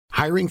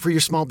Hiring for your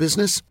small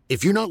business?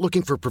 If you're not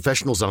looking for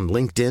professionals on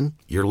LinkedIn,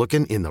 you're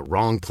looking in the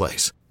wrong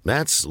place.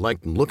 That's like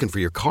looking for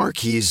your car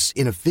keys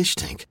in a fish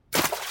tank.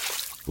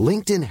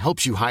 LinkedIn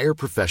helps you hire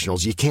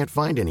professionals you can't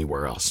find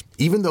anywhere else,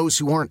 even those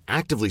who aren't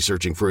actively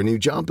searching for a new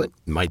job but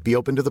might be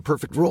open to the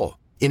perfect role.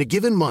 In a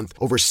given month,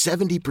 over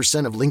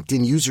 70% of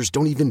LinkedIn users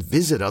don't even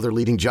visit other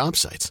leading job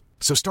sites.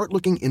 So start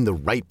looking in the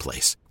right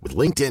place. With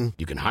LinkedIn,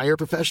 you can hire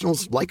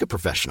professionals like a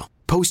professional.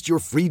 Post your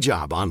free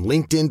job on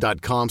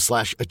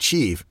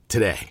linkedin.com/achieve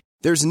today.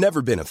 There's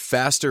never been a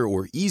faster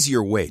or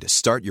easier way to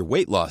start your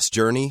weight loss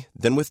journey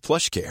than with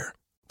PlushCare.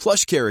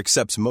 PlushCare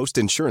accepts most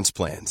insurance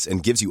plans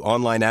and gives you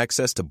online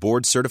access to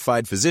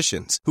board-certified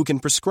physicians who can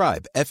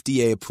prescribe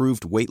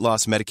FDA-approved weight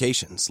loss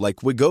medications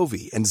like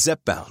Wegovy and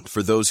Zepbound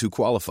for those who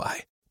qualify.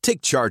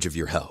 Take charge of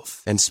your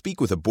health and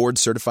speak with a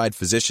board-certified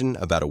physician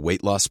about a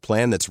weight loss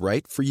plan that's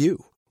right for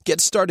you.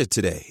 Get started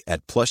today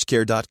at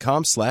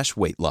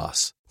plushcare.com/weight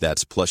loss.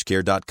 That's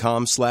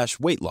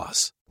plushcare.com/weight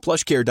loss.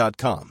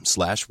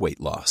 plushcare.com/weight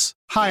loss.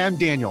 Hi, I'm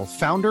Daniel,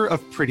 founder of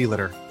Pretty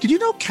Litter. Did you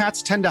know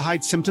cats tend to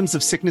hide symptoms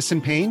of sickness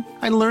and pain?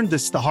 I learned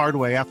this the hard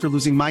way after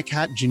losing my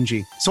cat,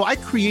 Gingy. So I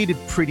created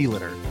Pretty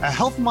Litter, a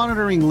health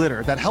monitoring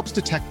litter that helps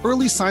detect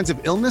early signs of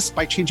illness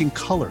by changing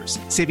colors,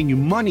 saving you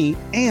money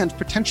and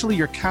potentially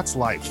your cat's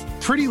life.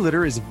 Pretty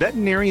Litter is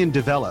veterinarian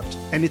developed,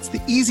 and it's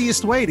the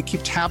easiest way to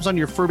keep tabs on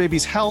your fur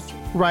baby's health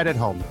right at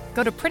home.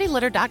 Go to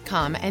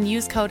prettylitter.com and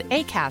use code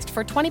ACAST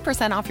for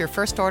 20% off your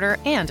first order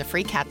and a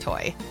free cat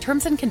toy.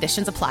 Terms and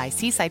conditions apply.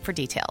 See site for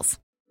details.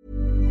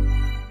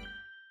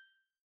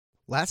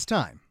 Last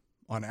time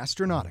on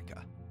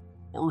Astronautica.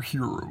 Our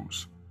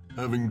heroes,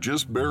 having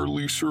just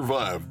barely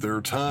survived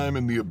their time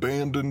in the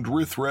abandoned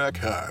Rithrak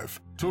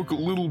hive, took a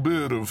little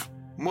bit of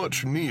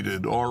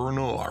much-needed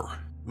R&R,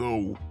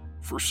 though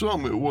for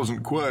some it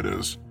wasn't quite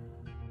as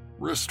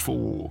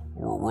restful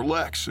or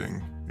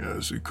relaxing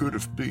as it could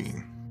have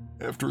been.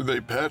 After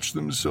they patched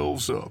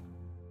themselves up,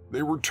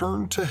 they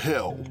returned to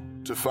Hell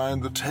to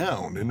find the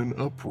town in an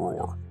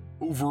uproar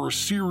over a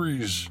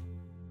series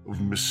of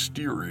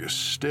mysterious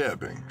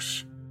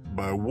stabbings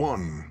by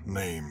one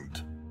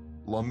named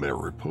La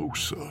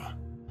Mariposa.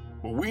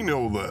 But we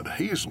know that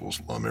Hazel's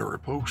La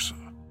Mariposa,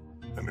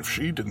 and if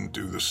she didn't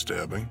do the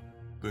stabbing,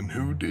 then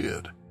who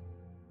did?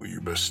 Well, you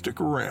best stick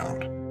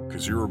around,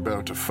 because you're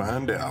about to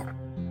find out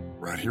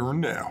right here and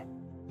now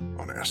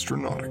on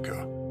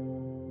Astronautica.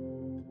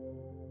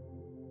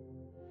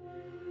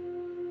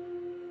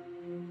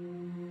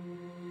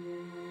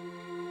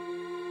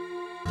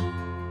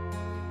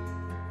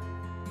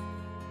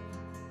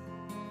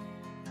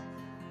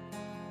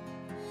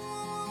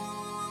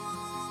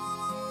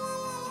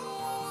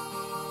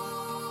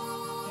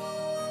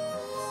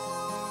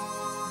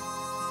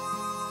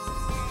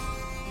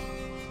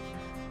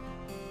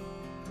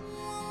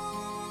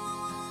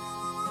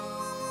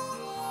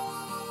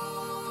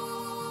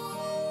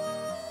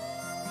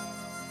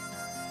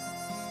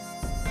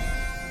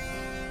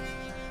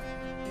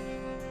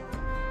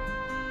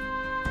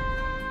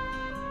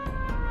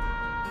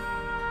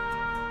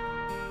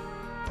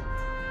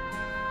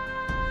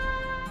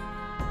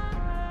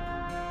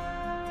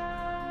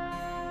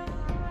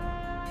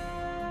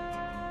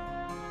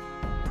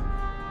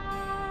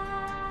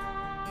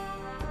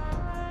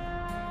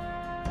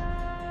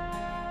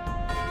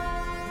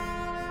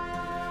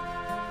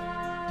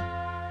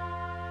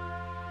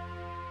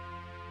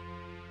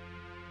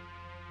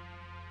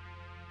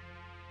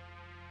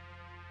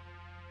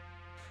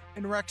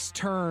 And Rex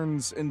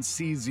turns and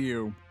sees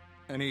you,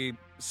 and he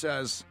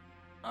says,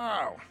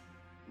 "Oh,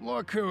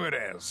 look who it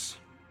is.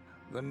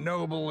 The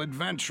noble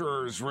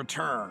adventurers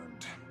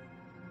returned.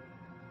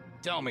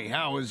 Tell me,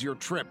 how was your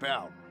trip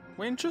out?"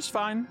 "Went just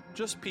fine,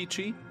 just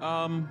peachy.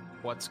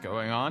 What's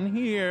going on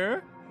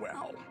here?"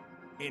 "Well,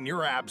 in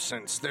your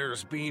absence,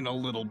 there's been a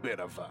little bit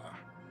of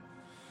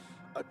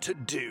a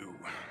to-do,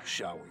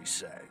 shall we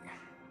say."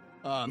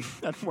 And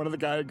one of the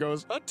guys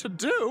goes, "A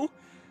to-do?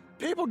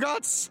 People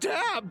got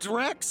stabbed,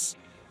 Rex!"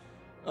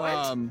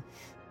 What?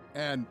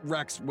 And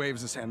Rex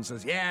waves his hand and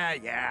says,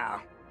 Yeah.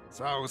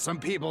 So some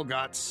people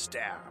got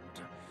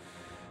stabbed.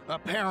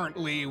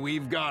 Apparently,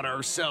 we've got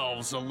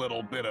ourselves a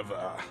little bit of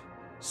a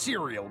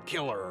serial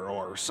killer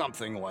or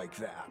something like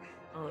that.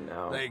 Oh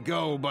no. They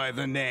go by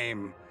the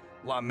name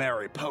La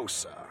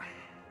Mariposa.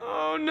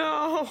 Oh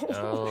no.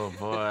 Oh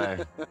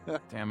boy.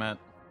 Damn it.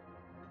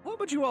 "What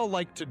would you all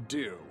like to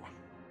do?"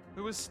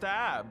 Who was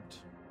stabbed?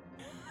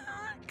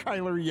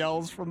 Kyler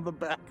yells from the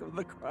back of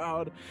the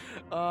crowd.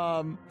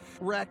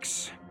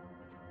 Rex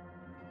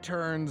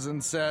turns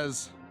and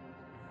says,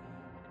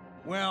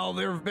 "Well,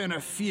 there have been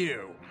a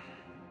few.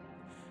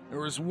 There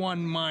was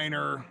one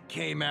miner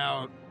came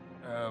out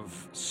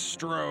of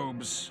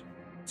Strobes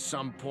at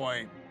some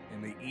point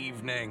in the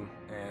evening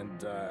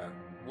and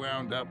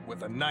wound up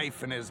with a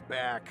knife in his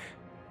back.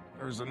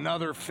 There's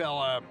another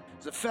fella.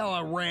 The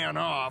fella ran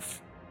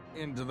off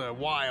into the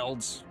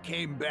wilds,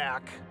 came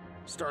back,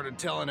 started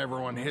telling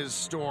everyone his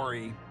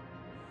story,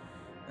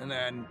 and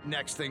then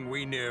next thing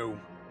we knew,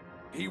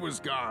 he was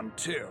gone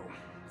too.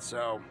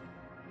 So,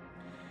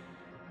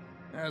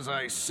 as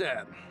I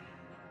said,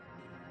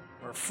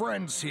 our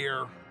friends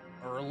here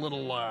are a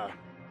little,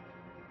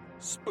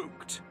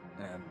 spooked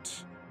and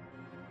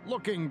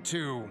looking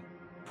to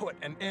put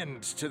an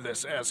end to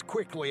this as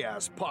quickly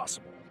as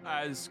possible.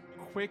 As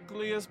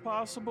quickly as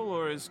possible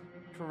or as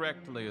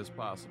correctly as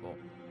possible?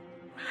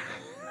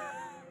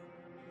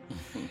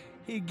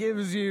 He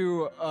gives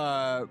you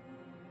a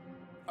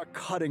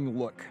cutting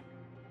look,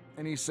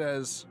 and he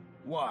says,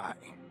 "Why?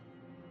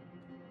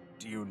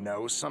 Do you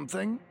know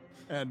something?"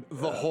 And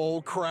the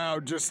whole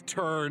crowd just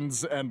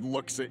turns and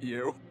looks at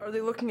you. Are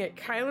they looking at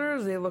Kyler or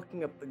are they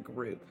looking at the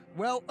group?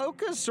 Well,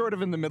 Oka's sort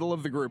of in the middle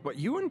of the group, but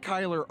you and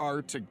Kyler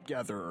are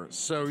together.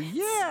 So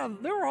yeah,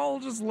 they're all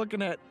just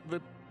looking at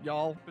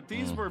y'all. But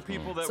these were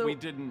people that So- we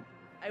didn't...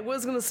 I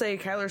was gonna say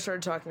Kyler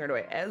started talking right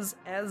away.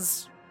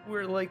 As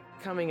we're like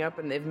coming up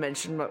and they've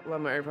mentioned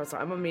Lemari Post,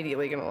 I'm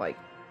immediately gonna like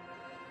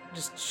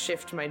just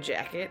shift my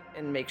jacket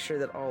and make sure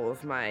that all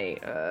of my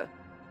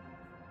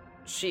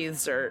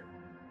sheaths are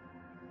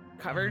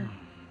covered.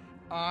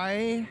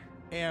 I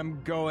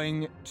am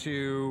going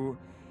to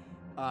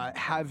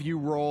have you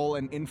roll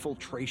an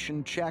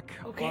infiltration check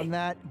on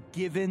that,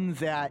 given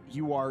that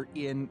you are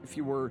if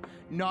you were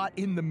not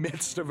in the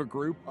midst of a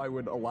group, I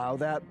would allow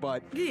that,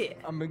 but Yeah.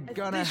 I'm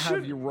gonna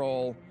have you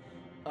roll.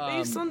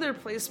 Based on their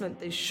placement,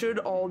 they should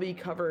all be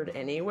covered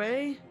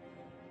anyway.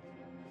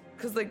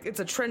 Because, like, it's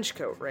a trench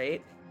coat,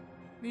 right?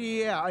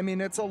 Yeah, I mean,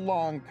 it's a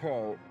long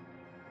coat.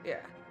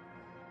 Yeah.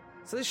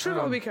 So they should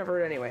all be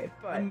covered anyway,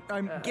 but...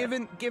 I'm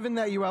given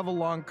that you have a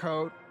long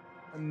coat,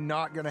 I'm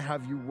not gonna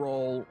have you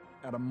roll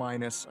at a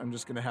minus. I'm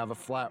just gonna have a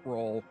flat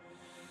roll,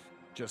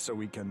 just so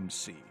we can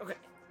see. Okay.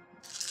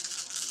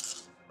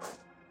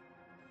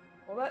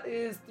 Well, that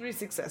is 3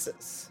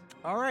 successes.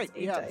 All right,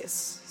 8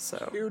 dice,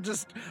 so... You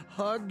just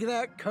hug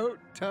that coat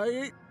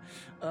tight,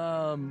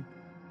 and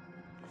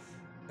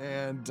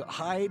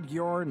hide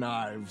your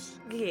knives.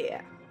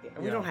 Yeah.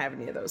 We don't have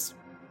any of those.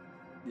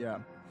 Yeah.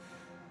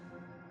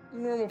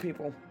 Normal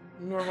people.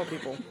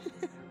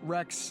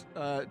 Rex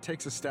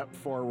takes a step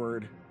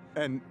forward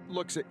and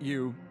looks at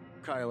you,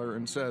 Kyler,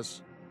 and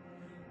says,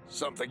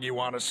 "Something you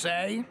want to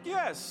say?"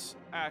 Yes,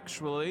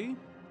 actually.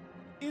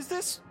 Is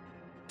this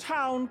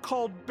town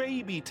called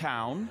Baby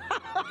Town?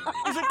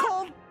 Is it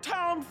called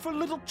Town for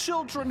Little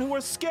Children Who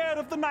Are Scared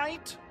of the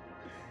Night?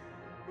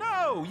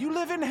 No, you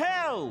live in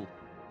hell.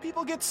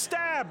 People get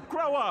stabbed.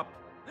 Grow up.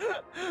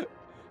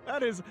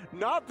 That is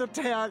not the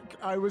tack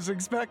I was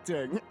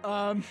expecting.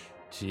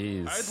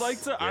 Jeez.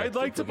 I'd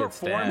like to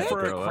perform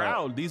for a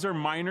crowd. These are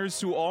minors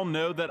who all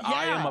know that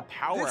I am a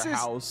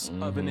powerhouse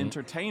of an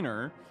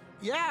entertainer.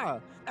 Yeah,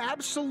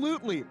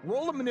 absolutely.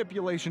 Roll a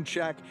manipulation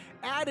check.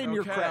 Add in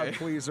your crowd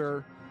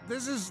pleaser.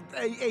 This is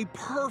a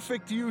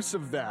perfect use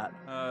of that.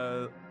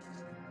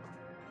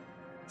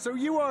 So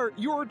you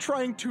are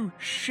trying to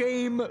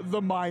shame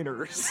the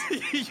minors.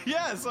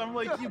 Yes, I'm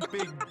like, you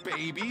big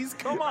babies,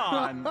 come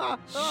on.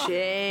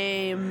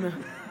 Shame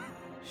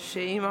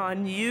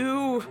on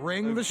you.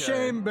 Ring the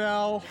shame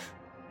bell.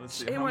 Let's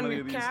see, Shame how on many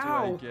your of these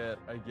cow. do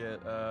I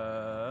get?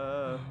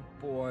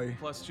 Boy.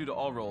 +2 to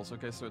all rolls.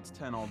 Okay, so it's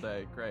 10 all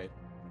day. Great.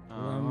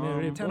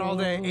 10 all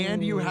day,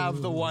 and you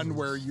have the one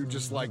where you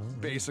just, like,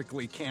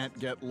 basically can't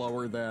get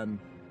lower than...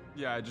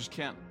 Yeah, I just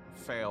can't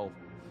fail.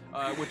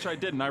 Which I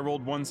didn't. I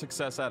rolled 1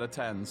 success out of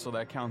 10, so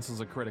that counts as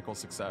a critical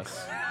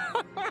success.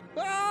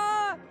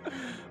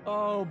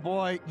 Oh,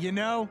 boy. You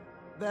know,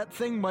 that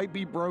thing might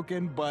be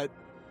broken, but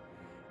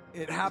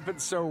it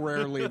happens so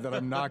rarely that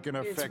I'm not going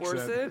to fix it. It's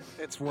worth it?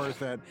 It's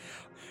worth it.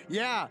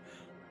 Yeah.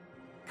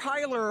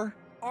 Kyler,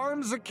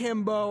 arms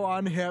akimbo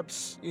on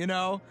hips, you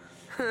know,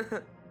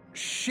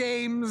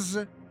 shames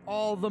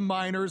all the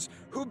miners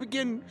who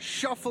begin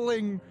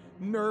shuffling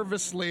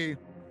nervously,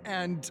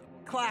 and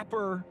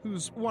Clapper,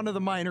 who's one of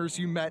the miners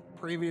you met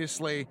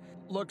previously,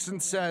 looks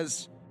and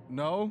says,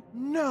 "No,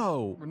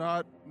 we're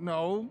not.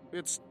 No,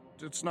 it's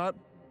not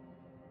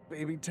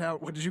Baby Town.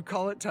 What did you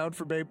call it? Town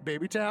for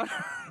Baby Town?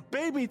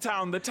 Baby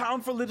Town, the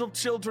town for little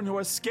children who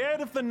are scared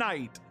of the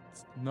night."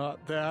 It's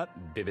not that.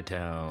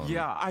 Bibbitown.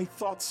 Yeah, I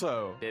thought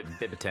so.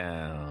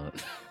 Bibbitown.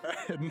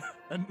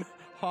 and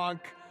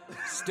Honk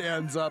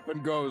stands up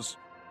and goes,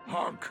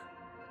 "Honk,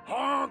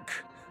 honk."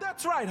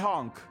 That's right,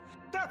 Honk.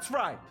 That's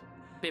right.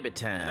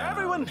 Bibbitown.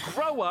 Everyone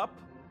grow up.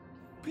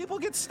 People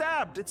get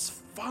stabbed. It's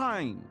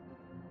fine.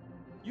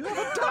 You have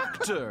a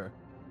doctor.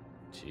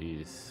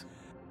 Jeez.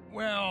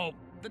 Well,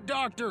 the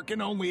doctor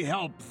can only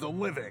help the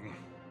living.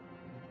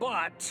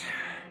 But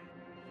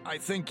I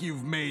think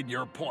you've made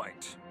your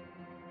point.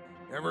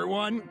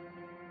 Everyone,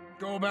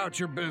 go about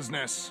your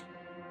business.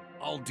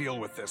 I'll deal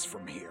with this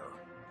from here.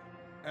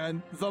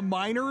 And the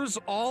miners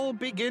all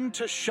begin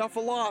to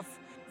shuffle off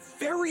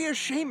very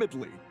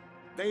ashamedly.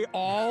 They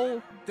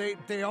all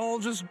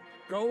just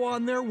go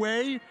on their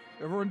way.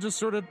 Everyone just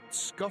sort of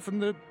scuffing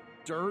the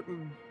dirt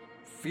and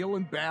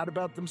feeling bad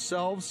about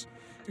themselves.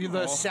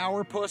 The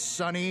sourpuss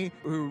Sonny,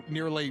 who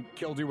nearly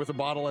killed you with a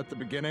bottle at the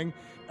beginning,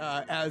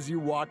 as you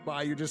walk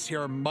by, you just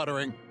hear him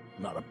muttering,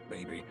 not a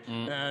baby.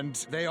 And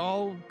they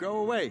all go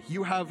away.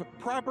 You have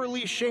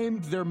properly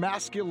shamed their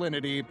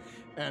masculinity,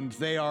 and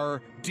they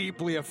are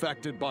deeply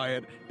affected by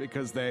it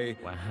because they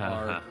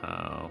are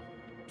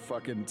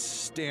fucking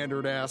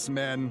standard-ass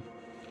men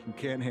who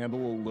can't handle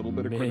a little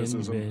bit of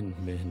criticism.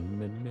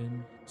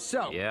 Men.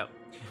 So, Yep.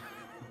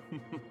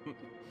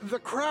 the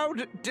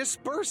crowd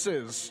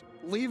disperses,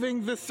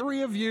 leaving the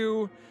three of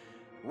you,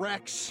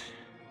 Rex,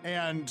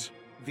 and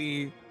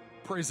the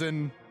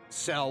prison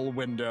cell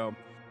window.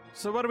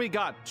 So what do we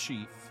got,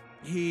 Chief?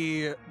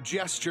 He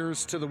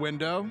gestures to the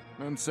window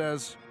and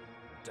says,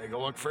 "Take a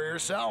look for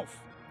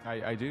yourself."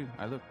 I do.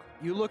 I look.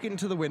 You look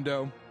into the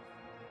window,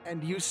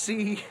 and you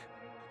see,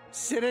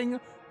 sitting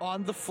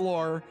on the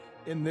floor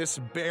in this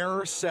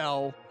bare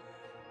cell,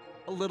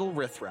 a little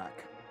Rithrak.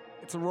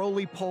 It's a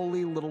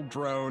roly-poly little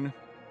drone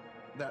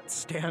that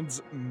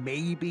stands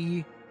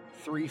maybe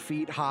 3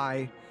 feet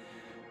high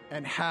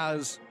and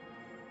has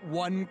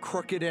one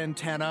crooked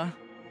antenna,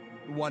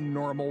 one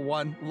normal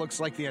one. Looks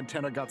like the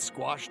antenna got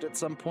squashed at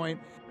some point.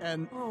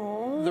 And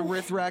the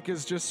Rithrak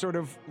is just sort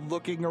of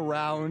looking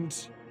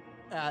around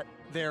at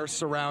their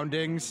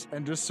surroundings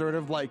and just sort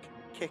of like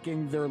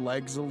kicking their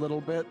legs a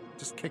little bit,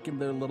 just kicking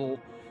their little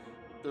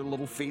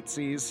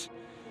feetsies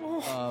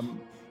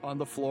on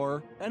the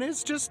floor. And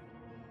it's just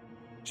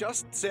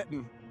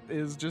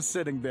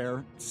sitting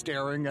there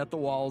staring at the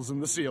walls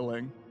and the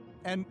ceiling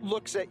and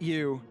looks at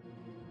you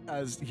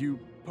as you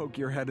poke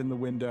your head in the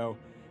window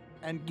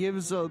and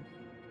gives a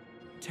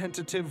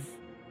tentative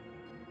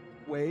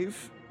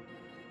wave.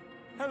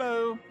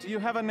 Hello. Do you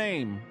have a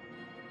name?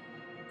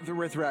 The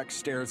Rithrak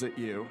stares at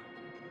you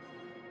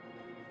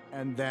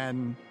and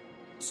then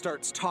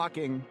starts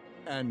talking,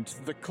 and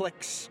the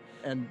clicks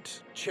and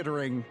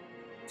chittering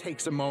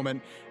takes a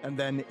moment, and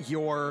then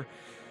your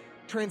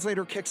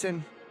translator kicks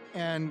in,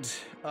 and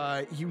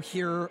you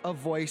hear a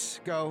voice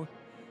go,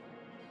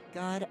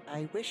 "God,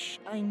 I wish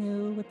I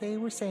knew what they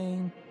were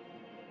saying."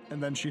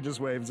 And then she just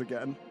waves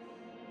again.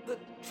 The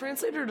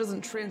translator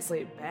doesn't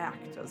translate back,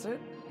 does it?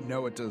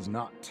 No, it does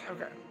not.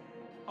 Okay.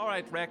 All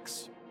right,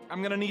 Rex.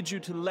 I'm gonna need you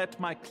to let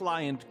my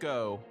client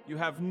go. You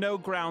have no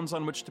grounds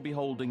on which to be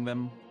holding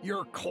them.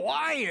 Your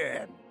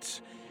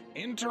client?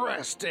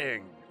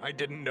 Interesting. I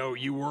didn't know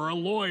you were a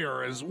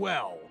lawyer as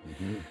well.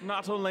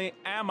 Not only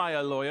am I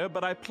a lawyer,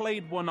 but I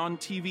played one on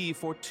TV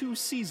for 2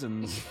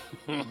 seasons.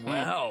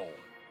 Well,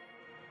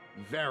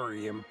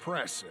 very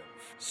impressive.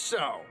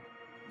 So,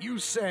 you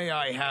say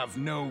I have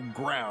no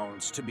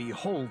grounds to be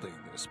holding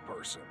this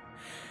person.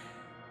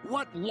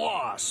 What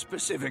law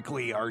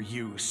specifically are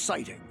you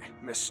citing,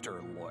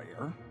 Mr.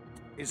 Lawyer?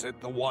 Is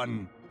it the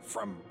one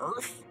from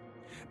Earth?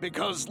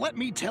 Because let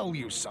me tell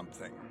you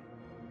something.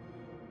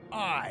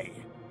 I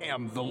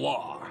am the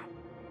law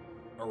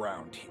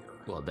around here.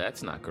 Well,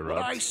 that's not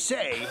corrupt. What I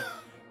say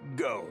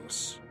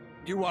goes.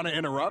 Do you want to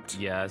interrupt?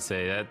 Yeah, I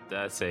say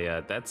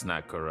that's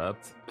not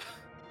corrupt.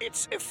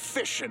 It's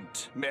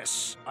efficient,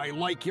 miss. I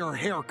like your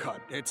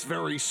haircut. It's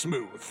very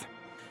smooth.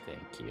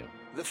 Thank you.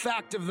 The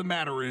fact of the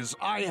matter is,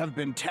 I have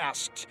been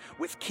tasked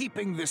with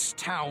keeping this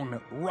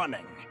town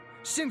running.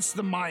 Since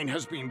the mine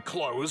has been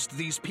closed,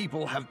 these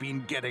people have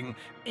been getting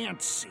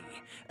antsy,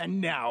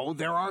 and now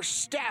there are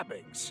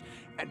stabbings.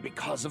 And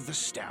because of the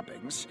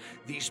stabbings,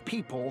 these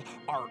people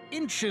are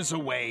inches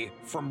away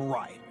from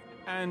rioting.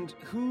 And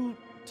who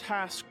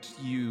tasked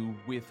you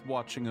with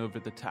watching over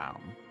the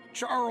town?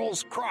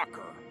 Charles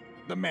Crocker,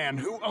 the man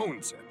who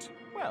owns it.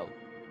 Well,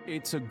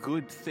 it's a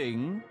good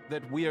thing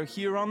that we are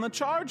here on the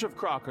charge of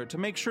Crocker to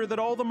make sure that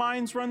all the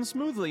mines run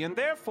smoothly, and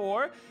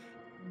therefore,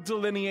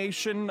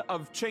 delineation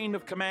of chain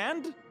of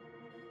command.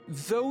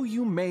 Though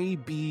you may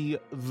be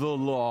the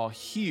law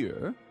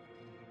here,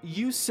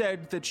 you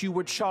said that you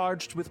were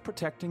charged with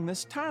protecting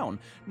this town.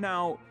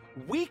 Now,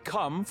 we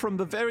come from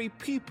the very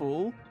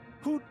people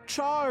who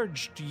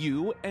charged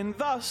you, and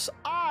thus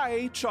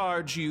I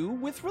charge you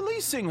with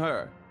releasing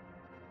her.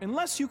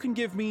 Unless you can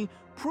give me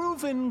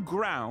proven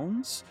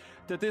grounds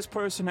that this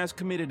person has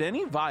committed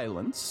any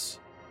violence,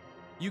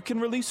 you can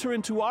release her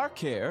into our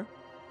care,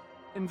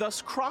 and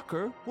thus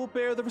Crocker will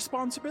bear the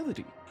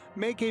responsibility.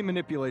 Make a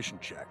manipulation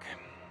check.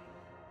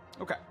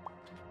 Okay.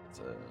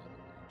 It's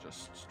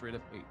just straight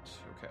up 8.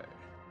 Okay.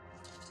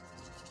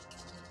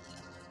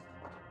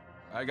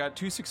 I got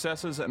 2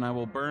 successes, and I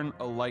will burn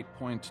a light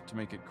point to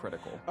make it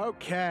critical.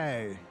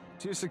 Okay.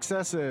 2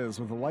 successes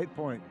with a light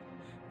point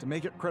to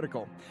make it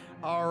critical.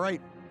 All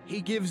right. He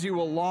gives you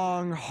a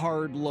long,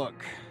 hard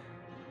look,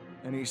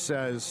 and he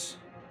says,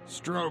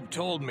 Strobe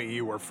told me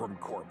you were from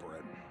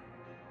corporate.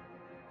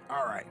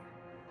 All right.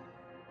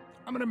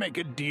 I'm gonna make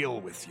a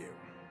deal with you.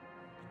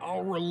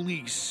 I'll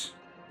release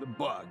the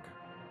bug.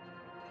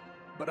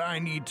 But I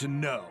need to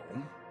know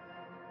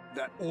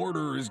that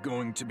order is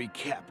going to be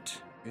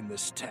kept in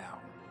this town.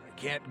 I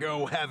can't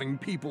go having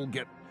people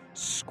get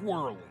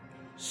squirrely.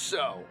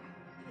 So...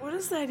 What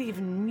does that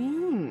even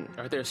mean?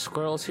 Are there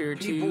squirrels here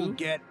too? People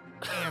get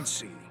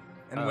antsy.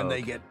 And when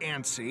they get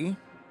antsy,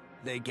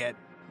 they get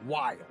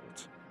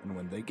wild. And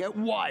when they get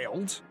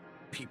wild,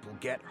 people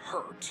get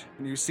hurt.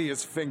 and you see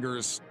his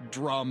fingers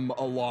drum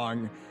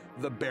along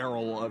the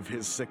barrel of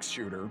his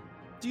 6-shooter.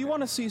 Do you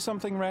want to see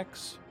something,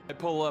 Rex? I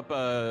pull up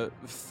a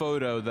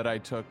photo that I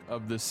took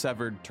of the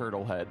severed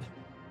turtle head.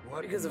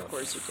 What Because in of the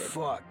course you did.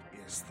 fuck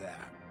is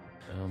that?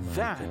 Oh my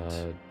That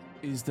god.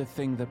 is the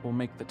thing that will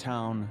make the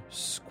town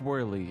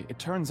squirrely. It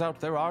turns out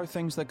there are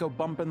things that go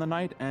bump in the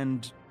night,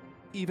 and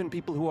even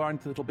people who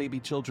aren't little baby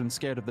children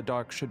scared of the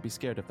dark should be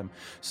scared of them.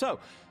 So,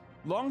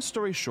 long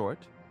story short,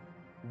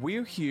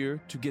 we're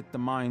here to get the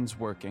mines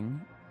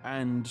working,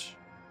 and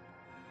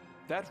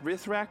that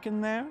Rithrak in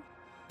there,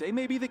 they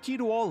may be the key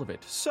to all of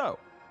it. So,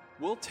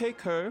 we'll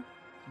take her,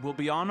 we'll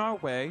be on our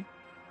way,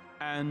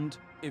 and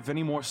if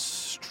any more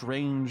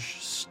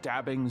strange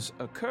stabbings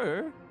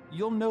occur,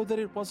 you'll know that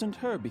it wasn't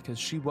her because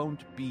she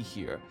won't be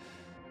here.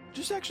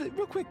 Just actually,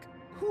 real quick,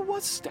 who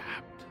was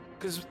stabbed?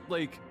 Because,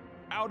 like,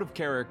 out of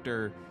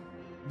character,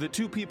 the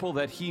two people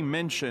that he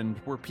mentioned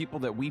were people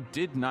that we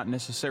did not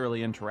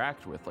necessarily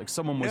interact with. Like,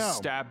 someone was No.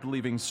 stabbed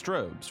leaving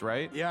strobes,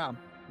 right? Yeah.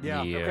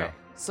 Yeah. Okay,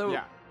 so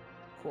Yeah.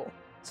 cool.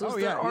 So Oh, there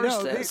yeah, are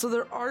no, they- so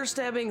there are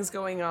stabbings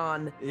going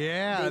on.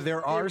 Yeah,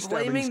 there are They're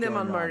stabbings blaming them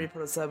going on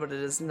Mariposa, but it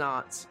is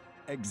not.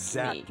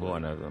 Exactly.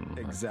 One of them.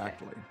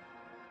 Exactly.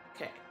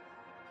 Okay.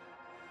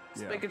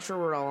 Just Yeah. making sure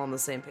we're all on the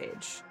same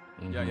page.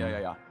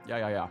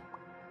 Yeah.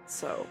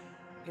 So,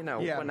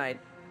 Yeah. when I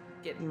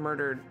get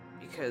murdered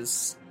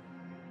because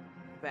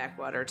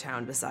Backwater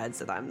Town decides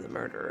that I'm the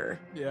murderer.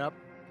 Yep.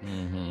 It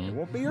Mm-hmm.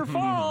 won't be your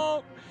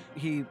fault.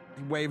 He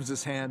waves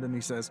his hand and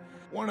he says,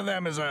 One of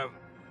them is a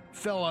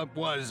fella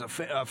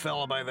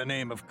by the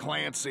name of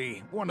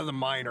Clancy, one of the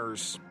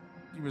miners.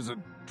 He was a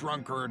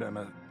drunkard and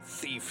a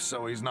thief,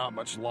 so he's not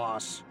much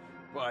loss,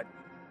 but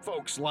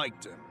folks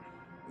liked him.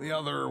 The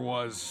other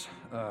was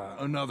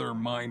another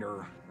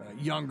miner, a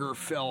younger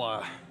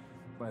fella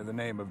by the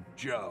name of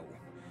Joe.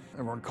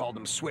 Everyone called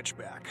him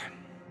Switchback.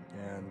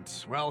 And,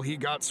 well, he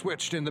got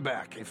switched in the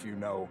back, if you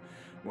know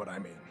what I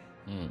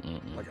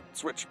mean. Like a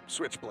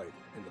switchblade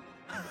in the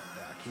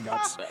back.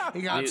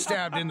 He got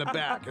stabbed in the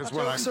back, is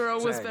what I'm Jokes are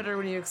always saying. better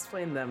when you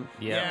explain them.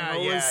 Yeah.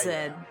 Always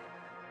said.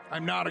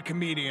 I'm not a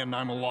comedian,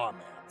 I'm a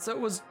lawman. So it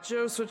was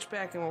Joe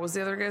Switchback, and what was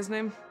the other guy's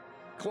name?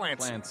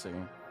 Clancy.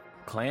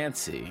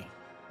 Clancy.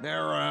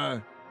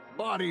 Their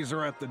bodies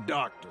are at the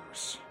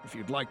doctor's, if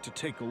you'd like to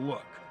take a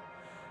look.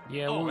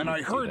 Yeah. Oh, we'll and I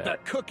do heard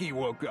that Cookie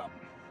woke up.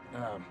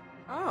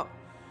 Oh.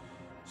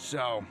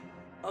 So,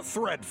 a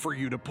thread for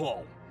you to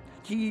pull.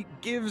 he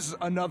gives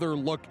another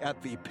look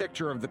at the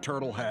picture of the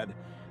turtle head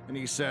and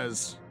he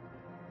says,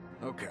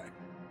 Okay,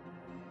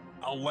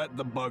 I'll let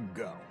the bug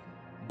go,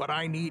 but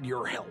I need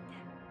your help.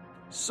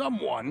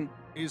 Someone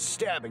is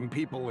stabbing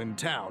people in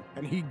town.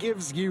 and he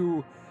gives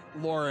you,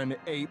 Lauren,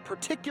 a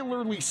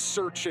particularly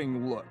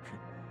searching look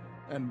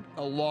and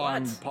a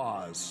long What?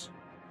 pause.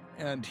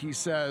 And he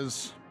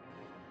says,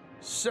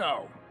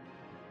 So,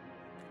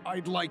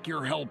 I'd like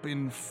your help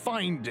in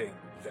finding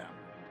them.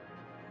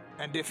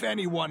 And if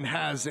anyone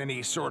has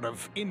any sort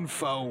of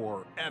info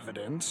or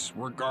evidence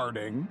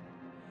regarding...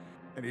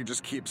 and he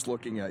just keeps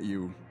looking at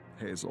you,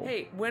 Hazel.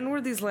 Hey, when were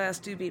these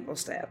last two people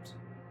stabbed?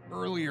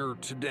 Earlier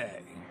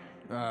today,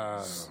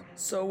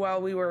 So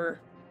while we were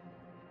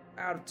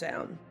out of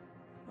town.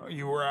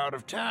 you were out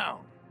of town.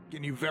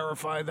 Can you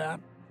verify that?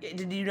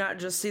 Did you not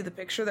just see the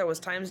picture that was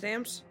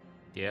timestamps?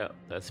 Yeah,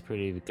 that's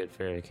pretty good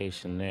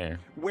verification there.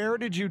 Where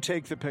did you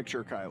take the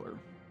picture, Kyler?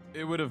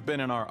 It would have been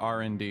in our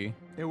R&D.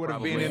 It would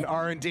have been Probably. in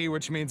R&D,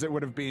 which means it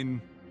would have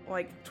been...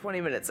 Like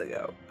 20 minutes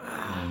ago.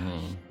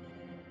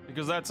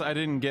 Because I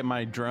didn't get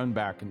my drone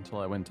back until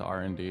I went to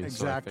R&D. So I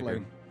Exactly.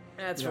 figured-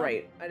 That's Yeah.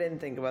 right. I didn't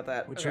think about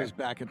that. Which Okay. was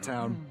back in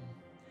town.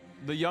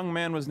 The young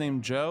man was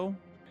named Joe.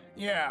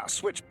 Yeah,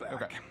 switchback.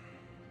 Okay.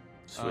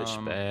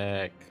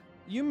 Switchback.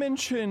 You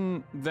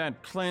mentioned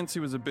that Clancy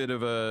was a bit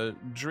of a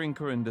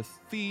drinker and a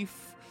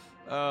thief.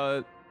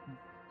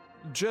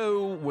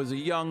 Joe was a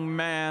young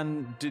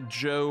man. Did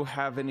Joe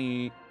have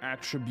any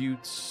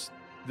attributes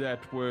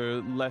that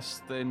were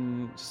less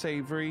than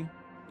savory?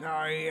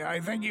 I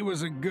think he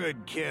was a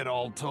good kid,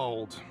 all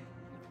told.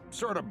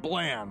 Sort of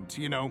bland,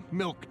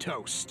 milk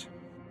toast.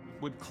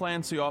 Would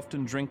Clancy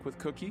often drink with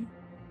Cookie?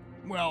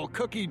 Well,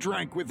 Cookie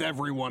drank with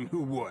everyone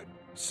who would,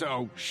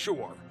 so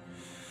sure.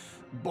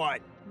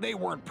 But they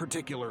weren't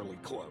particularly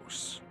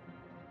close.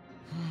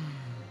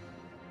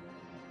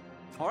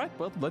 All right,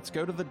 well, let's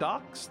go to the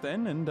docks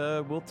then, and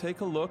we'll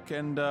take a look.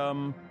 And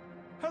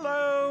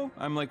hello!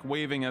 I'm like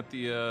waving at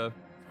the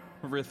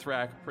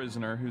Rithrak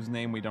prisoner whose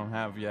name we don't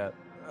have yet.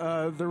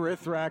 The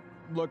Rithrak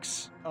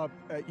looks up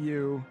at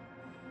you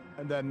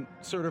and then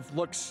sort of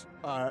looks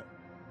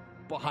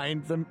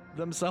behind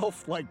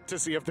themselves, like to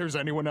see if there's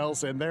anyone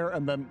else in there,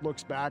 and then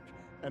looks back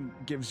and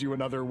gives you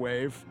another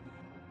wave.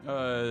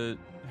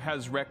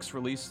 Has Rex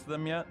released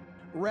them yet?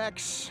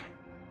 Rex,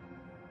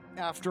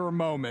 after a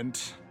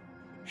moment,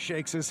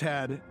 shakes his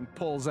head and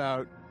pulls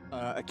out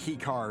a key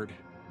card,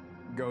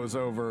 goes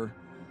over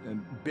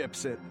and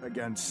bips it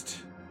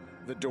against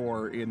the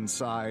door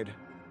inside.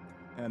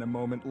 And a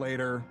moment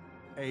later,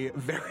 a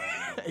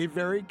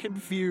very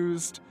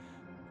confused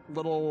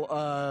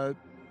little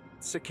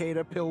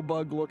cicada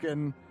pillbug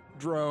looking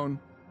drone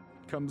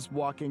comes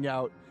walking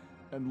out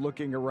and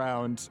looking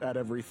around at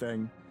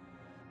everything.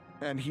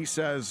 And he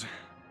says,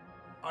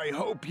 I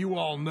hope you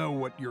all know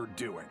what you're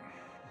doing.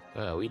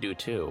 We do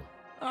too.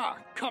 Ah,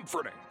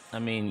 comforting. I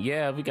mean,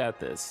 yeah, we got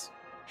this.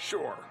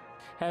 Sure.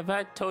 Have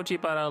I told you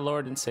about our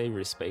Lord and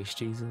Savior, Space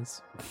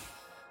Jesus?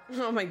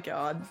 Oh my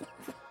god.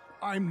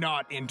 I'm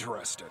not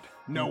interested.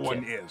 No Okay.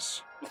 one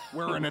is.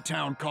 We're in a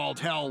town called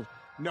Hell.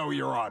 Know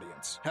your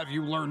audience. Have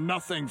you learned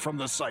nothing from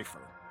the cipher?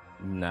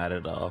 Not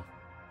at all.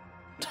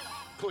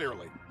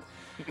 Clearly.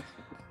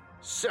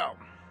 So,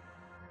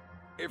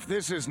 if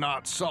this is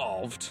not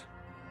solved,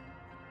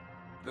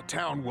 the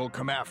town will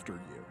come after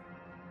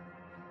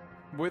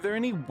you. Were there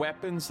any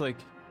weapons? Like,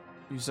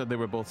 you said they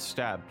were both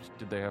stabbed.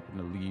 Did they happen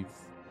to leave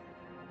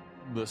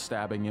the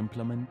stabbing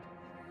implement?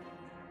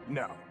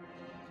 No.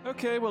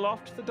 Okay, well,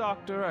 off to the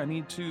doctor. I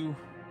need to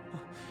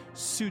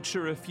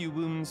suture a few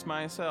wounds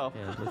myself.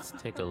 Yeah, let's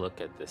take a look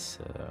at this,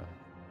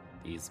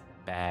 these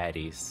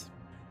baddies.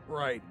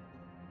 Right.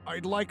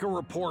 I'd like a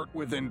report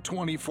within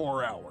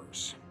 24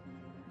 hours.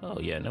 Oh,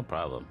 yeah, no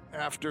problem.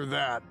 After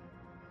that,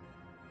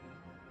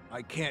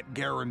 I can't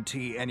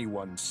guarantee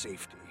anyone's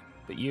safety.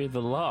 But you're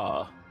the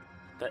law.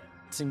 That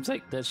seems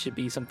like that should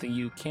be something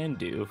you can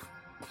do.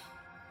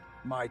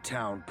 My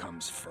town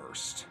comes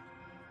first.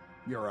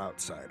 You're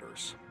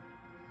outsiders.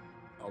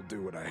 I'll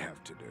do what I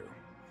have to do.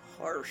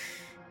 Harsh.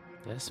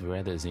 That's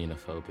rather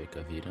xenophobic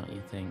of you, don't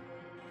you think?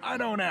 I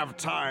don't have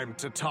time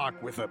to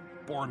talk with a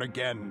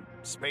born-again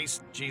space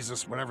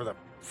Jesus, whatever the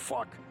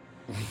fuck.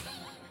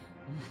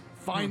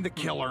 Find the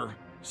killer,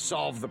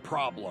 solve the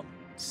problem.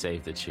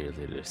 Save the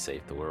cheerleader,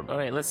 save the world. All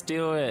right, let's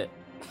do it.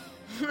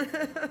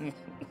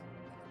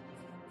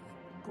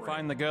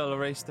 Find the girl,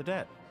 erase the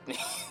debt.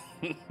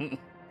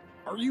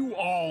 Are you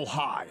all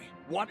high?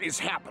 What is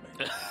happening?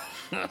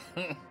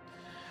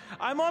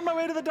 I'm on my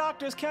way to the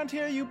doctor's, can't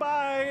hear you,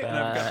 bye! And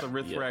I've got the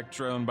Rithrak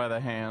drone by the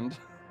hand.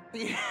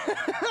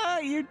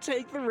 You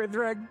take the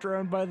Rithrak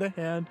drone by the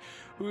hand,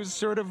 who's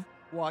sort of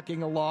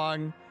walking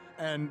along,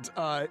 and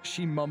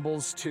she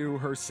mumbles to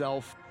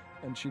herself,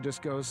 and she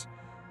just goes,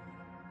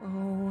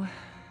 "Oh,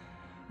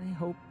 I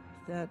hope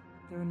that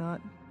they're not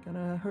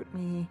gonna hurt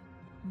me."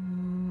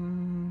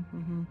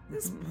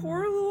 This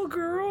poor little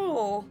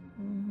girl.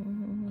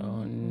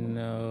 Oh,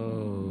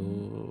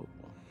 no.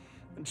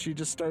 And she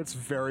just starts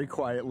very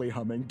quietly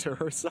humming to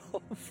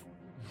herself,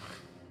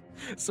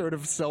 sort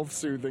of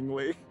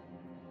self-soothingly.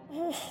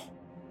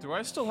 Do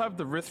I still have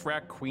the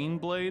Rithrak Queen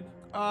Blade?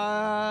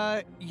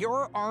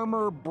 Your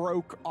armor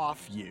broke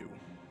off you.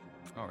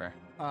 Okay.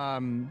 I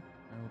Um,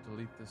 will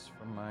delete this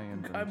from my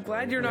inventory. I'm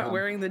glad you're not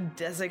wearing the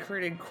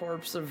desecrated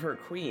corpse of her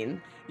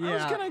queen. I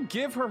was gonna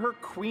give her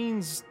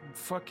queen's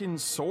fucking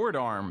sword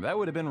arm. That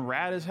would have been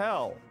rad as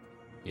hell.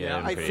 Yeah,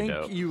 I pretty think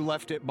dope. you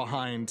left it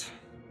behind.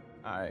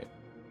 I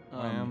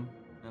am,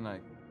 and I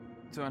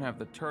don't have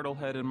the turtle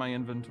head in my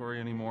inventory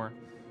anymore.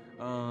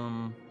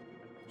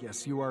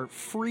 Yes, you are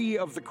free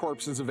of the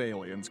corpses of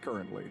aliens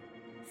currently,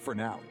 for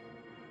now.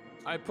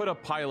 I put a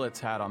pilot's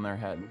hat on their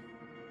head.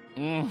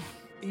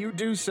 You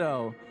do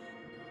so.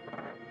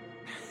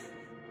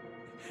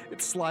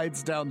 It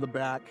slides down the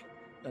back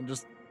and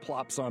just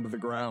plops onto the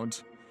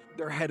ground.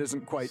 Their head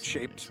isn't quite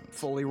shaped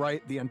fully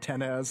right. The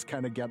antennas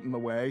kind of get in the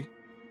way.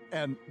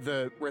 And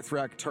the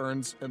Rithrak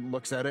turns and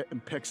looks at it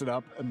and picks it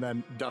up and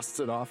then dusts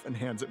it off and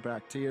hands it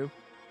back to you.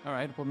 All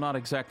right, well, not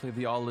exactly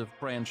the olive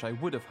branch I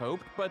would have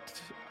hoped,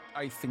 but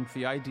I think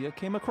the idea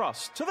came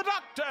across. To the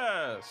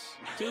doctors!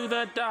 To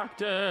the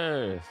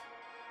doctors!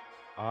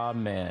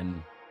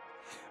 Amen.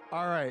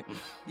 All right.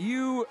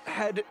 You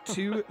head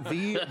to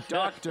the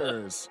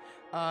doctors.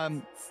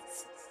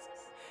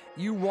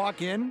 You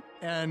walk in,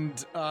 and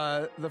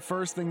the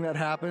first thing that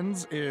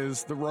happens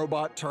is the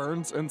robot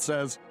turns and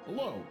says,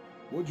 Hello,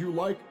 would you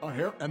like a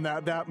hair? and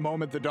that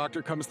moment the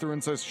doctor comes through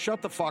and says,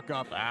 "Shut the fuck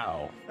up."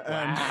 Wow.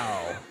 And,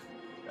 Wow.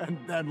 and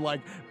then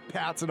like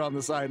pats it on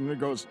the side and it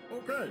goes,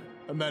 Okay.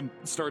 and then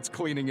starts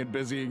cleaning and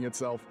busying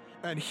itself.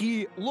 And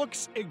he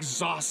looks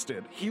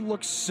exhausted. He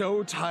looks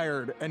so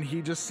tired, and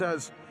he just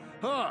says,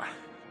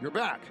 You're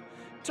back.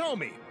 Tell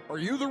me, are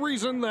you the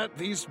reason that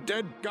these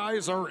dead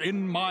guys are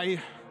in my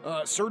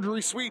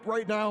surgery suite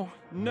right now?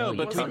 No, you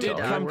but we talk did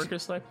to come to...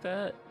 workers like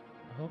that?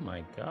 Oh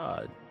my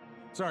god.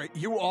 sorry,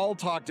 you all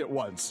talked at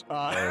once.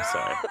 Oh,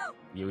 sorry.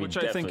 You Which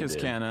I think definitely is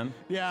did. canon.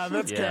 Yeah,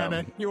 that's Yeah,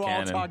 canon. You all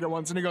canon. talk at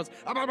once, and he goes,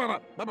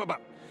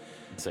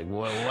 It's like,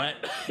 what?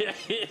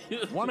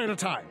 One at a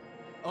time.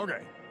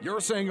 Okay,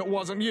 you're saying it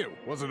wasn't you.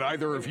 Was it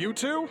either of you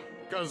two?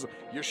 Because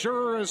you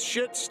sure as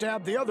shit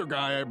stabbed the other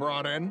guy I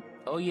brought in.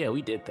 Oh, yeah,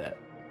 we did that.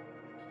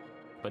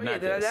 But Okay,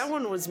 not this. that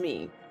one was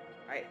me.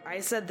 I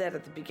said that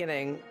at the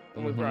beginning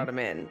when we brought him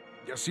in.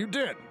 Yes, you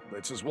did.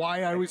 This is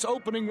why I was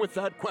opening with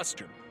that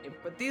question.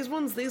 But these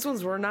ones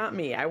were not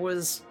me. I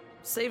was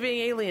saving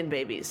alien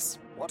babies.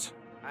 What?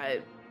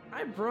 I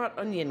brought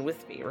Onion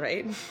with me,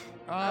 right?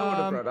 I would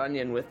have brought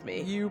Onion with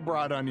me. You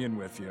brought Onion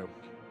with you.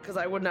 Because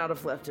I would not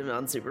have left him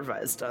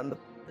unsupervised on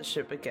the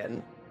ship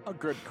again. A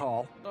good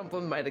call.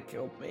 Something might have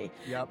killed me.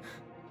 Yep.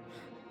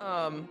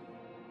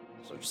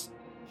 So just,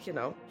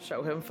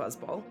 show him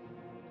Fuzzball.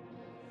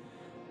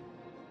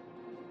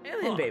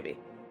 Alien baby.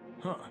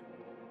 Huh.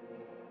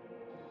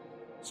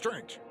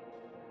 Strange.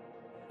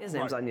 His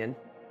name's Right. Onion.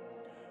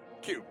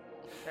 Cute.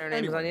 Their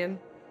name's Anyway. Onion?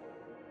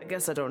 I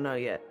guess I don't know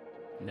yet.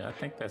 No, I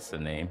think that's the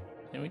name.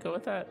 Can we go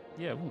with that?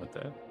 Yeah, we went with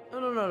that.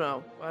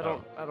 No. I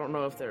don't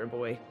know if they're a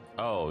boy.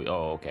 Oh,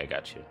 okay,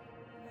 got you.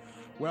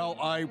 Well,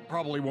 I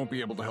probably won't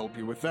be able to help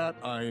you with that.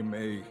 I'm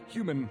a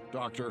human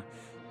doctor,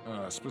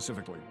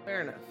 specifically.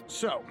 Fair enough.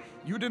 So,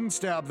 you didn't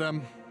stab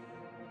them.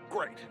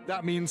 Great.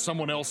 That means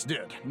someone else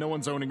did. No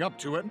one's owning up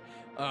to it.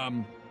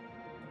 Can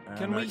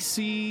and we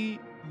see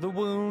the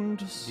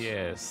wound?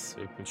 Yes.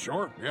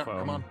 Sure, yeah,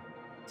 come on.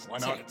 Why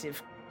not?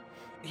 Detective.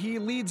 He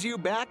leads you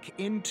back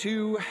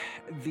into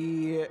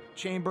the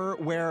chamber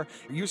where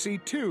you see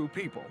two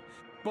people,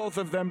 both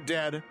of them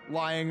dead,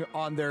 lying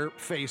on their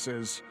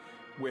faces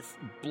with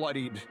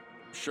bloodied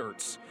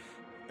shirts.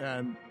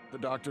 And the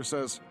doctor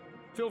says,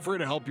 feel free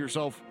to help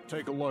yourself.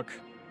 Take a look.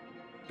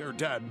 They're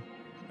dead.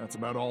 That's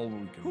about all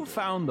we can Who do.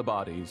 found the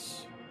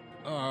bodies?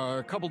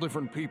 A couple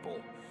different people.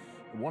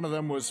 One of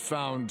them was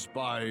found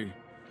by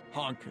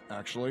Honk,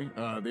 actually.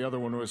 The other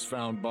one was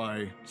found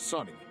by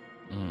Sonny.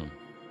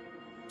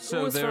 So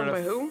Who was they're found by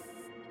a- who?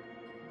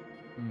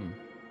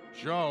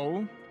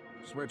 Joe,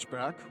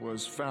 Switchback,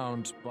 was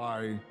found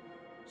by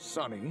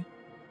Sonny.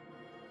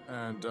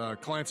 And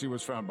Clancy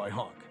was found by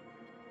Honk.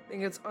 I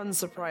think it's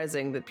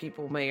unsurprising that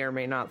people may or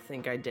may not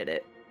think I did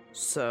it.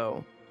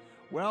 So,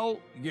 Well,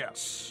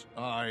 yes.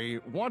 I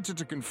wanted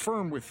to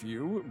confirm with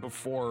you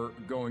before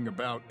going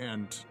about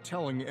and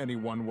telling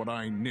anyone what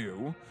I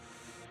knew.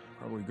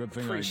 Probably a good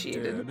thing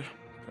Appreciated. I did.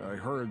 I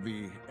heard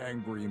the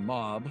angry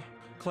mob.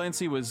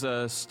 Clancy was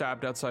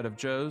stabbed outside of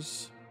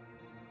Joe's.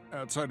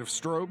 Outside of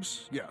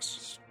Strobe's?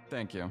 Yes.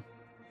 Thank you.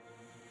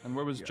 And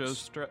where was Yes.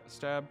 Joe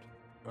stabbed?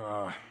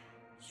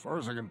 As far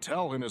as I can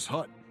tell, in his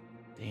hut.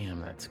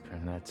 Damn,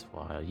 that's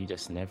wild. You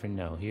just never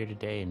know. Here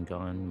today and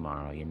gone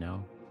tomorrow, you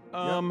know?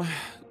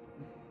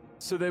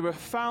 So they were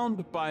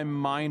found by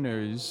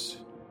miners.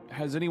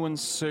 Has anyone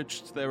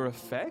searched their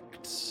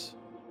effects?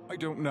 I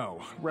don't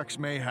know. Rex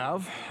may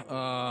have.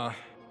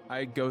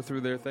 I go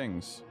through their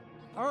things.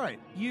 All right,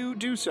 you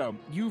do so.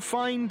 You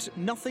find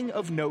nothing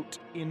of note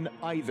in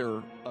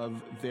either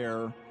of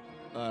their,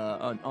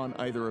 on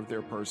either of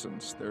their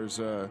persons. There's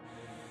a,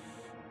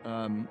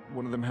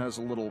 one of them has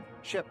a little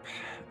chip,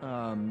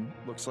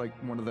 looks like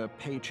one of the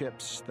pay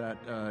chips that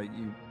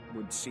you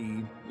would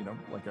see, you know,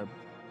 like a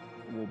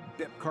little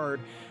bip card.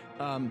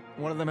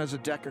 One of them has a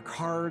deck of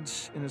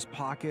cards in his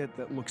pocket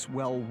that looks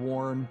well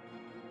worn.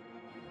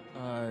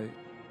 A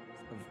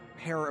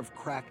pair of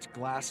cracked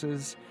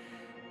glasses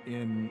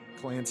in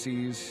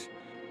Clancy's.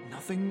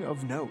 Nothing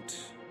of note.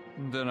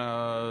 Then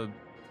the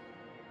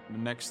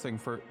next thing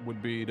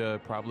would be to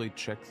probably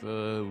check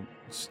the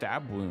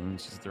stab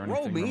wounds. Is there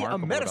anything Roll me a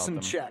remarkable medicine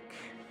about them? check.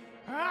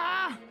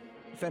 Ah!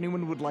 If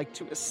anyone would like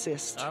to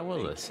assist. I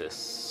will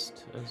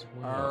assist as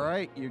well. All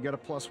right, you get a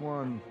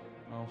 +1.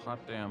 Oh, hot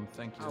damn.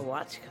 Thank you. I'll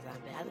watch because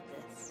I'm bad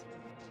at this.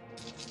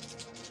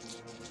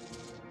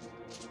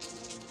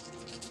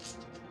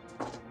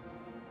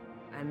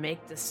 I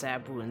make the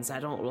stab wounds. I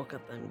don't look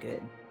at them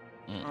good.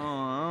 The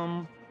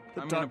I'm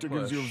gonna doctor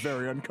gives you a push.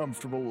 very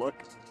uncomfortable look.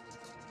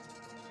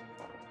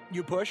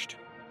 You pushed.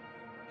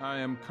 I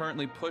am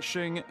currently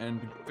pushing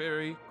and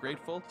very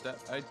grateful that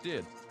I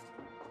did.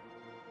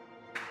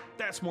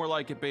 That's more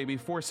like it, baby.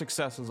 4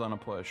 successes on a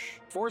push.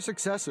 4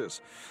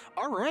 successes.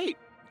 All right,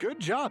 good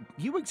job.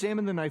 You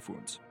examine the knife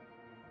wounds.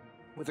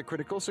 With a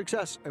critical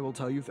success, I will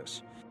tell you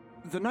this.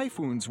 The knife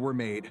wounds were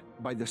made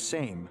by the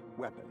same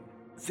weapon.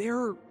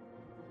 They're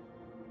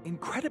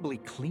incredibly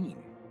clean,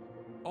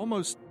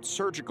 almost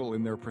surgical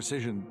in their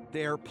precision.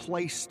 They're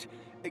placed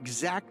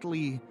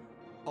exactly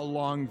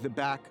along the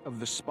back of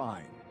the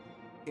spine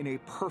in a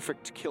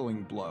perfect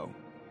killing blow,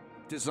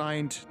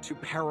 designed to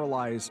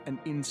paralyze and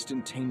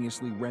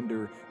instantaneously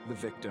render the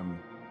victim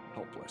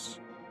helpless.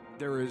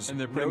 There is And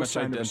they're pretty no much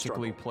sign of a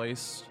identically struggle.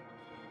 placed.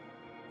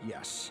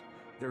 Yes.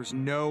 There's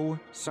no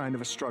sign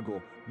of a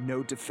struggle,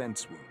 no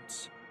defense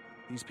wounds.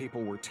 These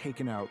people were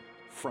taken out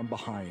from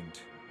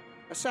behind,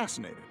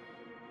 assassinated,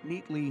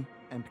 neatly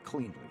and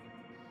cleanly.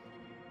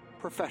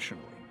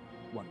 Professionally,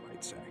 one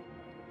might say.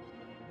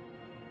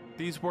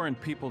 These weren't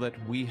people that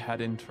we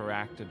had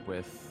interacted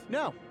with.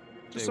 No,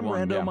 just Day some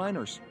one, rando yeah.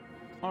 miners.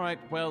 All right,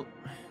 well,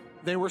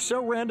 They were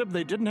so random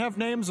they didn't have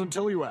names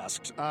until you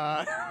asked.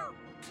 I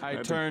had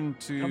to turn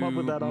come up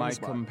with to that on the my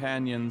spot.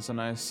 companions and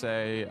I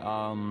say,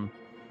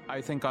 I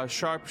think our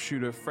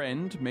sharpshooter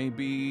friend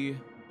maybe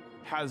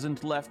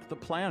hasn't left the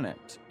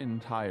planet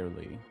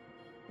entirely.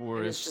 Or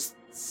And is it's just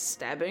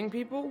stabbing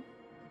people?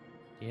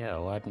 Yeah,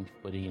 why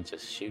would he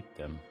just shoot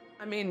them?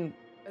 I mean,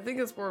 I think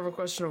it's more of a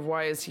question of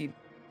why is he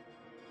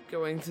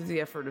going through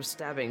the effort of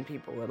stabbing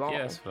people at all? Yeah,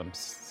 that's what I'm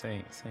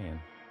saying.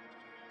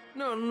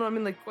 No, I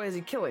mean, like, why is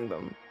he killing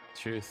them?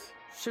 Truth.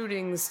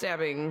 Shooting,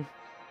 stabbing.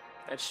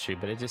 That's true,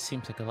 but it just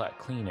seems like a lot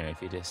cleaner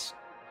if you just...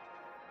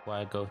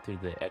 Why go through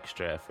the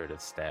extra effort of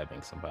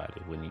stabbing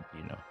somebody when you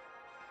know,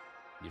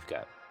 you've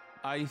got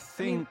I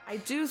think... I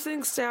do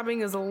think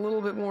stabbing is a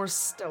little bit more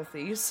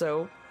stealthy,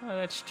 so... Oh,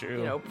 that's true.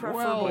 You know,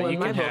 preferable well, in you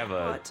my can book, have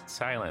a but...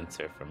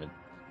 silencer from it.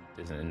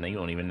 And you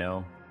won't even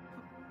know.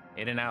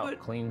 In and out, but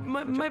clean.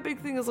 My big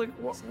thing is, like,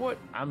 what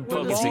I'm The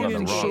focusing long on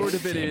and the wrong short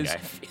of it thing, is... I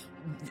feel.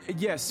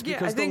 Yes, Yeah,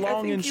 because I think the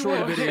long and you short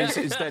of are. it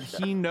is that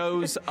he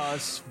knows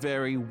us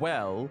very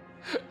well,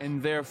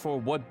 and therefore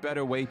what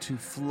better way to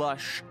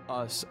flush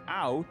us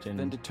out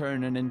than to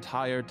turn an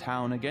entire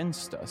town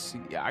against us?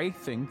 I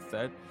think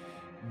that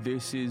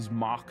this is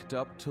mocked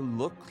up to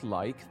look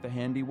like the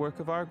handiwork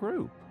of our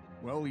group.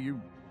 Well,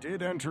 you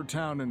did enter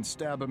town and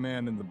stab a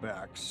man in the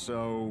back,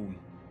 so...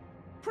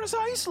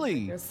 Precisely!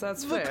 Yes,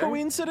 that's the fair.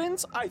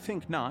 coincidence? I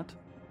think not.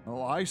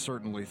 Well, I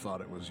certainly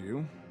thought it was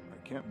you.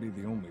 I can't be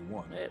the only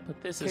one.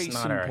 But this Case is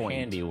not in our point.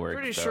 handiwork,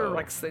 Pretty though. sure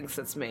Rex thinks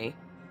it's me.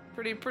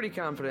 Pretty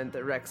confident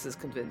that Rex is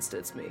convinced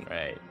it's me.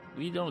 Right.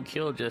 We don't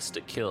kill just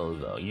to kill,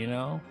 though, you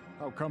know?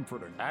 How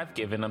comforting. I've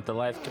given up the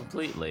life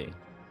completely,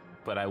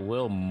 but I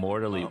will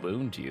mortally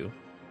wound you.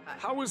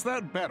 How is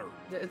that better?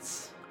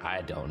 It's...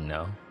 I don't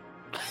know.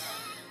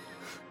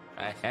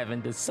 I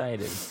haven't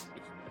decided.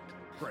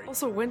 Great.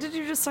 Also, when did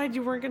you decide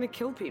you weren't going to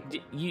kill people?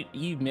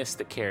 You missed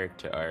the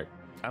character arc.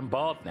 I'm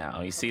bald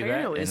now. You see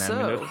Apparently that?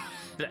 so.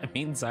 That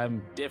means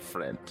I'm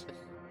different.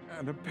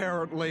 And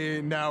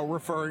apparently now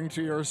referring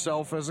to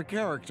yourself as a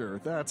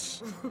character.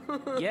 That's...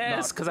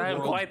 Yes, because I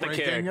am quite the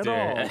world-breaking at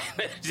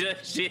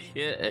character.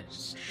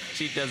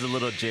 she does a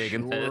little jig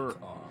and You're,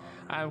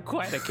 I'm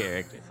quite a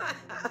character.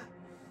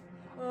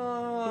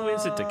 Who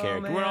isn't a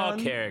character? We're all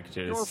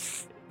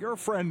characters. Your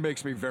friend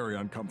makes me very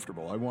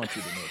uncomfortable. I want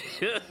you to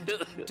know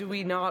that. Do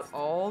we not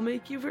all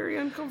make you very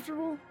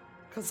uncomfortable?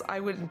 Because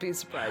I wouldn't be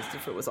surprised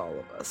if it was all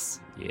of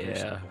us.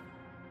 Yeah.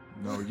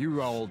 No,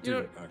 you all do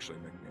know- actually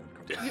make me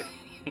uncomfortable.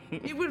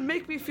 It would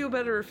make me feel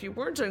better if you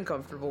weren't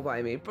uncomfortable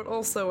by me, but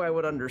also I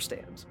would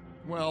understand.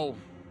 Well,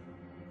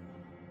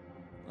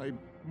 I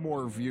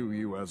more view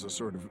you as a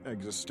sort of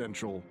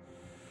existential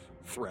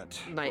threat.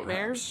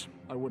 Nightmare? Perhaps.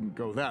 I wouldn't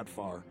go that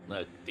far.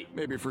 Look,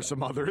 Maybe for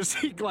some others.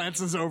 He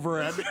glances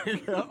over at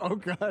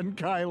Oka and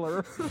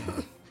Kyler.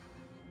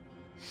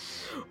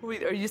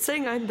 Wait, are you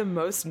saying I'm the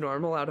most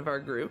normal out of our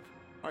group?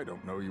 I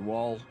don't know you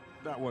all.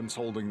 That one's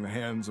holding the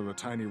hands of a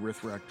tiny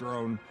Rithrak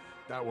drone.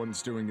 That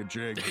one's doing a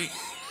jig.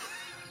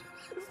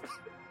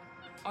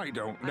 I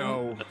don't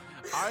know.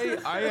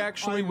 I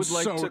actually I'm would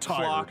like so to tired.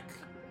 clock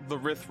the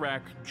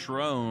Rithrak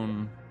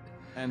drone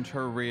and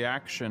her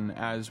reaction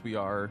as we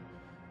are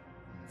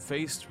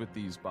faced with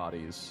these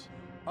bodies.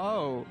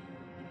 Oh,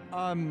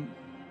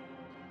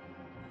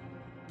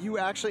 you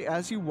actually,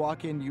 as you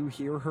walk in, you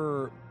hear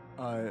her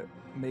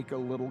make a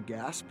little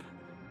gasp,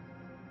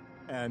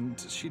 and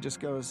she just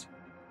goes,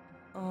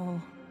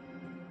 "Oh,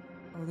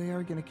 they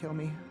are gonna kill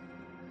me.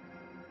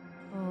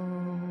 Oh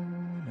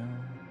no.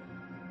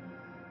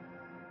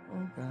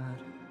 Oh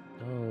God."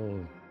 Oh.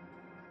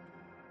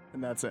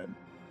 And that's it.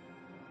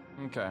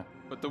 Okay.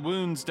 But the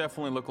wounds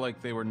definitely look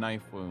like they were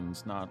knife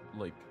wounds, not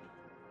like...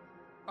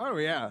 Oh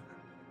yeah,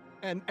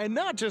 and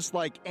not just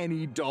like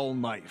any dull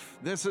knife.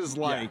 This is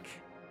like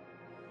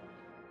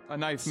a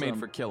knife made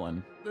for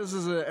killing. This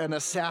is an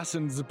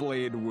assassin's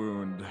blade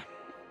wound.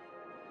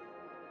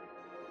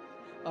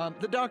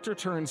 The doctor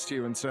turns to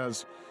you and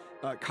says,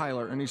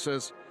 Kyler, and he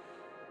says,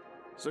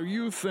 "So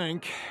you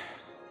think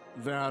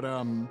that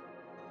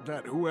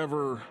that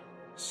whoever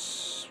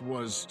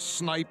was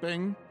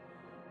sniping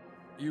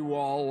you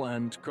all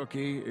and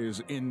Cookie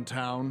is in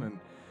town and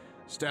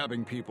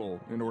stabbing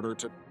people in order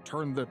to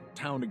turn the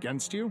town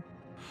against you?"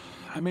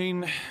 I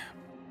mean...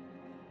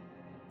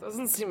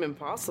 Doesn't seem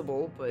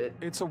impossible, but...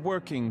 It's a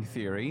working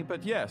theory,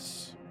 but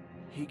yes.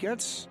 He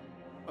gets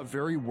a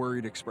very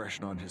worried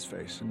expression on his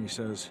face, and he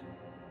says,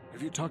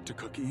 "Have you talked to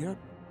Cookie yet?"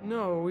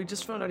 No, we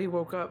just found out he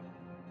woke up.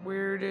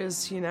 Where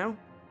is he now?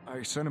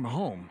 I sent him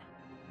home.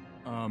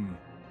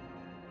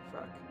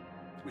 Fuck.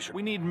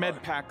 We need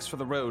med packs for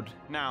the road,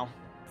 now.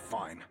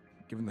 Fine,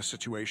 given the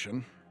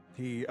situation.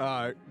 He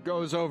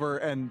goes over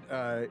and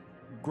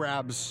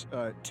grabs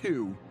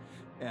 2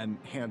 and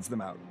hands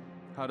them out.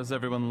 How does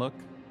everyone look?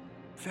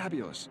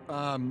 Fabulous.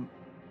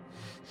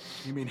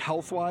 You mean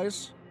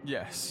health-wise?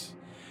 Yes.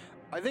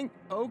 I think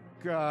Oak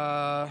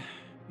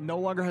no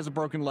longer has a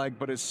broken leg,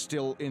 but is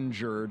still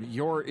injured.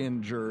 You're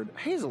injured.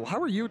 Hazel,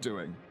 how are you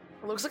doing?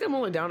 It looks like I'm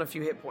only down a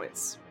few hit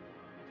points.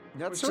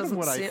 That's Which sort of doesn't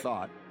what I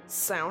thought.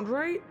 Sound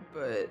right,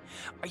 but...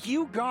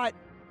 You got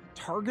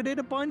targeted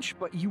a bunch,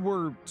 but you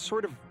were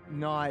sort of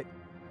not...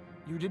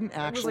 You didn't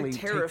actually I was,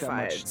 like,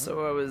 terrified, take that much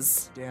so I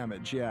was...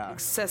 damage, yeah.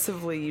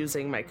 excessively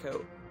using my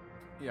coat.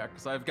 Yeah,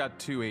 because I've got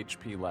 2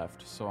 HP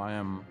left, so I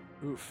am...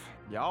 Oof.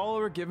 Y'all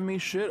are giving me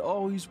shit.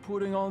 Oh, he's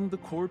putting on the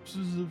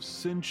corpses of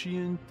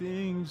sentient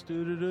things.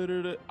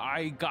 Da-da-da-da-da.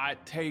 I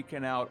got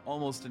taken out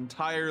almost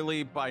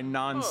entirely by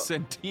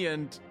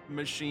non-sentient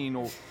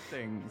machine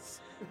things.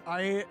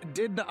 I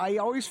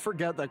always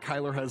forget that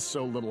Kyler has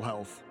so little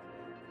health.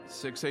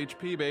 6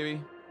 HP,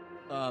 baby.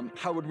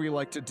 How would we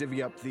like to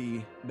divvy up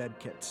the med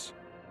kits?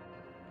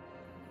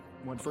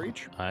 One for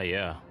each?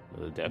 Yeah,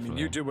 definitely. I mean,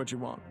 you do what you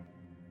want.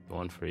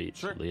 One for each.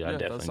 Sure. I Yeah, that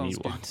definitely sounds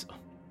need good. one. So.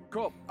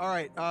 Cool. All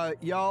right.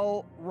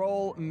 Y'all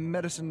roll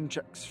medicine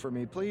checks for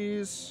me,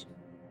 please.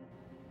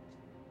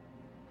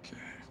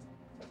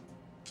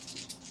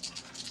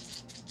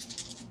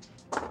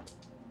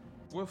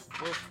 Woof,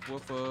 woof,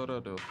 woof,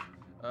 da-do.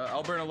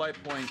 I'll burn a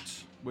light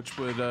point, which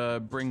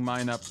would bring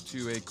mine up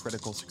to a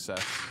critical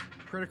success.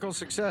 Critical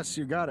success.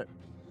 You got it.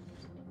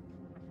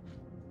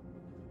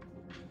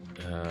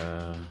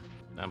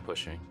 I'm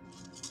pushing.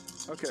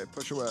 Okay,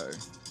 push away.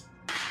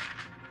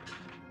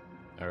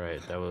 All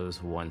right, that was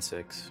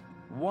 1-6.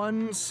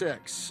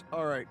 1-6.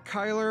 All right,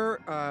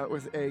 Kyler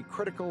with a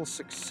critical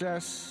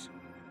success.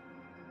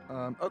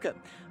 Okay,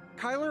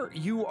 Kyler,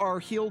 you are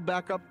healed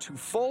back up to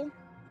full.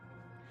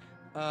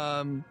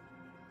 And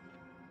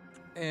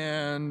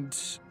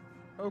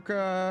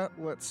Oka,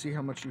 let's see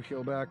how much you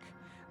heal back.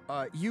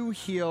 You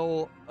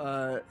heal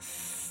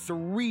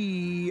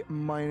 3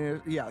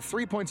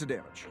 points of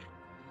damage.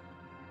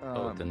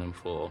 Then I'm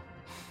full.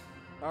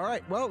 All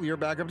right, well, you're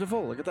back up to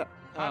full. Look at that.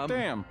 Hot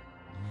damn.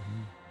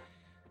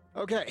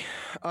 Okay,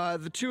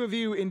 the two of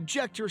you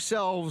inject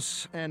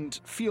yourselves and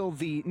feel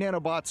the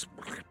nanobots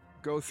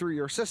go through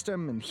your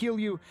system and heal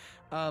you.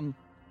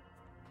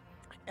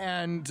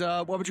 And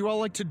what would you all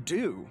like to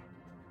do?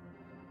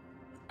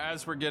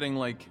 As we're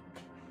getting,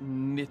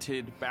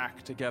 knitted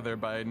back together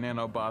by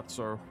nanobots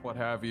or what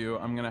have you,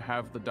 I'm going to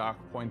have the doc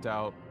point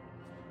out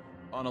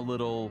on a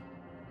little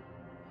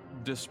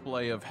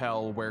display of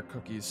hell where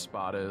Cookie's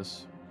spot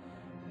is.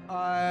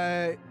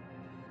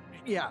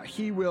 Yeah,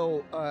 he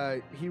will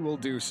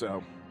do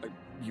so.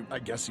 I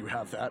guess you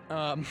have that.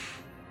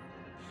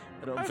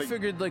 I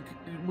figured,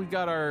 we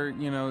got our,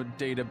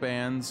 data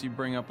bands. You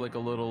bring up, a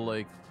little,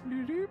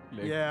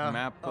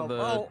 map of the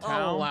town.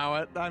 I'll allow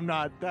it.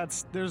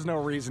 There's no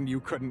reason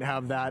you couldn't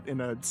have that in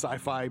a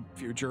sci-fi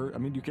future. I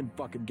mean, you can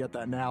fucking get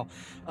that now.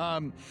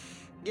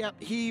 Yeah,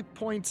 he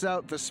points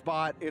out the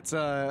spot. It's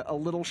a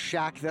little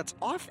shack that's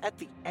off at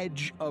the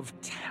edge of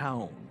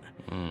town,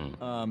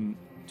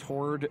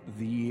 toward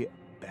the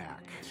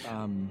back.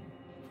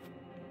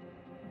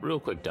 Real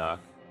quick,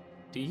 Doc.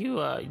 Do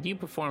you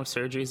perform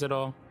surgeries at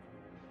all?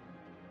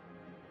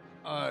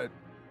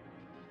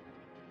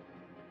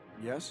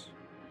 Yes.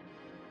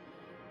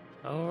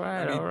 All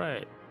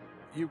right.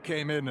 You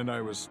came in and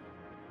I was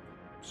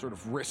sort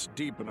of wrist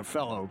deep in a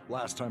fellow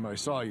last time I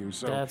saw you,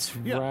 so... That's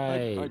yeah,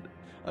 right.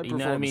 I You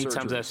know how many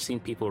perform times surgeries. I've seen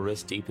people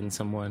wrist deep in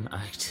someone?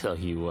 I tell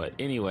you what.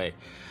 Anyway.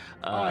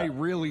 I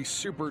really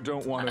super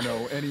don't want to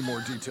know any more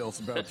details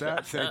about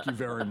that. Thank you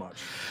very much.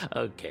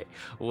 Okay.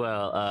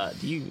 Well,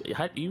 do you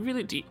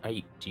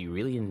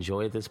really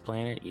enjoy this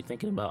planet? You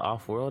thinking about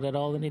off-world at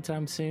all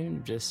anytime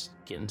soon? Just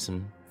getting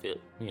some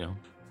fit,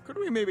 Could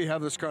we maybe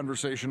have this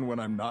conversation when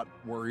I'm not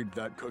worried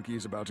that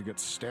Cookie's about to get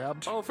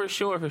stabbed? Oh, for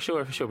sure.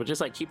 But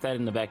just keep that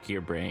in the back of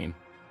your brain.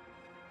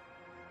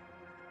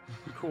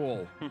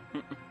 Cool.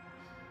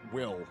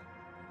 Will.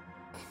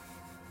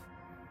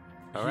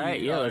 All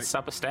right, let's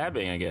stop a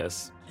stabbing, I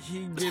guess.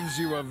 He gives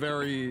you a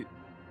very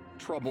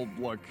troubled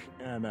look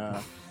and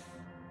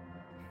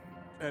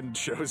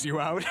shows you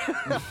out.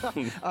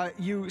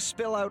 You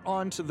spill out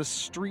onto the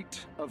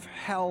street of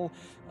hell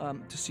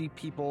to see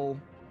people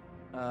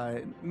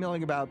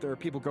milling about. There are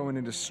people going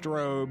into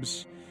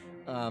strobes.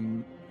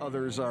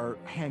 Others are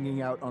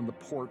hanging out on the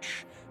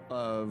porch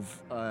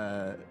of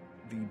the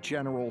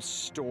general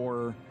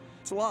store.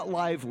 It's a lot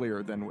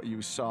livelier than what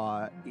you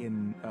saw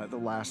in the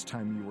last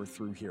time you were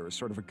through here. It's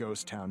sort of a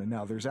ghost town, and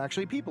now there's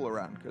actually people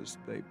around because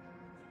they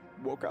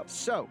woke up.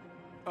 So,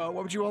 what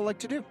would you all like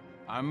to do?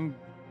 I'm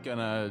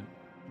gonna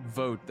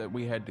vote that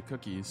we head to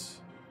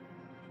Cookie's.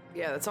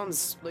 Yeah, that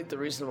sounds like the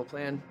reasonable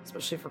plan,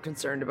 especially if we're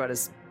concerned about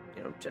his,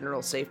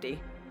 general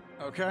safety.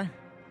 Okay.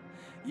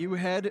 You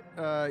head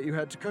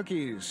to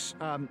Cookie's.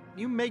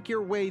 You make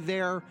your way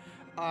there.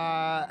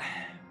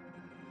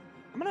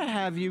 I'm gonna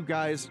have you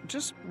guys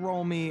just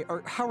roll me.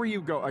 Or how are you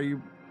go? Are you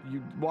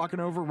walking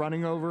over,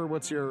 running over?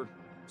 What's your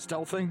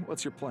stealthing?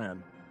 What's your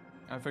plan?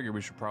 I figure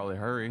we should probably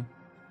hurry.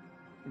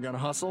 You gonna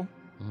hustle?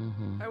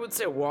 Mm-hmm. I would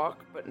say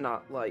walk, but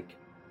not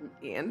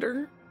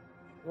meander.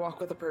 Walk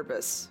with a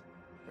purpose.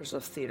 There's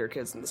enough theater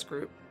kids in this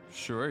group.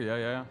 Sure.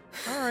 Yeah.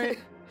 All right.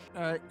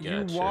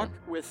 You Gotcha.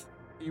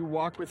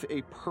 walk with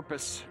a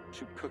purpose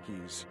to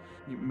Cookie's.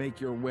 You make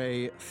your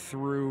way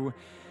through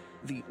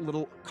the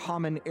little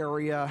common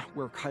area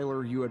where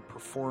Kyler, you had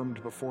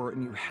performed before,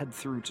 and you head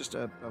through just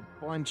a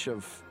bunch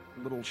of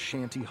little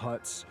shanty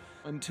huts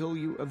until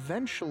you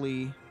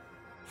eventually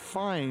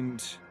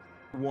find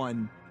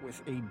one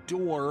with a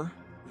door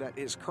that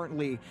is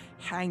currently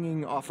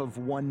hanging off of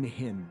one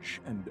hinge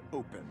and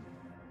open.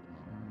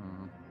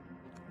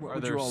 What Are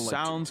would there you all like to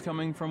sounds do?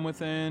 coming from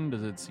within?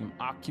 Does it seem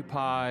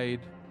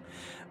occupied?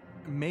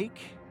 Make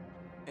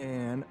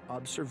an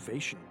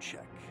observation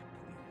check,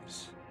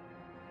 please.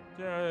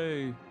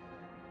 Yay.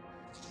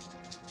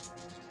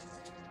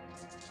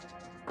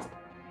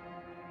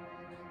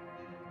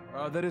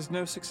 That is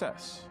no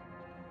success.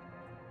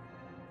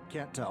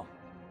 Can't tell.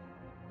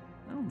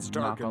 It's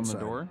dark knock on inside. the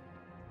door.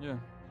 Yeah.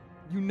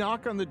 You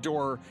knock on the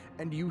door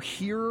and you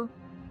hear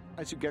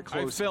as you get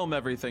I close. film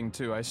everything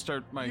too. I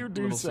start my You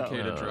do little so.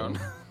 cicada drone.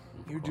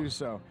 You do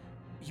so.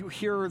 You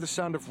hear the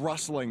sound of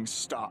rustling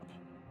stop.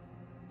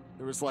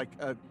 There was like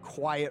a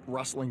quiet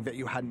rustling that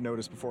you hadn't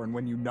noticed before, and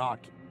when you knock,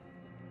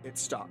 it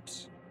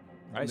stops.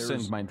 I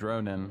send my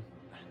drone in.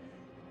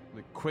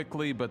 Like,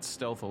 quickly but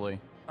stealthily.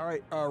 All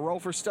right, roll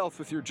for stealth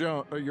with your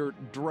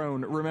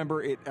drone.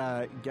 Remember, it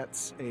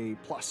gets a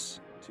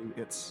plus to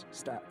its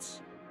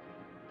stats.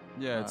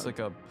 Yeah, it's like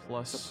a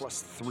plus... It's a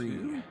 +3.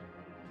 2.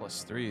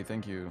 +3,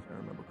 thank you. If I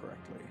remember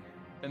correctly.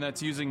 And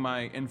that's using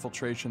my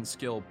infiltration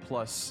skill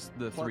plus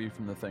the 3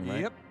 from the thing,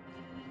 right? Yep.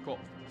 Cool.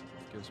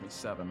 Gives me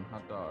 7.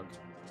 Hot dog.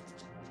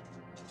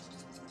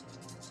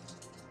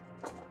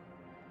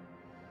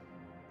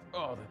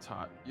 Oh, that's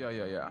hot. Yeah.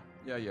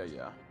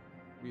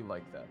 We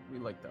like that. We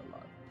like that a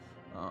lot.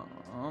 I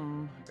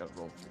gotta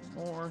roll 2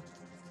 more.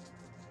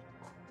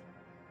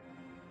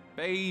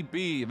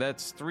 Baby,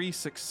 that's 3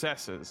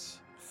 successes.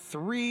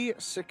 3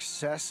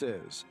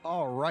 successes.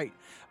 All right.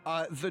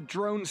 The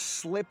drone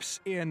slips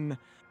in,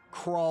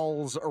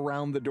 crawls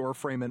around the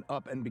doorframe and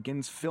up, and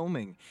begins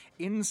filming.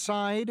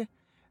 Inside,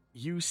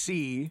 you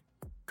see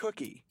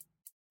Cookie.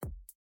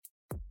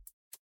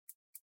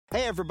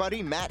 Hey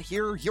everybody, Matt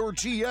here, your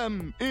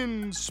GM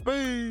in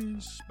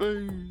space.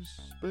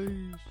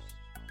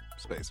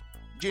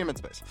 GM in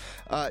space.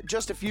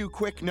 Just a few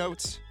quick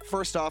notes.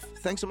 First off,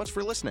 thanks so much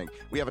for listening.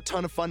 We have a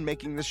ton of fun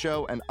making this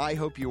show, and I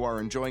hope you are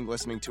enjoying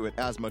listening to it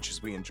as much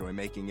as we enjoy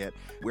making it.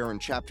 We're in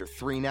chapter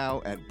 3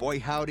 now, and boy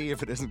howdy,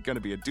 if it isn't going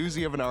to be a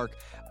doozy of an arc,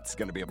 it's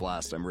going to be a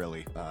blast.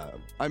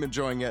 I'm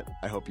enjoying it.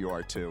 I hope you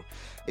are too.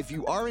 If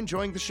you are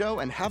enjoying the show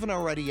and haven't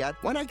already yet,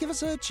 why not give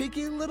us a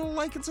cheeky little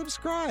like and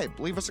subscribe?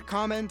 Leave us a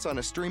comment on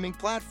a streaming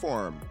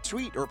platform.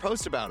 Tweet or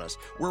post about us.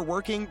 We're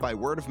working by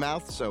word of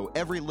mouth, so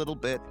every little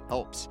bit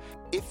helps.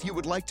 If you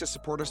would like to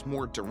support us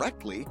more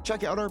directly,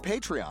 check out our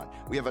Patreon.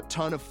 We have a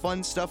ton of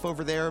fun stuff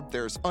over there.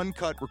 There's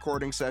uncut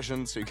recording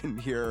sessions, so you can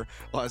hear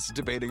us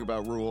debating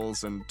about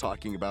rules and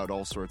talking about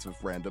all sorts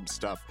of random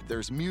stuff.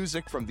 There's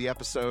music from the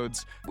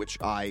episodes, which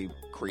I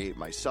create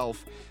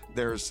myself.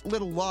 There's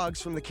little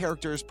logs from the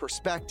characters'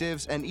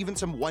 perspectives, and even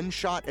some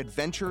one-shot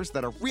adventures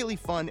that are really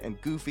fun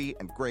and goofy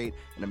and great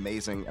and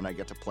amazing, and I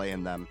get to play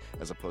in them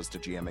as opposed to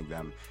GMing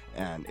them,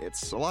 and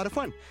it's a lot of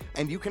fun.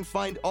 And you can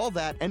find all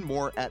that and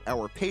more at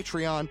our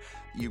Patreon.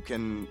 You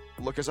can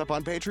look us up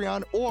on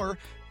Patreon, or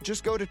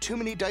just go to Too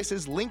Many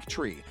Dice's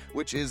Linktree,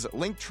 which is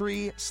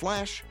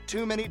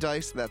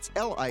linktree/TooManyDice. That's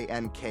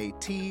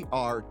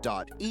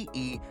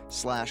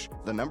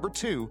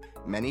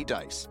linktr.ee/2many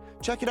dice.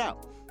 Check it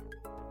out.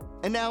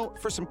 And now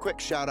for some quick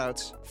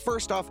shout-outs.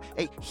 First off,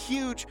 a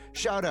huge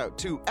shout-out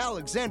to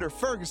Alexander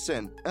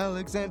Ferguson,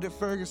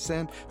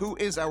 who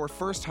is our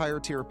first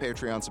higher-tier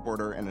Patreon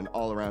supporter and an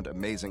all-around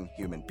amazing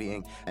human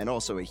being. And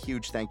also a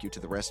huge thank you to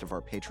the rest of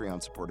our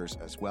Patreon supporters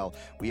as well.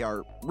 We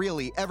are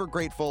really ever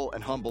grateful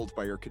and humbled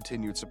by your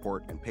continued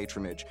support and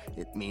patronage.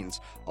 It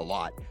means a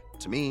lot.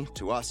 To me,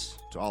 to us,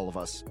 to all of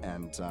us.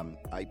 And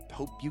I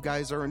hope you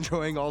guys are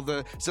enjoying all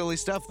the silly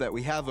stuff that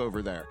we have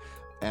over there.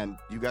 And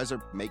you guys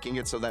are making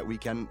it so that we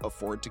can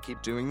afford to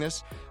keep doing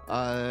this.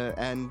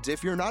 And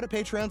if you're not a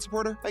Patreon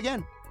supporter,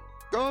 again,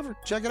 go over,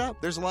 check it out.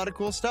 There's a lot of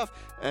cool stuff.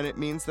 And it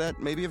means that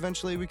maybe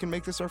eventually we can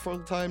make this our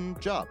full-time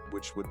job,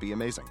 which would be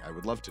amazing. I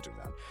would love to do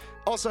that.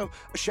 Also,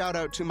 a shout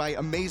out to my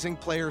amazing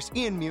players,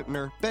 Ian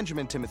Mutiner,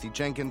 Benjamin Timothy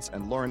Jenkins,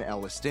 and Lauren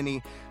Ellis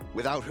Dinney,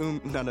 without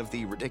whom none of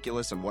the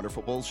ridiculous and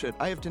wonderful bullshit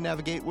I have to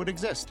navigate would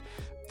exist.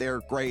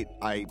 They're great.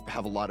 I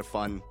have a lot of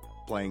fun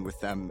playing with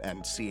them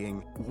and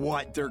seeing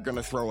what they're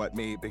gonna throw at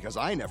me, because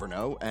I never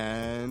know,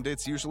 and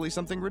it's usually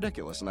something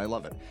ridiculous, and I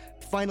love it.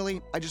 Finally,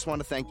 I just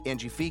want to thank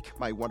Angie Feek,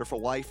 my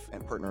wonderful wife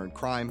and partner in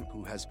crime,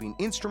 who has been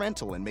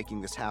instrumental in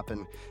making this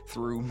happen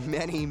through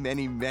many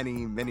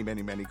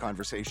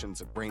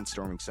conversations and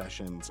brainstorming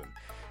sessions and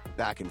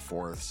back and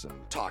forths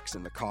and talks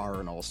in the car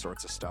and all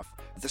sorts of stuff.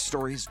 The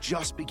story's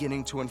just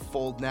beginning to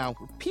unfold now.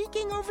 We're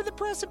peeking over the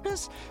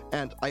precipice,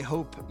 and I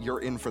hope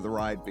you're in for the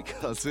ride,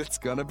 because it's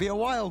gonna be a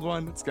wild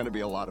one. It's gonna be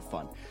a lot of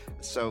fun.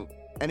 So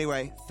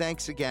anyway,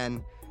 thanks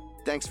again.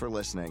 Thanks for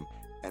listening,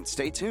 and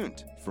stay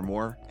tuned for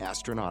more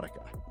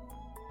Astronautica.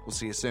 We'll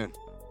see you soon.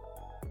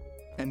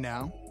 And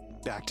now,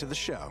 back to the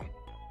show.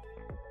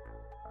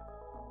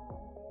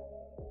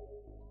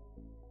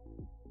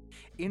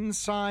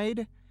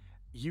 Inside,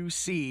 you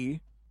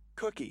see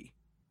Cookie.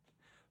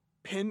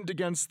 Pinned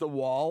against the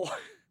wall,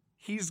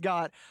 he's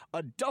got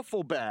a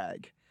duffel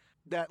bag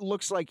that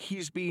looks like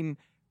he's been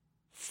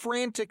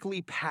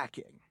frantically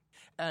packing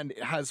and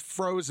has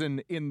frozen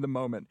in the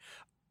moment.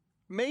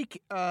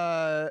 Make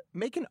an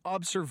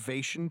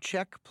observation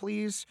check,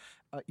 please.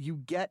 You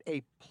get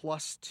a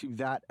plus to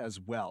that as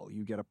well.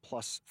 You get a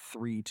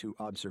 +3 to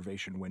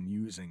observation when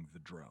using the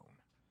drone.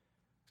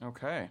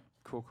 Okay.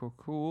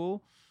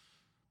 Cool.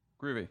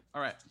 Groovy.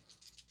 All right.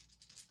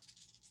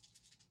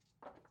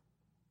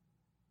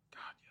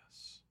 God,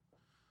 yes.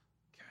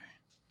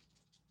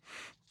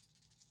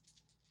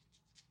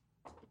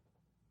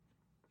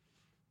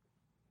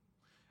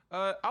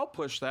 Okay. I'll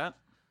push that.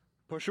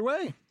 Push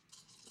away.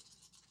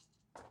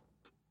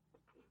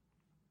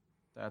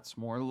 That's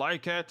more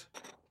like it.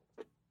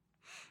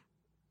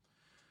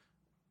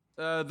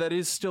 That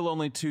is still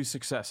only 2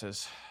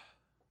 successes.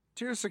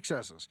 2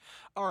 successes.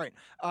 All right.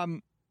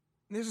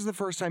 This is the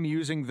first time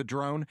using the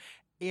drone.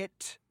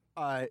 It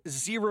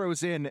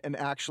zeroes in and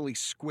actually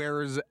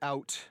squares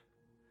out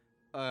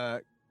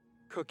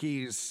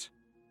Cookie's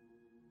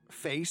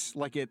face.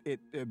 Like it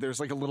there's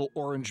like a little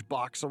orange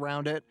box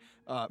around it.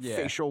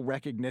 Facial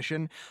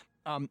recognition.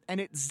 And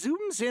it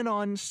zooms in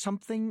on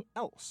something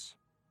else.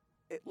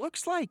 It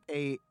looks like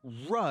a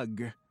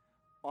rug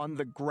on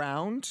the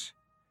ground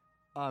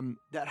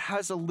that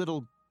has a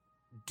little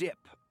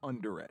dip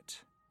under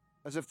it,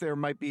 as if there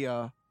might be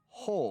a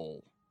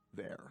hole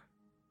there.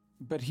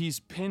 But he's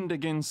pinned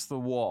against the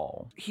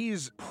wall.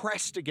 He's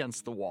pressed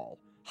against the wall,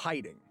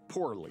 hiding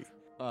poorly.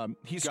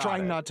 He's Got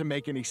trying it. not to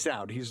make any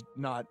sound. He's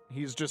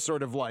just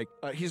sort of like,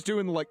 he's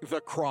doing like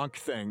the Kronk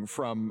thing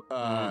from,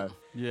 Yeah.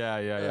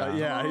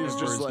 he's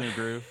just Bird's like, New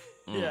Groove.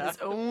 yeah, His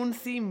own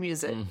theme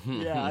music.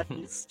 yeah,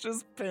 he's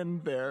just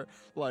pinned there,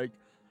 like,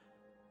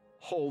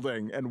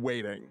 holding and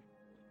waiting.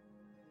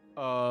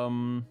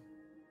 I'm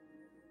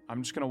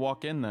just gonna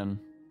walk in then.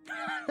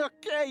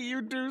 Okay,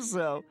 you do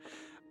so.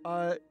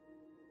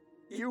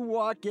 You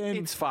walk in.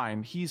 It's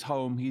fine. He's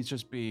home. He's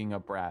just being a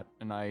brat.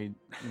 And I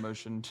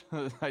motioned,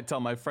 I tell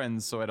my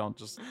friends so I don't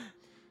just...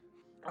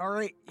 All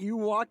right, you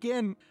walk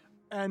in,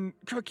 and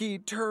Cookie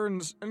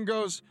turns and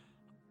goes,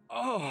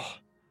 "Oh,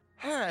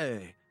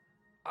 hey,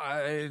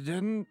 I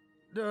didn't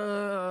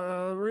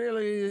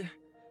really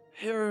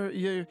hear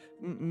you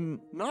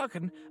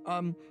knocking.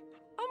 I'm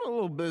a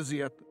little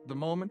busy at the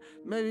moment.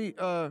 Maybe,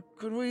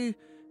 could we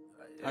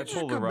I just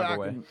pull the come rug back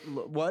away. and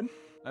what?"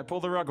 I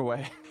pull the rug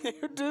away.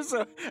 You do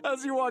so.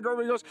 As you walk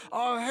over, he goes,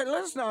 "Oh, hey,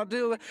 let's not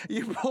do that."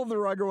 You pull the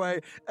rug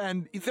away,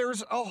 and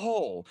there's a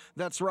hole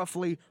that's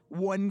roughly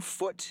 1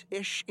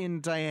 foot-ish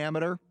in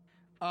diameter.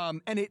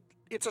 And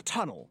it's a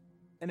tunnel,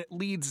 and it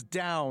leads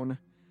down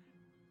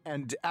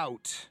and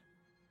out.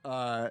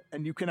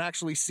 And you can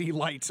actually see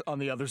light on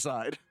the other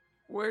side.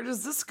 Where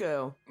does this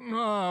go?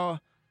 No,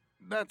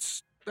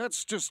 that's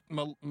just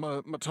my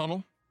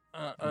tunnel.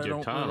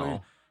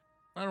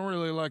 I don't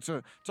really like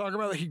to talk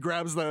about it. He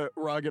grabs the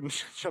rug and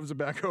shoves it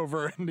back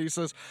over, and he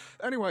says,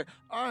 "Anyway,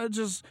 I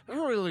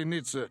really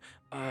need to,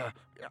 I've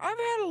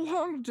had a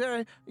long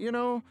day, you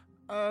know,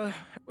 and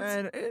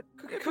it...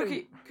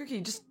 Cookie,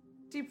 just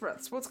deep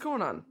breaths. What's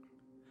going on?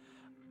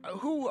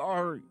 Who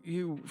are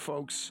you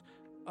folks?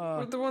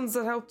 We're the ones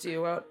that helped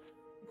you out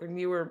when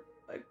you were,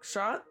 like,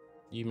 shot?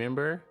 You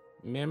remember?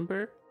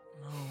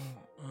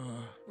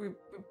 We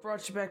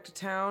brought you back to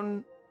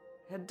town,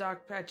 had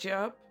Doc patch you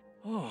up.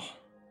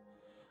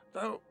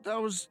 Oh, that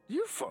was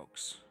you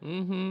folks.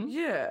 Mm-hmm.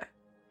 Yeah.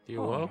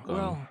 You're welcome.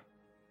 Well,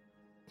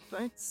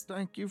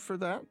 thank you for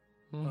that.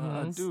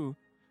 I do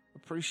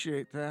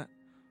appreciate that.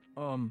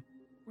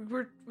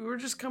 We were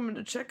just coming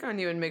to check on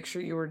you and make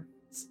sure you were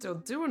still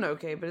doing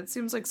okay, but it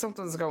seems like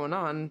something's going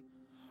on.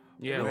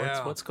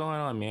 Yeah, what's going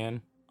on,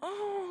 man?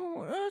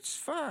 Oh, that's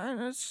fine.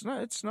 It's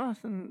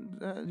nothing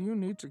that you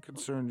need to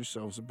concern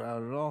yourselves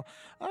about at all.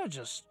 I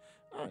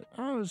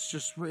was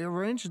just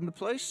rearranging the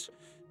place,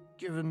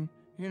 given,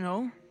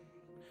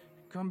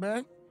 come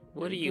back.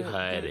 What are you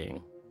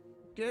hiding?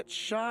 Get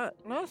shot?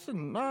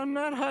 Nothing. No, I'm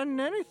not hiding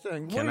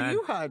anything. What are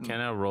you hiding?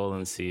 Can I roll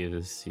and see if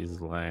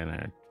he's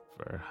lying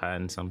or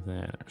hiding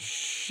something?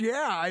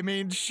 Yeah, I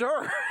mean,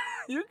 sure.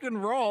 You can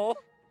roll.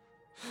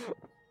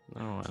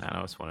 Roll.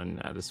 I'm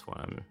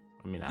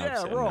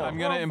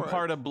going to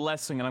impart a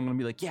blessing, and I'm going to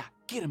be like, yeah,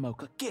 get him,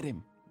 Oka, get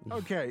him.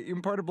 Okay, you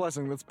impart a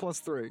blessing. That's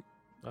 +3.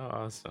 Oh,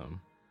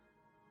 awesome.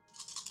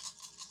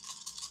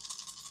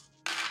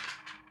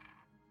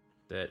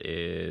 That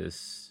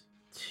is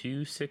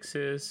 2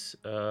 6s.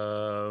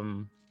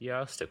 Yeah,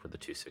 I'll stick with the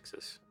 2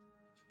 6s.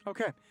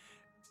 Okay.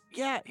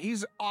 Yeah,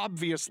 he's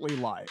obviously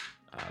lying.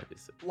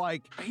 Obviously.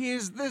 Like,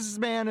 this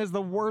man is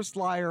the worst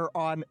liar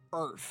on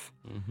earth.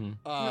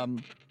 Mm-hmm.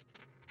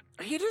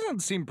 He doesn't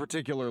seem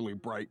particularly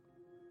bright.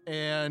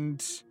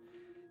 And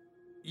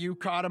you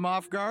caught him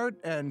off guard,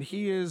 and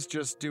he is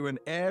just doing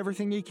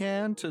everything he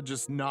can to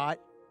just not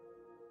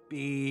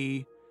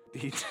be...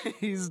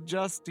 He's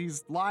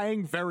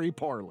lying very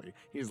poorly.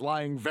 He's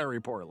lying very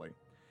poorly.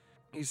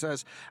 He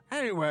says,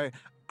 "Anyway,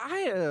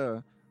 I've had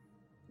a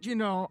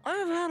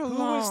long..."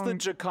 Who was the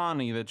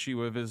Jakani that you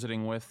were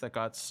visiting with that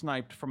got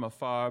sniped from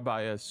afar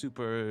by a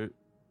super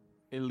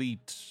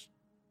elite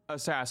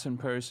assassin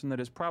person that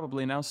is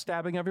probably now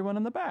stabbing everyone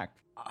in the back?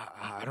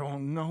 I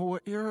don't know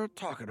what you're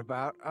talking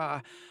about.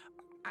 I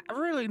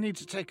really need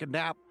to take a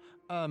nap.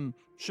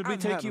 Should we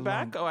take you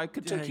back? Oh, I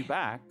could take you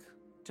back.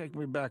 Take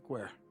me back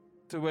where?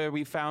 To where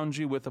we found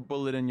you with a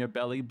bullet in your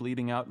belly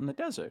bleeding out in the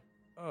desert.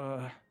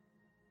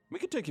 We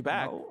could take you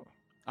back. No.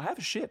 I have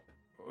a ship.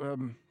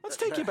 Let's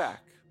take you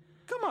back.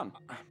 Come on.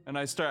 And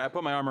I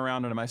put my arm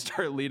around him and I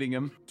start leading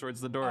him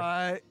towards the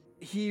door.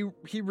 He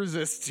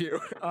resists you.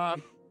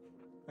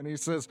 And he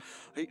says,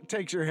 he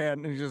takes your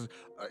hand and he says,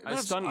 I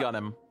stun gun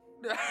him.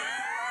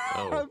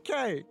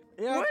 Okay.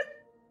 Yeah.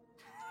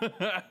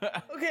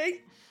 What?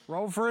 Okay.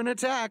 Roll for an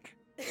attack.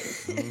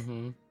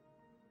 Mm-hmm.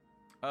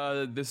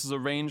 This is a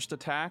ranged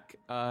attack,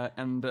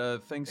 and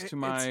thanks to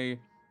my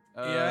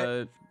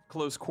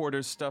close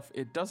quarters stuff,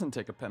 it doesn't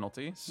take a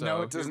penalty. So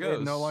no, it doesn't.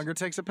 It no longer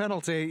takes a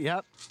penalty.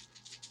 Yep.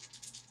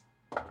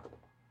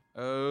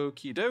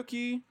 Okie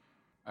dokie.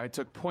 I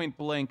took point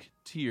blank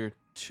tier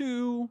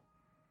 2.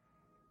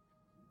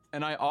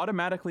 And I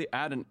automatically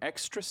add an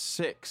extra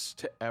 6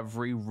 to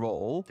every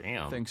roll.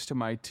 Damn. Thanks to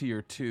my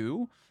tier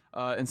 2.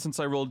 And since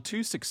I rolled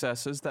 2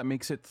 successes, that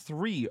makes it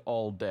 3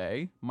 all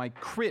day. My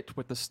crit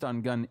with the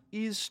stun gun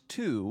is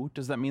 2.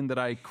 Does that mean that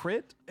I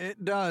crit?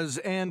 It does.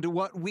 And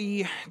what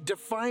we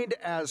defined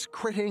as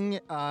critting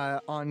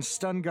on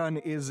stun gun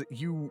is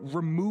you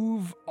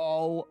remove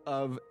all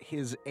of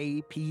his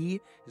AP,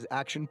 his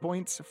action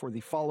points, for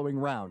the following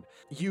round.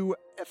 You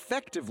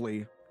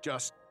effectively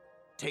just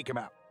take him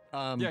out.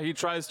 Yeah, he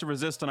tries to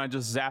resist, and I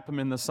just zap him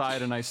in the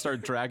side, and I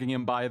start dragging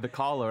him by the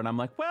collar, and I'm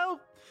like,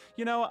 well,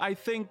 you know, I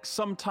think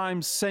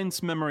sometimes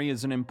sense memory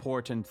is an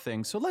important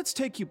thing, so let's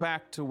take you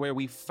back to where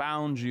we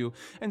found you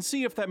and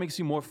see if that makes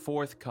you more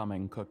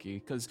forthcoming, Cookie.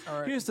 Because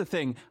here's the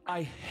thing,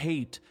 I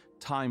hate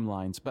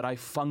timelines, but I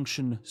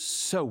function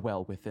so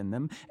well within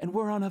them, and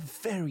we're on a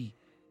very,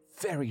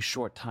 very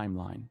short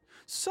timeline.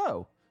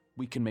 So,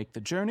 we can make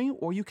the journey,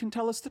 or you can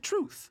tell us the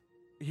truth.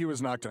 He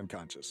was knocked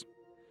unconscious.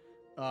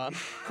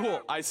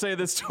 Cool. I say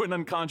this to an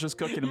unconscious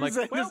Cookie, and I'm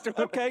like, well,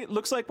 okay,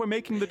 looks like we're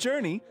making the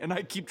journey, and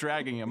I keep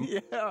dragging him.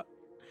 Yeah.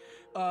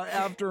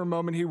 After a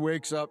moment, he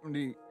wakes up, and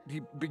he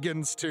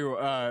begins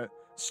to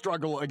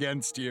struggle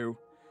against you.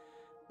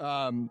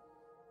 Are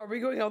we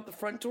going out the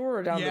front door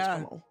or down the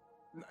tunnel?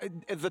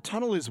 The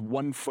tunnel is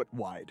 1 foot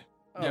wide.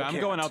 Yeah, I'm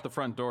going out the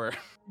front door.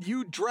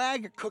 You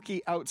drag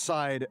Cookie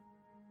outside,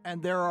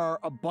 and there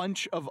are a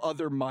bunch of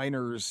other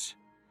miners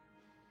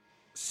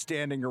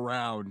standing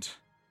around.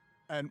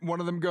 And one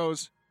of them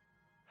goes,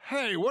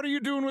 "Hey, what are you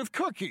doing with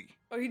Cookie?"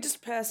 Oh, he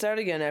just passed out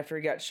again after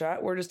he got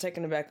shot. We're just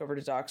taking him back over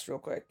to Doc's real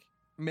quick.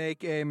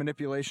 Make a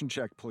manipulation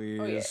check, please.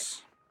 Oh, yeah.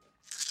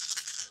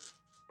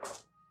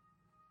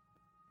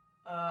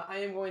 I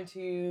am going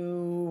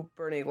to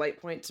burn a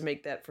light point to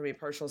make that from a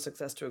partial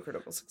success to a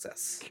critical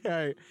success.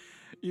 Okay.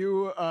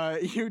 You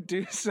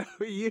do so.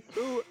 You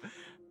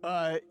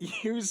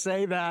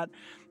say that,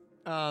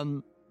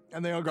 and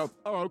they all go,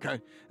 "Oh,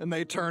 okay." And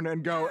they turn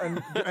and go,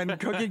 and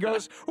Cookie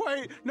goes,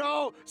 "Wait,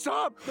 no,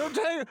 stop! They're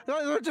taking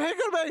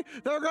me!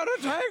 They're gonna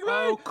take me!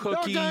 Oh,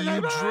 Cookie,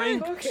 you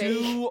drink Okay.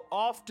 too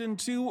often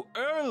too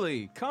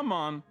early. Come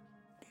on."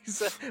 He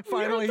said,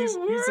 finally, he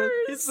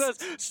says,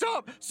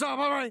 "Stop!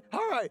 All right,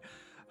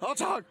 I'll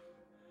talk.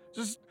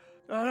 Just,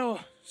 I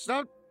don't,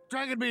 stop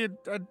dragging me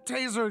and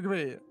tasering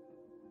me.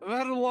 I've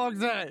had a long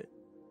day."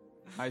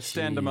 I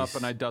stand him up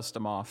and I dust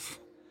him off.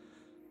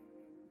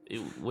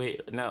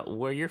 Wait, now,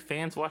 were your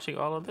fans watching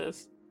all of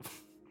this?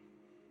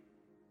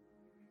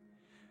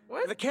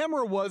 What? The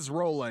camera was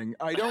rolling.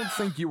 I don't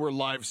think you were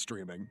live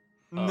streaming.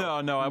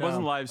 No, I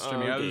wasn't live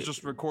streaming. Oh, I was okay.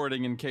 just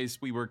recording in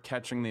case we were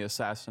catching the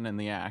assassin in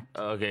the act.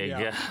 Okay,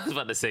 Yeah. I was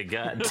about to say,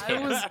 God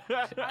damn.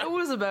 I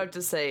was about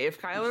to say, if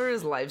Kyler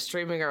is live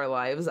streaming our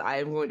lives, I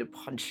am going to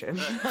punch him.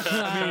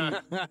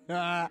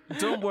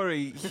 Don't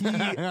worry,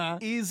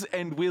 he is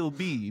and will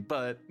be,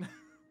 but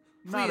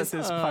not at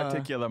this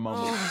particular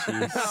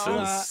moment.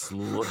 So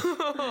slow.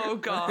 Oh,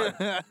 God.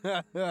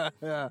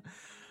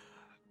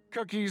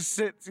 Cookie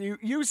sits.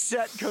 You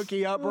set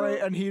Cookie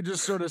upright, and he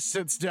just sort of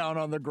sits down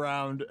on the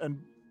ground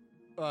and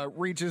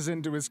reaches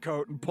into his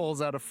coat and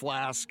pulls out a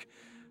flask.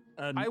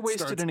 And I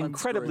wasted starts an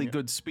incredibly unscrewing it.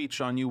 good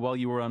speech on you while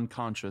you were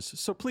unconscious,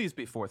 so please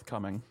be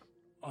forthcoming.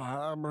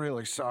 I'm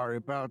really sorry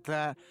about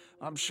that.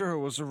 I'm sure it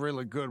was a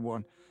really good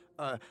one.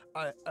 I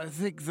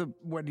think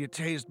when you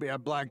tased me, I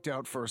blacked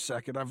out for a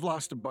second. I've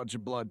lost a bunch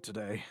of blood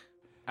today.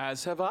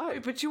 As have I.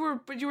 But you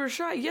were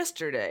shot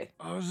yesterday.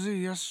 Oh, was it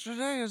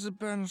yesterday? Has it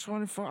been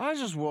 24? I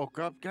just woke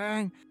up,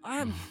 gang.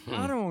 I'm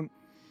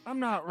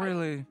not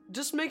really...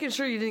 Just making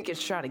sure you didn't get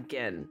shot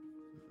again.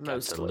 Got the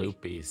Mostly.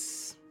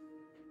 loopies.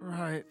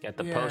 Right. Got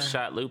the yeah.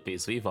 post-shot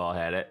loopies. We've all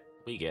had it.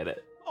 We get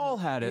it. All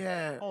had it.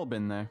 Yeah. All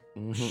been there.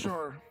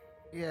 Sure.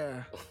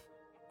 Yeah.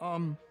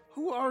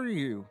 Who are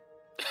you?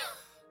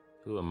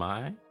 Who am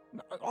I?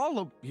 All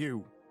of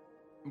you.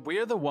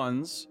 We're the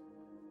ones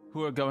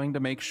who are going to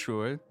make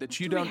sure that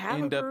you Do don't we have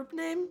end a up... group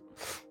name?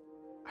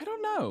 I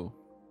don't know.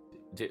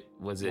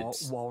 Was it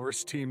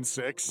Walrus Team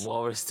 6.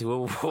 Walrus to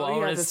a yeah,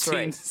 Walrus that's Team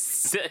right.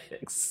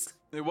 6?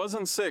 It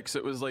wasn't 6,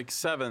 it was like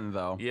 7,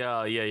 though.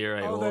 Yeah, you're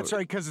right. Oh, that's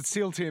right, because it's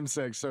SEAL Team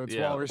 6, so it's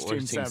Walrus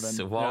Team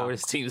 7.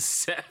 Walrus Team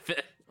 7.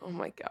 Oh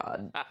my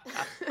God.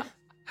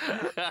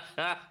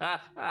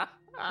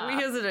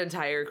 We as an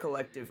entire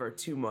collective are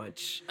too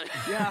much.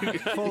 Yeah,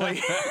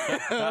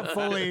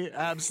 fully,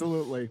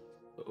 absolutely.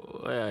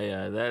 Well,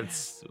 yeah,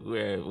 that's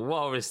where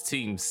Walrus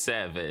Team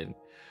 7.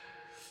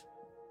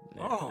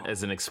 Oh.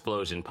 As an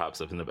explosion pops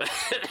up in the back.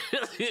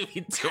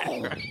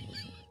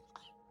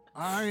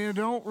 I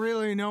don't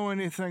really know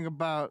anything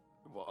about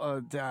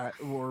that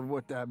or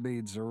what that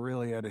means or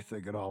really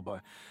anything at all,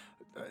 but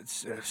it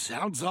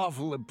sounds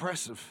awful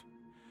impressive.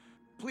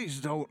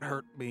 Please don't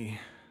hurt me.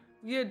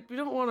 Yeah, we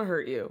don't want to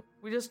hurt you.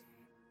 We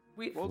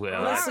Well,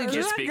 honestly,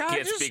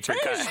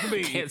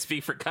 can't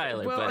speak for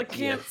Kyler. Well, but I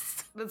can't.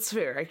 yes. That's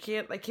fair. I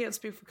can't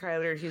speak for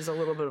Kyler. He's a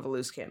little bit of a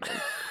loose cannon.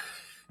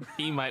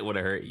 He might want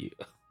to hurt you.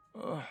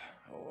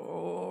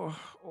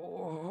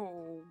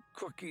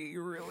 Cookie,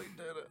 you really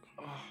did it.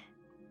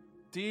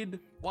 Did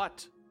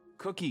what?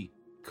 Cookie.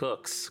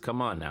 Cooks,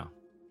 come on now.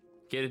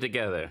 Get it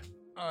together.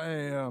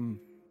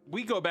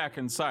 We go back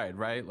inside,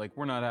 right? Like,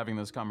 we're not having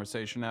this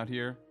conversation out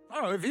here.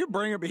 Oh, if you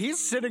bring him, he's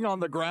sitting on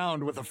the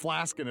ground with a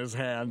flask in his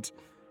hand.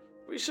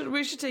 We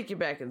should take you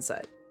back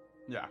inside.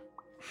 Yeah.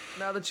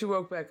 Now that you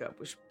woke back up,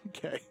 we should.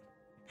 Okay.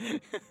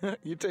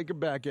 You take him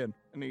back in,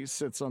 and he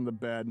sits on the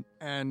bed,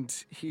 and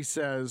he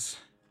says,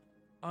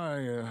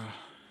 I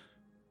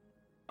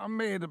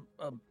made a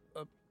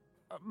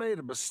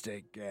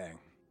mistake, gang.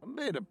 I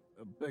made a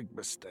big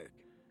mistake.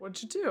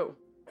 What'd you do?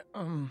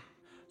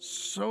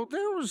 So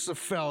there was a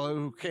fellow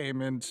who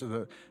came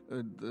into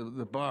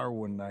the bar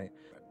one night.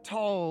 A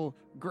tall,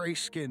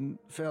 gray-skinned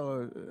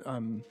fellow,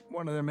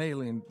 one of them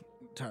alien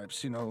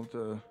types, you know,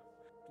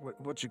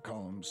 what you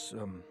call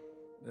them?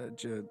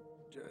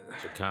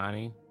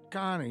 Connie?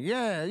 Connie,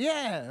 yeah.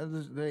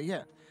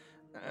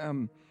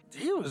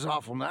 He was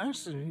awful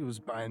nice, and he was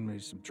buying me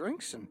some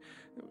drinks, and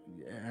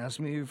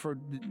asked me if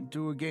I'd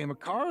do a game of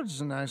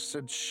cards, and I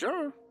said,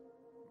 sure.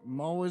 I'm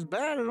always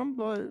bad at them,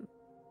 but,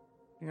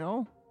 you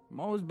know, I'm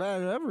always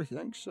bad at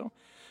everything, so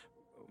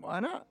why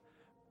not?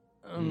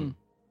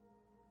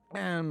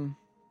 And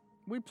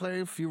we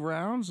played a few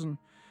rounds, and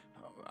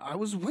I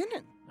was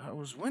winning. I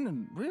was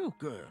winning real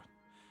good.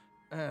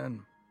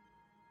 And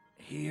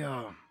he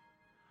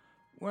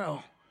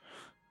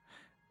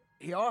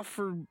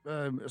offered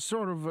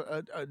sort of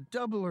a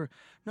double or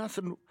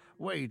nothing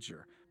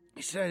wager.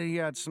 He said he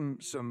had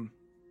some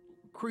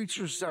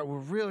creatures that were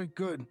really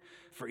good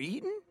for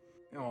eating.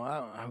 You know,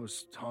 I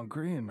was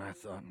hungry, and I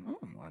thought,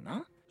 why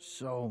not?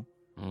 So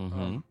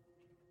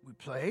we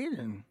played,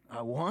 and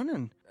I won,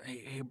 and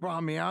he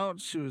brought me out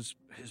to his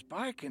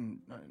bike and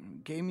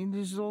gave me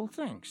these little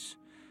things.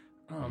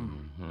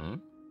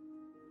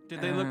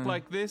 Did they look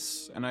like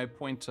this? And I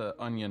point to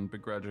Onion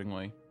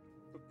begrudgingly.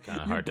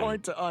 You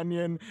point to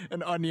Onion,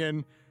 and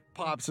Onion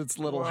pops its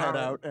little head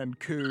out and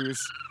coos.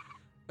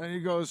 And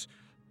he goes,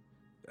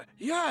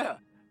 yeah.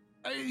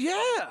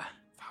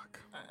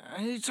 Fuck.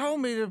 And he told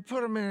me to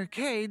put him in a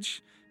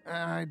cage,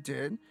 and I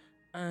did.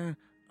 And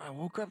I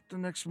woke up the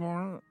next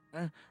morning,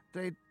 and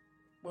they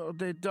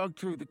dug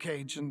through the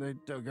cage, and they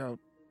dug out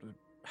the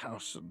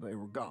house, and they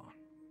were gone.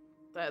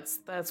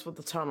 That's what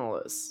the tunnel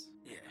is.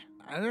 Yeah.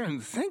 I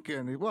didn't think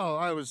any. Well,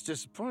 I was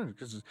disappointed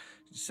because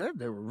he said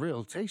they were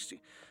real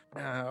tasty.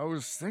 I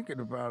was thinking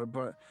about it,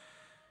 but,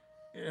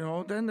 you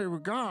know, then they were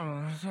gone,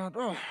 and I thought,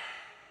 oh,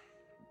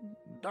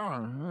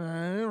 darn.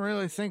 I didn't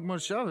really think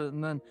much of it,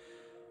 and then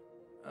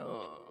a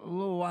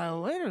little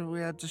while later, we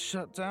had to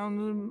shut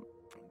down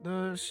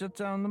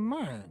the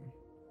mine.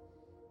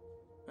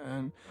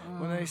 And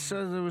when they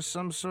said there was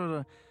some sort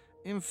of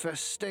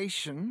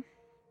infestation,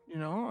 you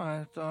know,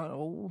 I thought,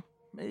 oh,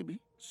 maybe.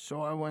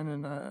 So I went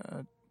and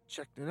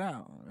checked it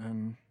out,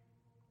 and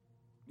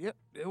yep,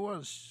 it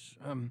was.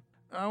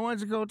 I went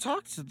to go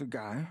talk to the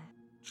guy,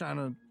 trying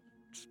to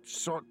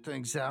sort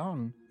things out.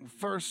 And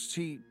first,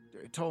 he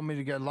told me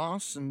to get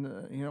lost, and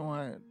you know,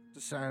 I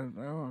decided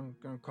I'm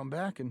gonna come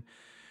back. And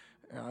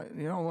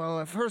you know, well,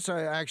 at first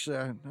I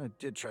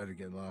did try to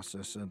get lost.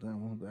 I said,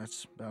 well,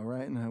 that's about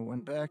right, and I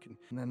went back and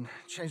then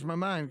changed my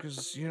mind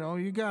because you know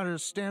you gotta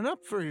stand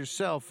up for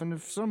yourself, and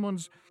if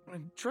someone's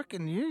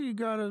tricking you, you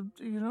gotta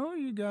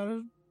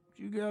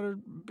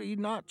be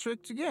not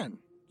tricked again.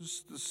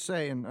 Just the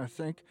saying, I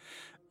think.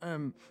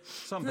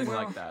 Something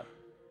like that.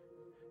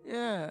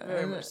 Yeah.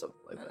 Very much something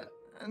like that.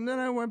 And then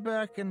I went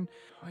back, and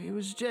he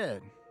was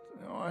dead.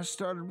 You know, I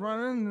started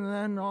running, and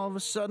then all of a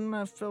sudden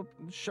I felt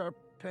sharp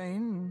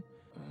pain.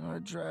 And I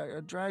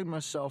dragged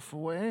myself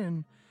away,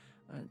 and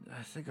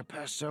I think I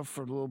passed out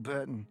for a little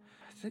bit, and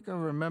I think I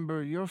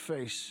remember your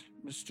face,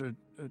 Mr.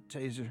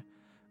 Taser,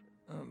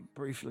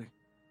 briefly.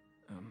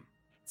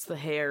 It's the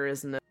hair,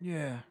 isn't it?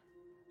 Yeah.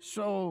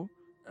 So,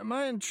 am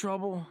I in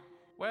trouble?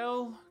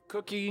 Well,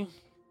 Cookie,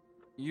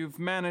 you've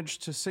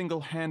managed to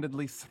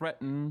single-handedly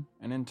threaten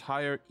an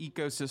entire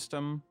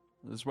ecosystem,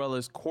 as well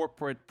as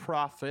corporate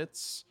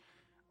profits.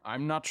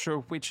 I'm not sure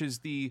which is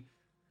the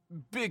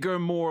bigger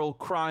moral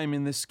crime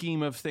in the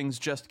scheme of things.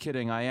 Just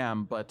kidding, I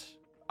am, but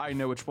I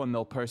know which one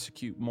they'll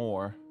persecute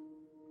more.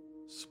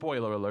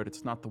 Spoiler alert,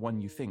 it's not the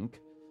one you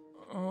think.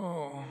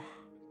 Oh,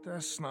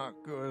 that's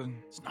not good.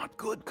 It's not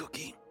good,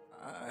 Cookie.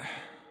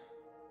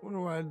 What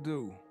do I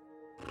do?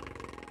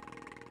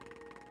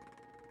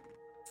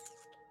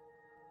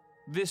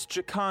 This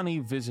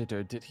Jakani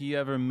visitor, did he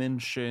ever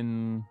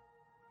mention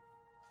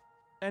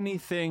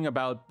anything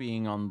about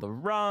being on the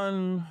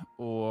run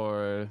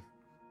or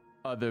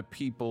other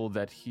people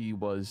that he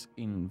was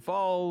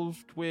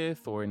involved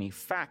with or any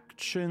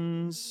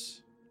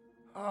factions?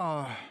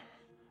 No.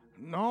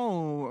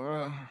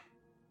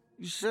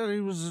 You said he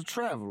was a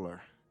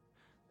traveler.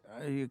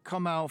 You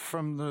come out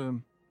from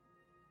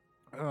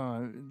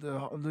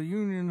the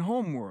Union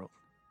homeworld.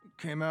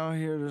 came out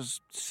here to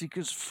seek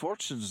his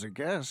fortunes, I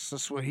guess.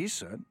 That's what he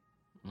said.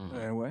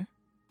 Anyway,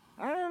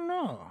 I don't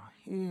know.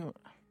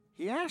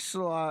 He asked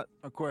a lot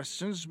of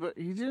questions, but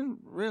he didn't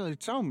really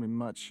tell me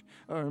much.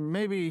 Or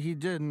maybe he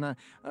did, and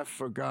I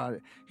forgot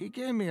it. He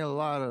bought me a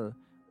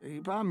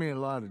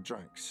lot of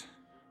drinks.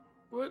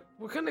 What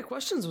kind of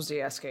questions was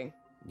he asking?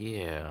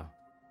 Yeah.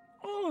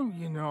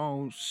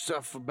 Oh,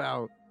 stuff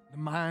about the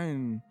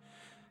mine,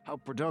 how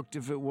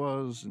productive it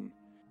was, and,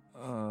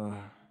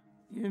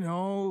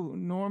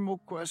 normal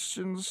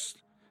questions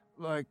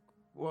like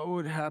what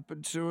would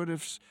happen to it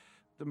if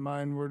the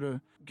mine were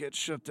to get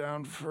shut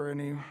down for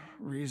any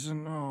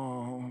reason.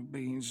 Oh,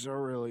 Beans, I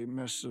really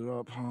messed it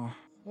up, huh?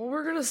 Well,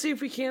 we're gonna see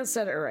if we can't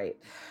set it right.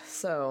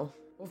 So,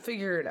 we'll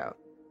figure it out.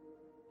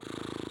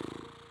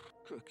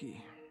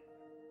 Cookie,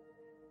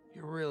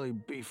 you really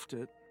beefed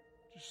it.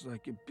 Just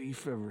like you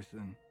beef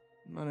everything.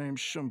 My name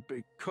shouldn't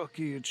be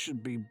Cookie, it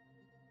should be...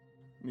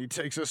 He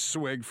takes a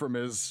swig from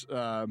his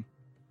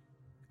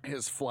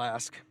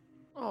flask.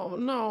 Oh,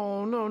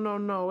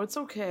 no, it's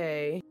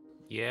okay.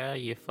 Yeah,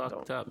 you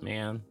fucked up,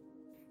 man.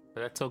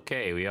 But that's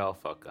okay, we all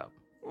fuck up.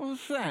 Well,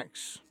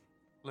 thanks,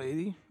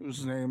 lady,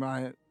 whose name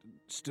I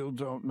still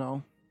don't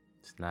know.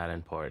 It's not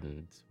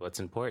important. What's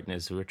important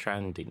is we're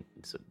trying to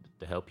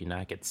help you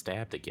not get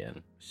stabbed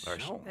again.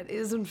 That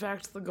is, in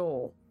fact, the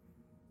goal.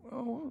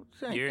 Well,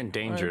 thank You're in you.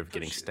 danger I of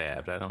getting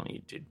appreciate stabbed.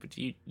 But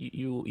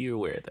you're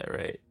aware of that,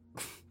 right?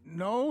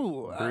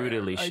 No,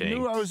 Brutally I shanked.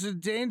 knew I was in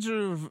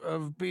danger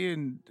of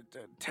being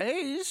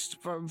tased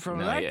from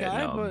that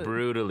guy, but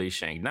brutally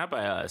shanked. Not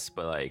by us,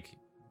 but like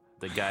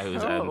the guy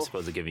who's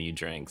supposed to giving you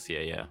drinks.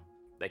 Yeah.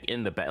 Like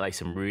in the back, like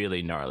some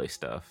really gnarly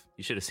stuff.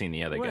 You should have seen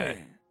the other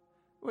guy.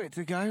 Wait,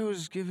 the guy who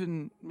was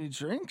giving me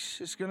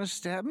drinks is gonna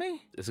stab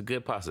me? It's a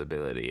good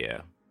possibility,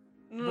 yeah.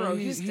 No,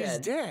 he's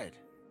dead.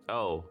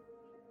 Oh,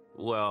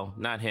 well,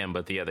 not him,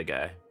 but the other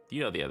guy.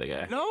 You know the other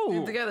guy.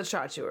 No, the guy that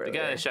shot you earlier. The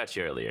guy that shot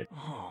you earlier.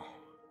 Oh,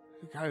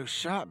 the guy who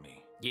shot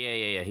me.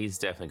 Yeah. He's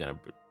definitely gonna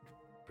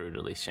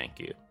brutally shank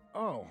you.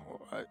 Oh,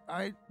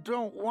 I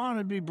don't want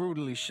to be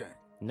brutally shanked.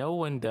 No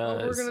one does.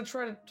 Well, we're gonna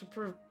try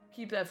to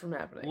keep that from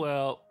happening.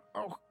 Well,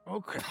 oh,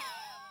 okay.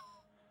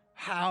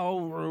 How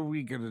are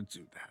we gonna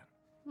do that?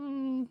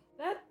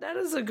 That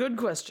is a good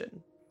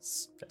question.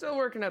 Still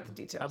working out the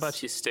details. How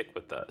about you stick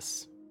with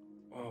us?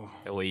 Oh,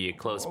 that way you're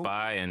close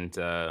by and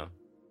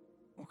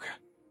okay.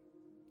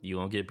 You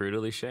won't get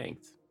brutally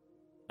shanked,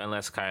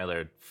 unless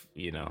Kyler,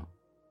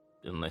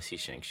 unless he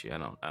shanks you.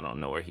 I don't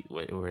know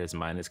where his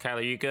mind is.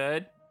 Kyler, you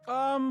good?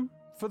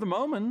 For the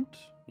moment.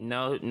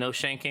 No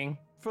shanking.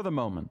 For the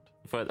moment.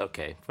 For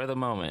the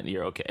moment,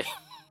 you're okay.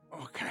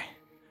 Okay,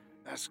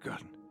 that's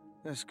good.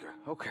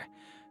 Okay,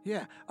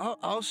 yeah,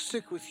 I'll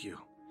stick with you.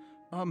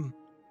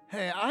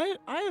 Hey, I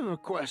have a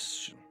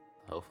question.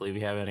 Hopefully we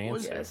have an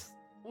answer.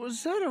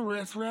 Was that a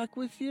Rithrak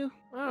with you?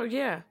 Oh,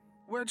 yeah.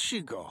 Where'd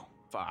she go?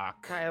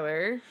 Fuck.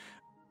 Kyler,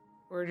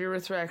 where'd your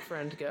Rithrak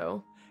friend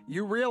go?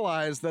 You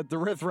realize that the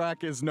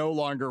Rithrak is no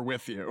longer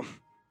with you.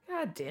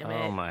 God damn it.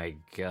 Oh my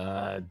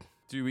god.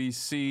 Do we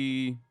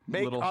see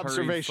Make little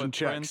observation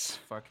footprints? checks.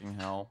 Fucking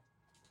hell.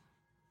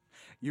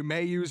 You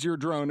may use your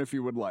drone if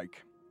you would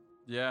like.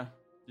 Yeah,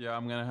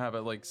 I'm gonna have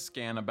it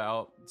scan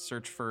about,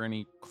 search for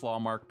any claw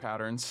mark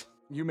patterns.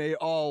 You may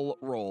all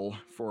roll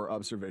for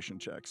observation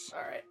checks.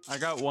 All right. I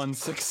got 1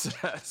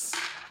 success.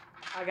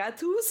 I got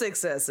 2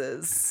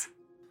 successes.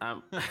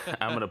 I'm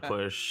gonna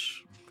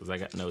push because I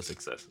got no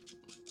success.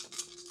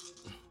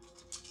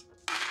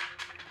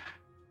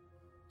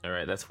 All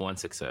right, that's 1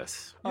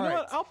 success. You know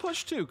what? I'll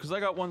push 2 because I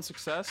got 1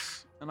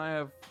 success and I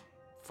have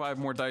 5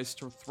 more dice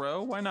to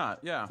throw. Why not?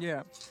 Yeah.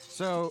 Yeah.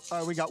 So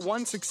we got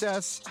 1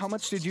 success. How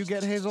much did you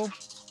get, Hazel?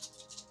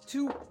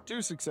 2.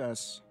 2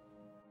 success.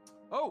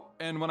 Oh,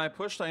 and when I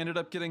pushed, I ended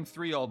up getting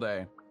 3 all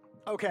day.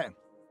 Okay.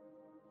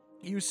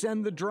 You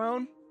send the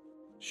drone.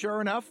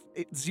 Sure enough,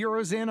 it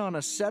zeroes in on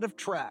a set of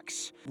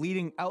tracks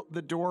leading out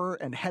the door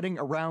and heading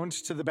around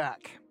to the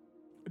back.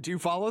 Do you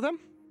follow them?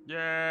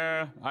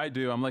 Yeah, I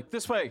do. I'm like,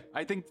 this way.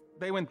 I think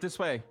they went this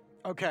way.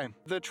 Okay.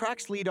 The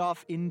tracks lead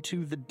off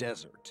into the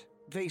desert.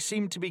 They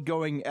seem to be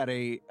going at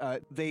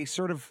they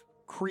sort of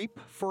creep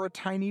for a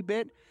tiny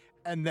bit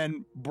and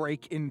then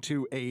break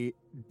into a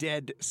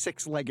dead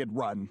 6-legged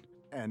run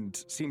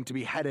and seem to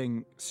be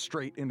heading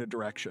straight in a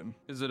direction.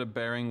 Is it a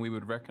bearing we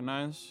would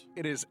recognize?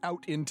 It is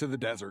out into the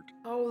desert.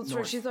 Oh, that's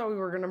right. She thought we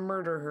were going to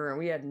murder her, and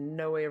we had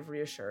no way of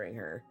reassuring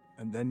her.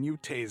 And then you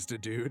tased a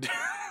dude.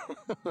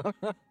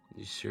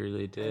 You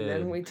surely did. And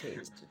then we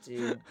tased a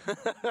dude.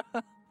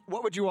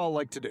 What would you all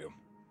like to do?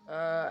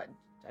 I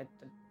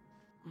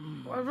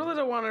really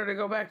don't want her to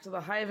go back to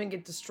the hive and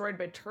get destroyed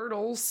by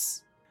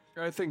turtles.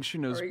 I think she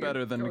knows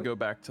better than to go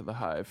back to the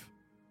hive.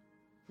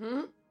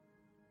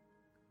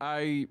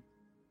 I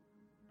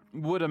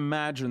would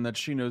imagine that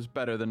she knows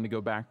better than to go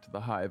back to the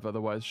hive,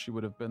 otherwise she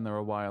would have been there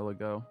a while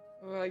ago.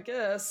 Well, I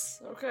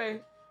guess.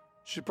 Okay.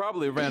 She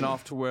probably ran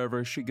off to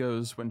wherever she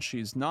goes when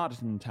she's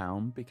not in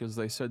town, because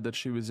they said that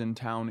she was in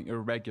town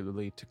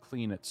irregularly to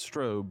clean at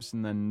Strobes,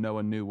 and then no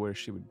one knew where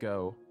she would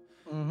go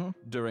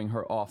during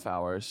her off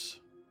hours.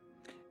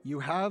 You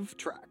have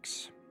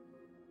tracks.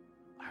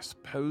 I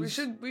suppose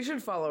We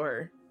should follow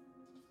her.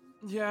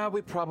 Yeah,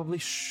 we probably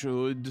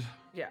should.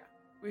 Yeah,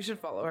 we should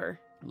follow her.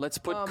 Let's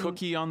put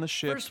Cookie on the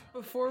ship. First,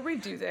 before we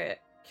do that,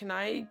 can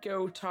I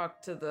go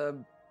talk to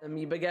the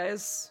amoeba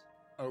guys?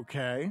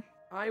 Okay.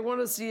 I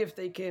want to see if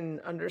they can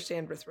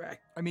understand Rithrak.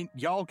 I mean,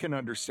 y'all can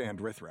understand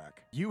Rithrak.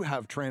 You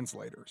have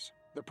translators.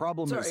 The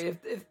problem is... Sorry,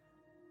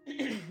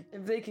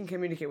 if they can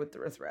communicate with the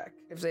Rithrak.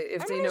 If they I'm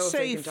know gonna if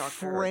they can say talk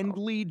to her.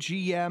 friendly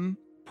GM,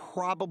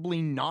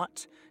 probably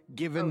not,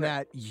 given Okay.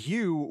 that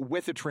you,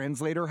 with a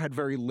translator, had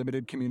very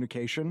limited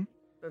communication.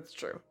 That's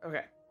true.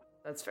 Okay,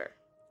 that's fair.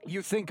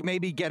 You think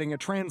maybe getting a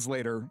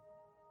translator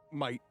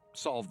might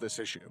solve this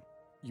issue.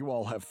 You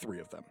all have 3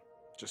 of them,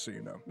 just so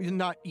you know.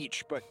 Not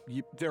each, but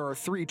there are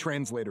 3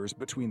 translators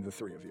between the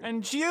 3 of you.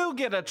 And you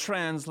get a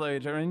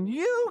translator, and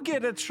you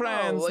get a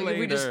translator.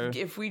 Oh, like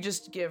if we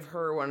just give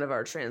her one of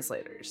our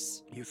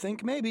translators. You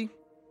think maybe.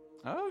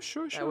 Oh,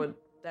 sure.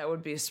 That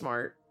would be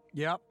smart.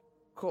 Yep.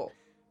 Cool.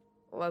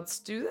 Let's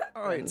do that.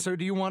 All right, then. so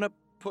do you want to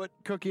put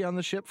Cookie on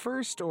the ship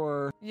first,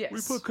 or... Yes.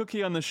 We put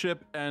Cookie on the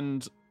ship,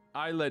 and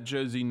I let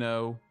Josie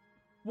know.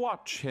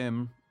 Watch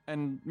him,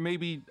 and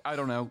maybe, I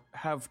don't know,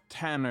 have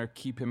Tanner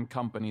keep him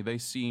company. They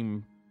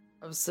seem...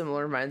 Of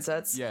similar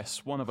mindsets?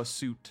 Yes, one of a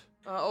suit.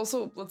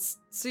 Also, let's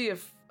see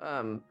if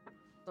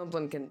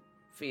Dumpling can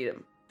feed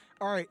him.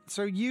 All right,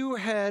 so you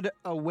head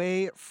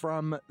away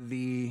from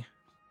the...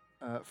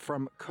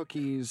 from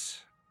Cookie's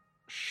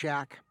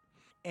shack,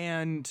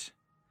 and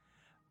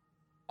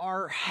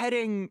are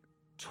heading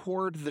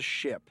toward the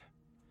ship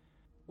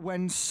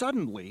when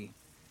suddenly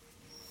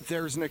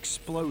there's an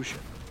explosion.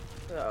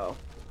 Oh.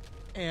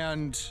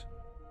 And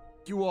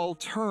you all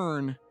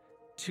turn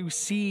to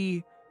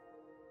see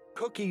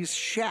Cookie's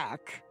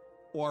shack,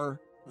 or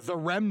the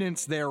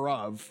remnants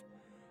thereof,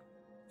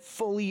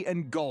 fully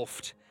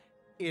engulfed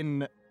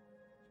in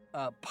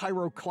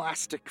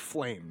pyroclastic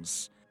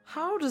flames.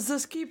 How does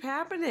this keep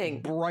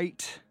happening?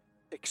 Bright,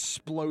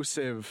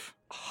 explosive,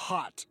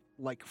 hot,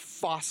 like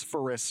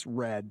phosphorus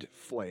red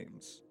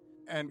flames.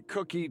 And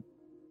Cookie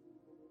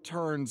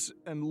turns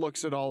and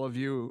looks at all of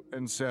you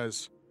and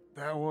says,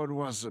 "That one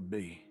wasn't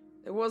me."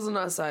 It wasn't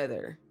us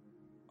either.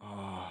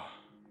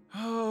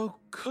 Oh,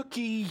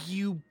 Cookie,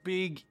 you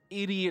big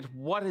idiot.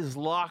 What is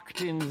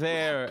locked in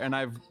there? And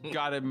I've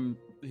got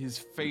his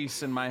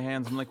face in my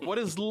hands. I'm like, what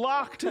is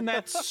locked in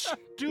that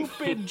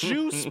stupid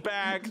juice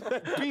bag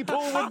that people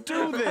would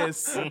do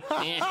this?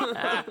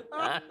 Because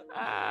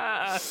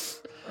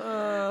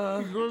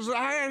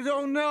I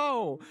don't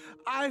know.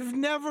 I've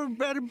never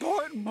been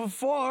important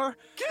before.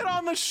 Get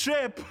on the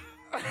ship.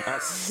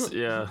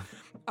 Yeah.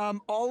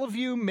 All of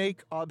you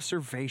make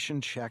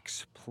observation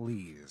checks,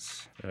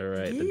 please. All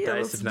right. The Yeah,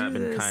 dice let's have not do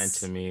been this. kind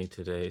to me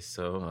today,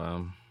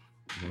 so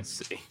let's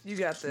see. You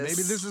got this.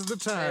 Maybe this is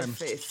the I have time.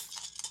 faith.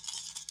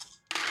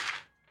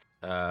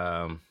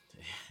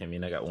 I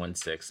mean, I got 1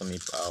 6.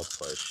 I'll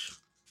push.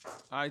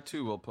 I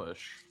too will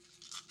push.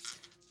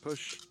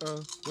 Push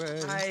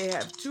away. I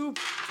have two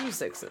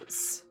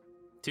 6s.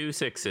 2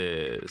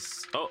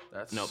 6s. Oh,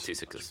 That's- no, 2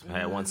 6s. I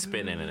had 1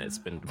 spin in and it's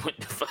been went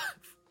to 5.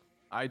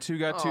 I too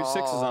got 2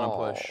 6s on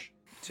a push.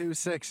 2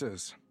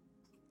 6s.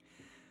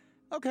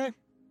 Okay.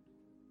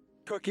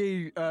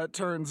 Cookie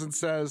turns and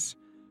says,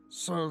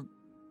 "So,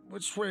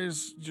 which way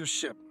is your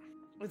ship?"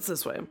 It's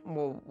this way.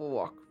 We'll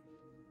walk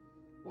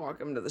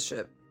him to the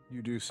ship.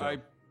 You do so. I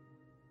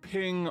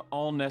ping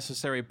all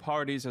necessary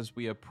parties as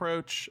we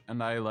approach,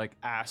 and I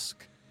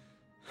ask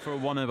for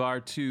one of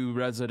our 2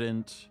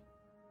 resident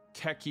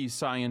techie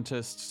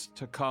scientists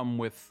to come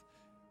with,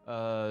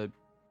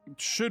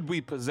 should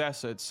we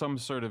possess it, some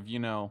sort of,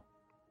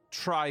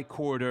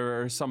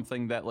 tricorder or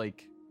something that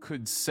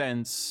could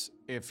sense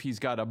if he's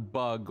got a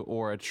bug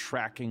or a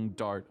tracking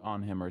dart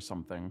on him or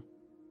something.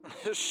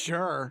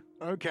 Sure.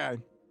 Okay.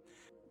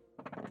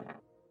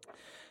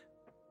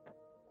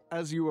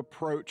 As you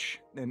approach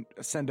and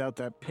send out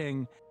that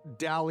ping,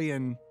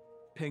 Dalian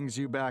pings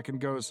you back and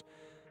goes,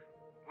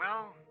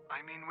 Well,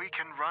 I mean, we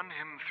can run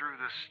him through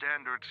the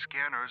standard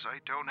scanners. I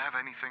don't have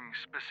anything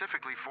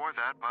specifically for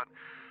that, but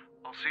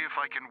I'll see if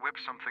I can whip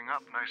something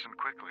up nice and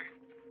quickly.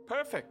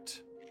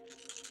 Perfect.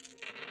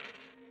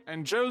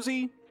 And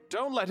Josie,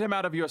 don't let him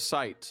out of your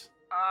sight.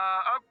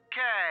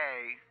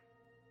 Okay.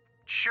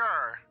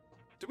 Sure.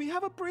 Do we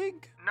have a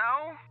brig?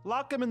 No?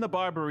 Lock him in the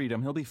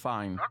Barbaretum. He'll be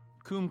fine.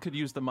 Coom could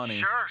use the money.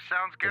 Sure,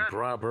 sounds good.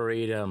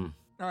 Barbaretum.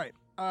 all right,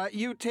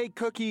 you take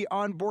Cookie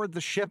on board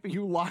the ship,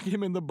 you lock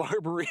him in the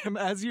Barbaretum.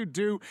 As you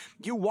do,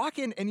 you walk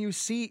in and you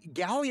see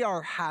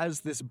Galliar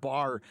has this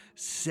bar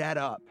set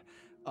up.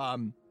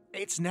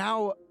 It's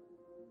now,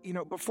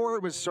 before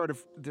it was sort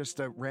of just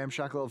a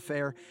ramshackle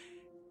affair,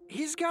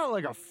 he's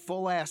got a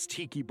full-ass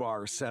tiki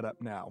bar set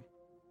up now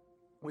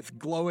with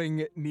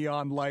glowing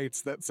neon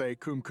lights that say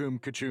Kum Kum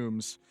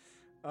Kachooms.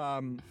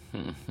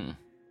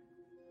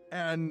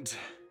 And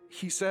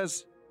he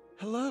says,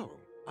 "Hello,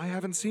 I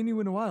haven't seen you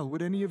in a while.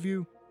 Would any of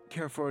you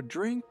care for a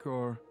drink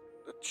or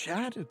a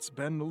chat? It's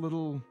been a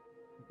little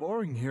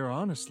boring here,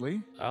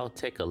 honestly." I'll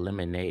take a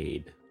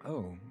lemonade.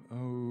 Oh,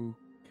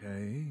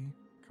 okay.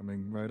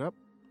 Coming right up.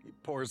 He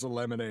pours a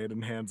lemonade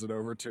and hands it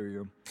over to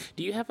you.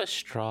 Do you have a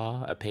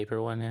straw, a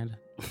paper one, Ed?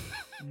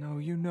 No,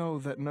 you know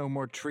that no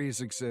more trees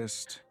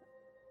exist.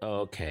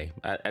 Oh, okay.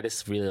 I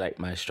just really like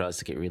my straws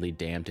to get really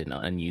damped and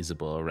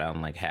unusable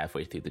around like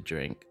halfway through the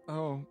drink.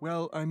 Oh,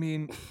 well, I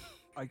mean,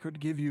 I could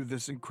give you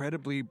this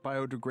incredibly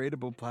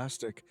biodegradable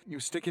plastic. You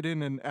stick it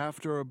in, and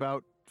after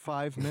about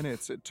 5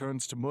 minutes, it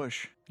turns to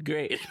mush.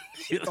 Great.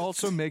 It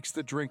also makes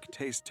the drink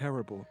taste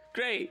terrible.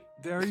 Great.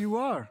 There you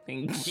are.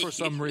 Thank you. For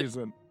some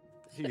reason.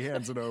 He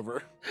hands it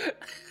over.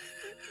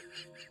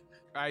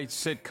 I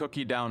sit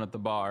Cookie down at the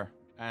bar,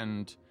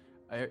 and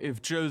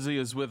if Josie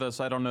is with us,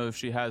 I don't know if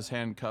she has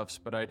handcuffs,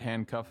 but I'd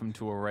handcuff him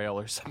to a rail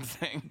or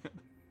something.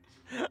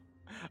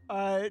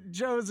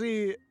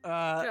 Josie,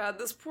 God,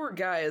 this poor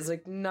guy is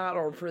like not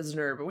our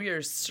prisoner, but we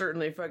are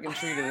certainly fucking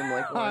treating him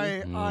like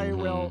one. I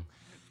will.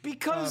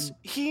 Because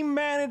he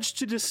managed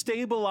to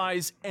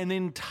destabilize an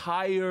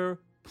entire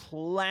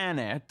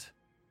planet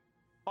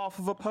off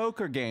of a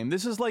poker game.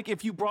 This is like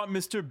if you brought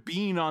Mr.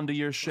 Bean onto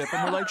your ship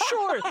and we're like,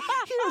 sure,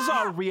 here's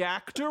our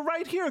reactor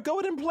right here. Go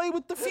ahead and play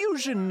with the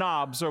fusion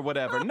knobs or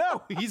whatever.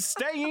 No, he's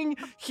staying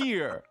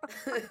here.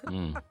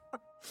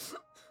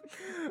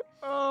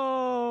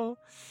 Oh,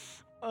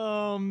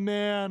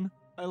 man.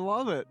 I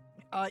love it.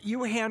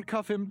 You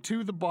handcuff him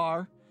to the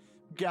bar.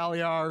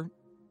 Galliar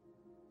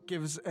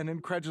gives an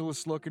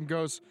incredulous look and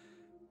goes,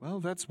 well,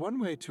 that's one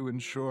way to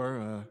ensure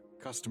a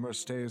customer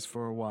stays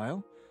for a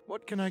while.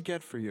 What can I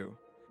get for you?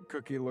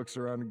 Cookie looks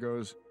around and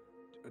goes,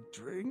 a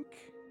drink?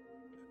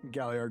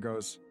 Galliar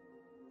goes,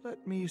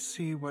 let me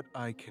see what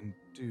I can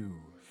do,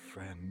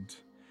 friend.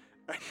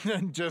 And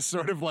then just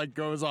sort of like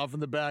goes off in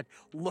the back,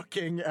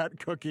 looking at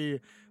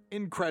Cookie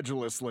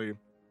incredulously.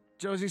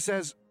 Josie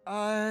says,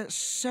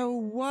 so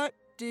what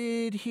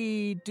did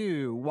he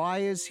do?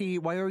 Why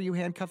are you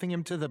handcuffing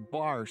him to the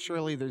bar?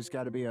 Surely there's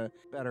got to be a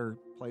better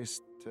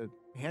place to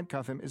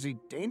handcuff him. Is he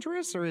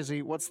dangerous or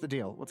what's the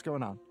deal? What's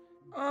going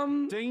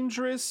on?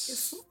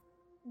 Dangerous?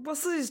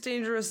 Mostly he's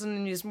dangerous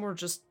and he's more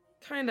just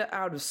kind of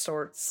out of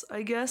sorts,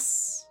 I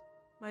guess.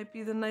 Might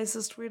be the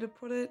nicest way to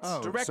put it.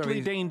 Oh, Directly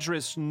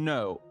dangerous,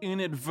 no.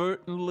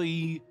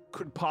 Inadvertently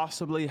could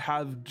possibly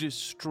have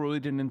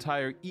destroyed an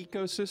entire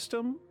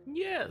ecosystem?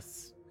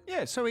 Yes.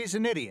 Yeah, so he's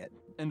an idiot.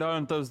 And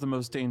aren't those the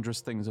most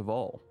dangerous things of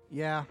all?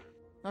 Yeah.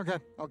 Okay,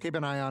 I'll keep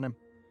an eye on him.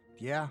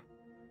 Yeah.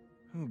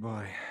 Oh,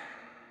 boy.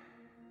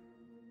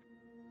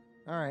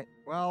 All right.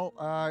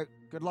 Well,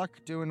 good luck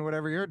doing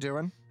whatever you're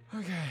doing.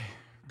 Okay.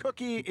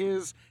 Cookie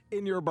is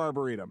in your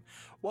Barbaretum.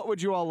 What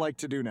would you all like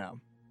to do now?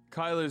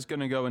 Kyler's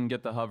gonna go and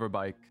get the hover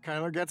bike.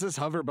 Kyler gets his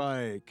hover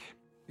bike.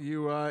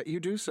 You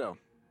do so.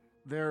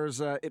 There's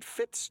it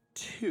fits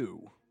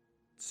 2.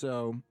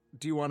 So,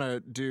 do you want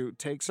to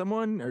take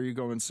someone? Are you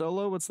going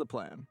solo? What's the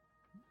plan?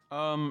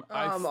 I'll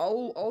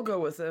go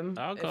with him.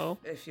 I'll go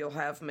if you'll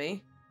have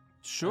me.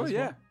 Sure,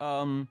 yeah.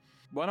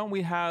 Why don't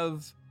we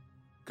have?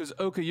 Because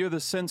Oka, you're the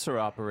sensor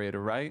operator,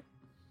 right?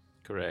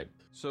 Correct.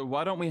 So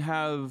why don't we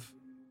have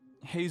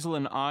Hazel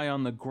and I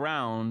on the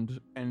ground,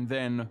 and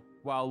then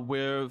while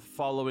we're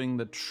following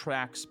the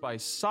tracks by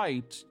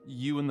sight,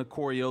 you and the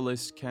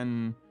Coriolis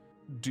can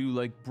do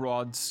like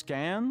broad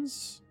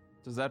scans?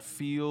 Does that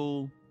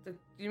feel... Do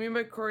you mean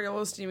by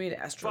Coriolis? Do you mean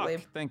Astrolabe?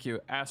 Fuck, thank you,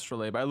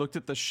 Astrolabe. I looked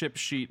at the ship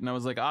sheet and I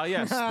was like,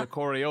 yes, the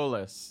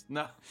Coriolis.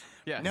 No,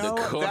 yeah. No,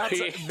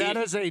 that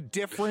is a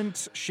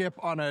different ship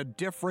on a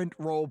different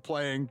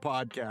role-playing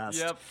podcast.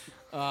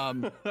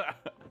 Yep.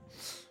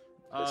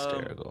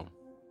 Hysterical.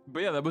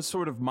 But yeah, that was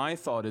sort of my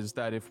thought, is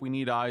that if we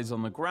need eyes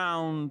on the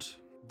ground,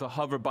 the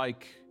hover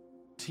bike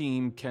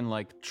team can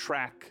like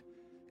track,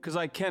 because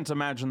I can't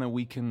imagine that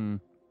we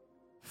can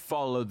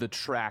follow the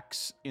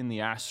tracks in the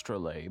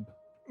Astrolabe.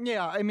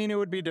 Yeah, I mean, it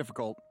would be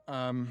difficult.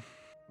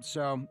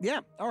 So, yeah,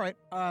 all right.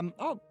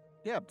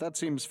 Yeah, that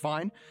seems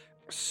fine.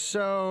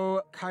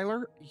 So,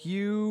 Kyler,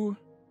 you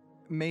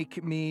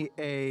make me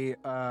a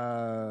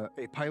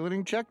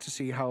piloting check to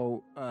see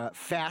how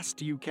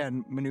fast you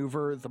can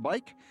maneuver the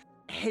bike.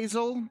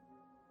 Hazel,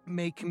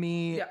 make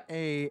me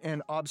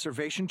an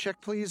observation check,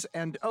 please.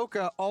 And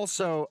Oka,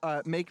 also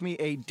make me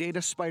a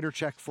data spider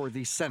check for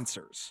the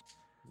sensors.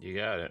 You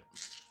got it.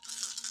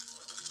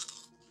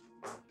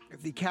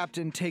 The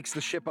captain takes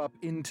the ship up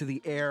into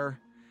the air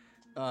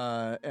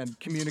and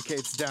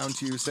communicates down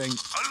to you saying,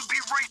 I'll be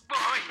right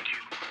behind you.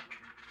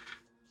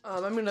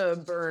 I'm gonna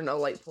burn a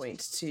light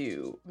point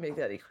to make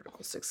that a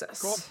critical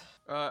success. Cool.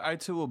 I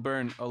too will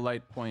burn a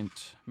light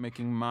point,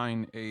 making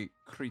mine a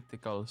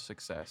critical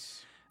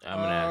success. I'm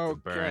gonna have to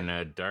burn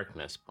a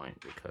darkness point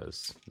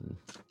because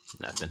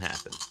nothing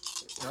happened.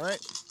 All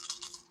right.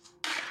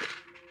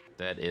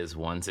 That is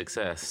one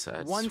success.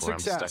 That's one where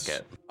success. I'm stuck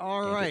at.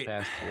 All Can't right.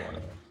 get past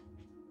one.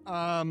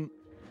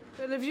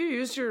 But have you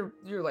used your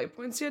light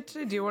points yet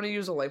today? Do you want to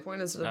use a light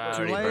point instead of I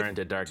already burned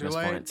the darkness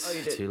points. Oh,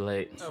 you did. Too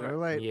late. Too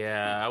late.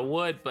 Yeah, I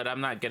would, but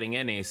I'm not getting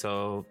any,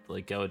 so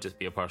like it would just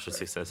be a partial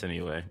success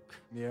anyway.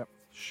 Yep.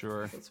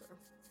 Sure. That's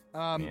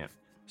fair. Yeah.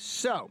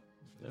 So,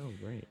 Oh,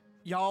 great.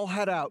 y'all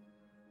head out.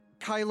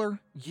 Kyler,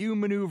 you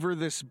maneuver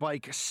this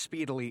bike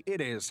speedily.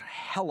 It is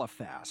hella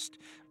fast.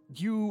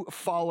 You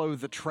follow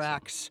the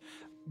tracks.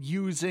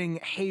 Using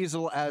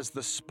Hazel as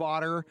the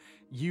spotter,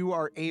 you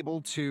are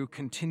able to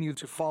continue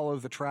to follow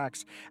the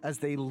tracks as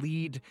they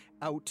lead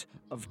out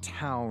of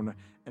town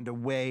and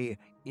away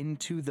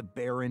into the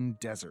barren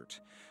desert.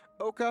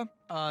 Oka,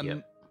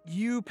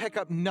 you pick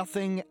up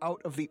nothing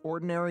out of the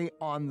ordinary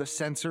on the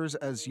sensors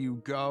as you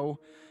go.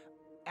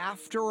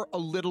 After a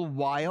little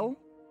while,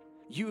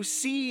 you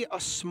see a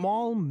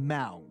small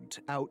mound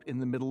out in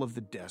the middle of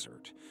the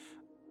desert,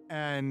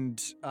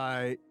 and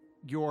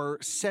your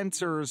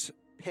sensors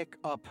pick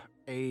up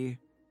a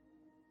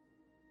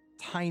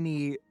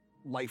tiny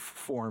life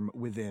form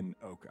within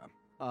Oka.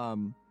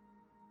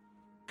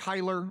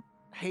 Kyler,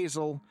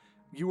 Hazel,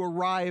 you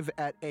arrive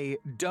at a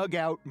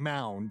dugout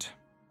mound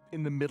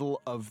in the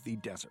middle of the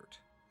desert.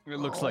 It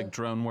looks like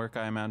drone work,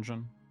 I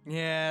imagine.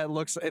 Yeah,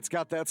 it's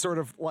got that sort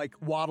of like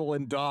wattle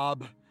and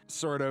daub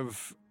sort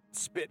of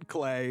spit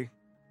clay.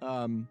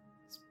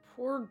 This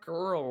poor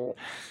girl.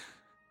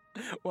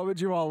 What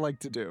would you all like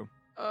to do?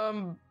 I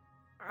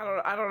don't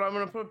know. I'm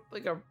gonna put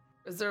like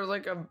is there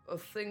like a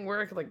thing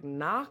where I could like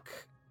knock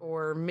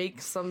or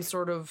make some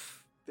sort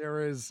of...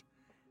 There is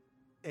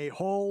a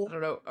whole... I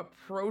don't know,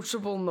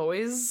 approachable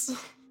noise?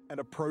 An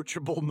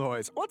approachable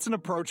noise. What's an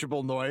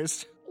approachable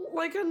noise?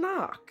 Like a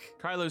knock.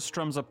 Kylo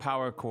strums a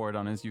power chord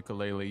on his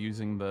ukulele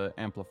using the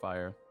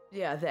amplifier.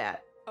 Yeah,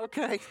 that.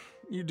 Okay,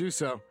 you do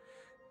so.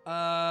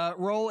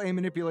 Roll a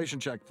manipulation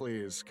check,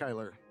 please,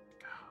 Kyler.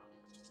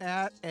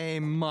 At a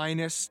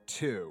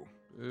 -2.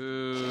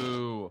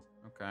 Ooh.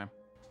 Okay.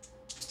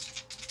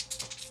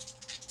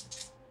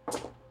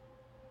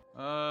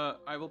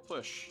 I will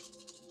push.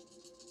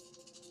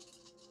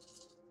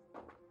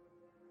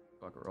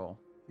 Bugger roll.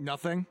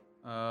 Nothing?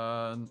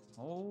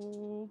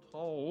 Hold.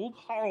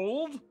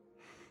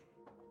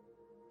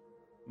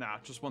 Nah,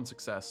 just one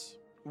success.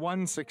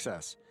 One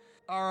success.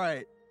 All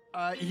right.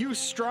 You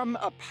strum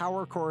a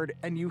power chord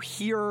and you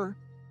hear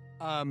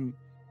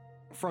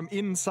from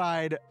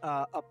inside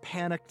a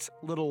panicked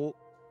little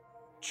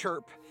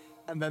chirp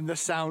and then the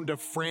sound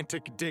of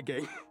frantic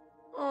digging.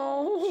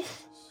 Oh,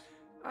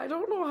 I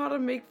don't know how to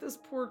make this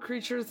poor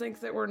creature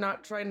think that we're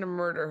not trying to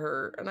murder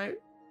her, and I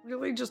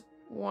really just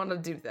want to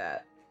do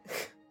that.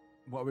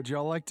 What would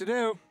y'all like to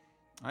do?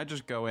 I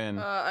just go in.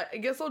 I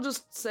guess I'll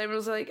just say,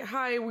 like,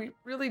 hi, we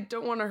really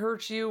don't want to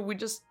hurt you.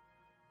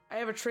 I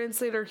have a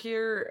translator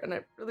here, and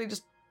I really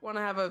just want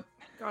to have a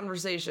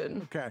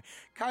conversation. Okay.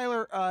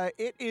 Kyler,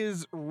 it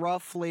is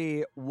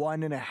roughly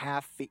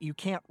 1.5 feet. You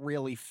can't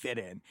really fit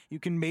in. You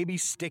can maybe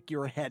stick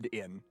your head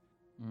in.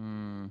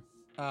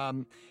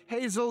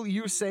 Hazel,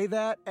 you say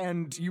that,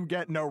 and you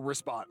get no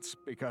response,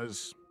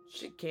 because...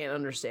 She can't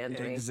understand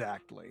me.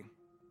 Exactly.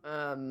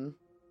 Can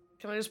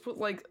I just put,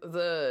 like,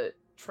 the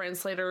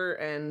translator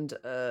and,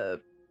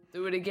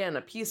 do it again,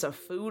 a piece of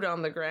food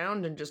on the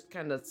ground and just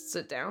kind of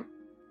sit down?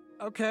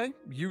 Okay,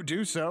 you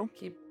do so.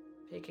 Keep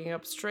picking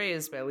up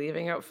strays by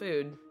leaving out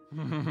food.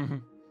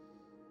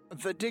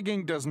 The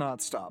digging does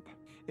not stop.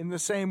 In the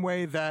same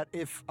way that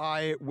if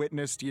I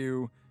witnessed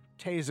you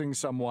tasing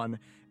someone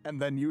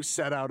and then you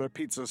set out a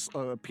pizza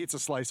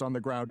slice on the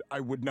ground,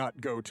 I would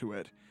not go to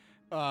it.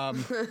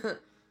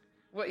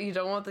 What, you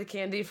don't want the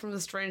candy from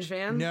the strange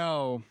van?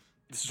 No.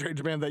 The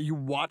strange man that you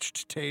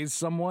watched tase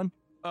someone?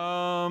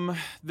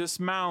 This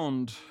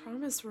mound.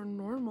 Promise we're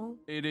normal.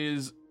 It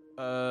is,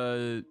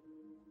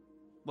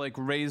 like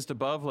raised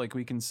above, like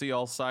we can see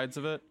all sides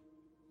of it?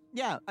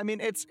 Yeah, I mean,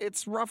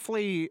 it's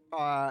roughly,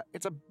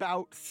 it's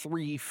about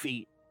 3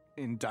 feet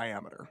in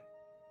diameter.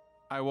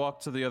 I walk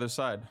to the other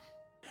side.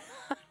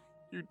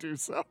 You do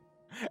so.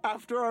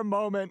 After a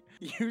moment,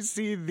 you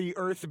see the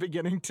earth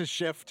beginning to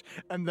shift,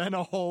 and then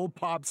a hole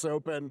pops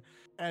open,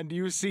 and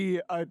you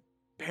see a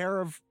pair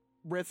of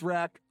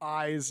Rithrak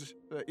eyes,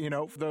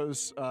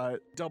 those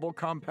double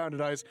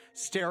compounded eyes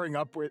staring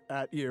up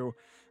at you,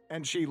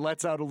 and she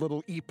lets out a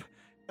little eep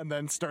and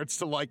then starts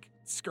to, like,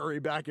 scurry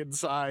back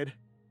inside.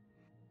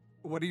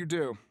 What do you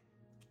do?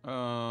 Give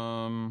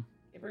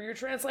her your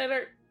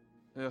translator.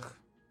 Ugh,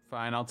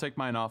 fine, I'll take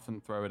mine off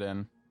and throw it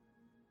in.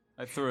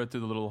 I threw it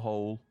through the little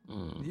hole.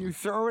 You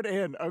throw it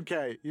in.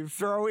 Okay, you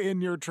throw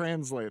in your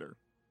translator.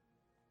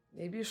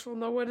 Maybe she'll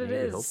know what it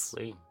is.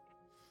 Hopefully.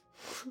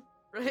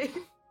 Right?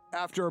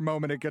 After a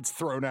moment, it gets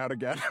thrown out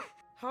again.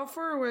 How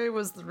far away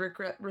was the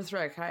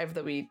Rithrak hive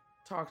that we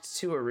talked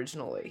to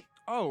originally?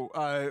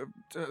 Oh,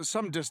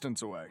 some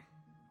distance away.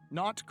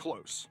 Not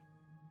close.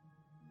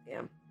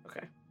 Damn,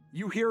 okay.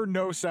 You hear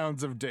no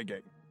sounds of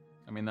digging.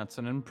 I mean, that's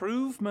an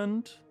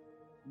improvement.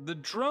 The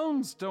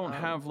drones don't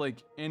have,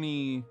 like,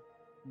 any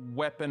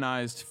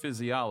weaponized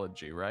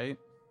physiology, right?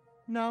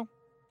 No.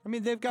 I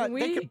mean, they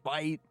could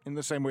bite in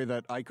the same way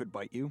that I could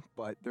bite you,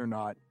 but they're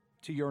not,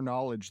 to your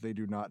knowledge, they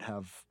do not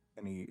have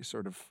any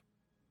sort of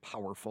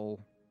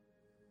powerful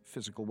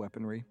physical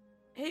weaponry.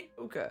 Hey,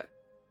 Uka,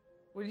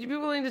 would you be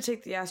willing to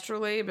take the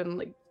astrolabe and,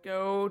 like,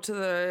 go to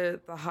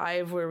the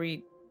hive where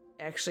we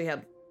actually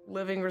had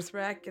living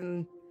Rithrak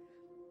and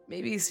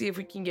maybe see if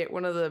we can get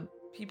one of the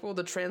people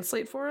to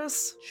translate for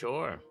us?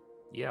 Sure.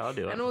 Yeah, I'll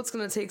do it. I know it's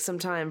going to take some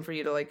time for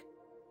you to, like,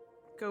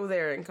 go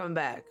there and come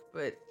back,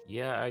 but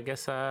Yeah, I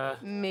guess,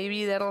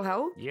 maybe that'll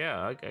help?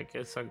 yeah, I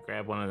guess I'll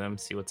grab one of them,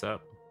 see what's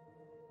up.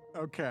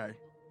 Okay.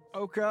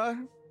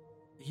 Oka,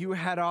 you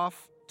head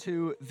off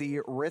to the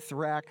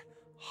Rithrak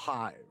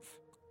Hive.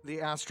 The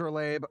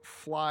astrolabe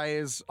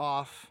flies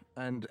off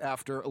and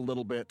after a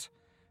little bit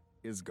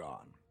is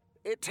gone.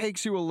 It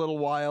takes you a little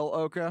while,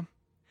 Oka.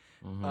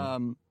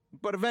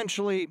 But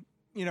eventually,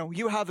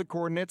 you have the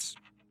coordinates,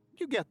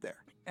 you get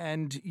there.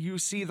 And you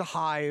see the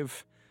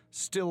hive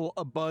still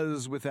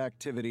abuzz with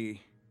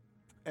activity.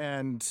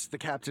 And the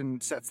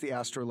captain sets the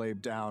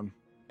astrolabe down.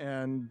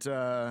 And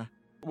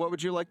what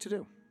would you like to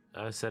do?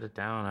 I set it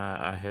down.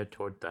 I head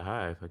toward the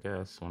hive, I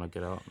guess, when I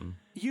get out.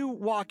 You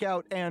walk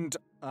out, and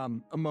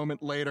a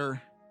moment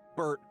later,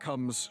 Bert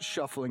comes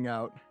shuffling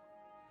out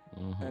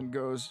and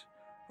goes,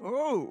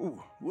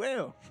 "Oh,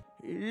 well,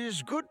 it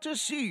is good to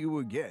see you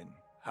again.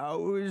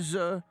 How is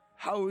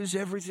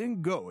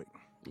everything going?"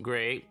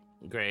 Great.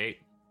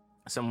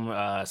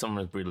 Someone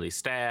was brutally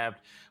stabbed.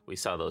 We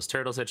saw those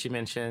turtles that you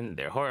mentioned.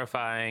 They're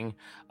horrifying.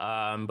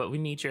 But we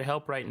need your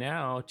help right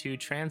now to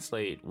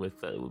translate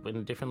with in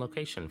a different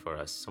location for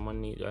us.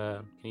 Can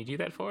you do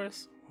that for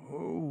us?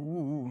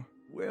 Oh,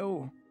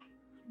 well,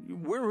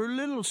 we're a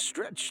little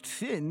stretched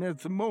thin at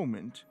the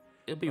moment.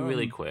 It'll be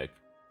really quick.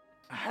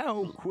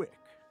 How quick?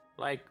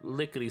 Like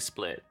lickety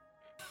split.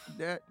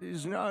 That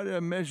is not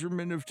a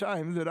measurement of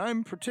time that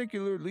I'm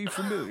particularly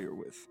familiar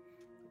with.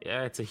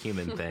 Yeah, it's a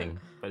human thing,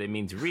 but it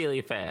means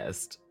really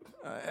fast.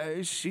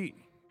 I see.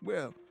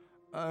 Well,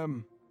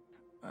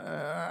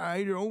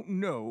 I don't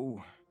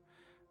know.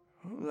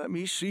 Let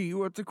me see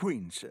what the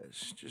queen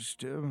says.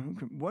 Just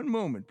one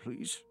moment,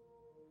 please.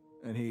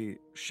 And he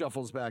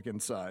shuffles back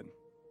inside.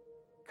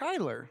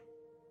 Kyler,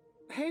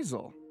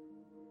 Hazel.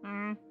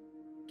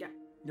 Yeah.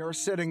 You're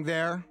sitting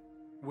there,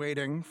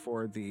 waiting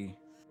for the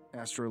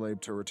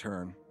astrolabe to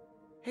return.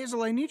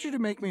 Hazel, I need you to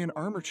make me an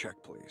armor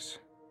check, please.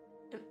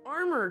 An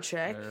armor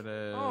check? There it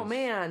is. Oh,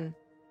 man.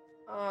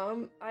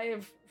 I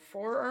have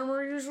 4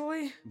 armor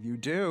usually? You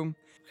do.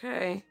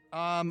 Okay.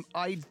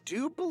 I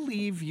do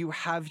believe you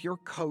have your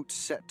coat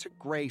set to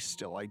gray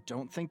still. I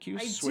don't think you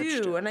switched it.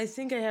 I do, and I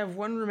think I have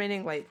 1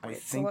 remaining light point. I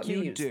think so let you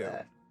me use do.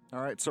 That.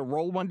 All right, so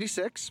roll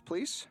 1d6,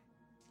 please.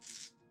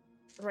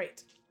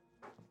 Right.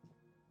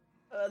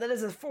 That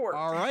is a 4.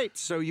 All right,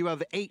 so you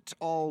have 8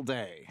 all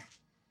day.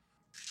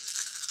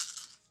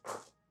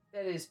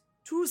 That is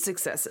 2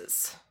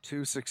 successes.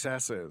 2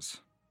 successes.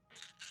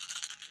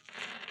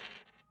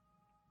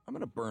 I'm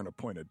going to burn a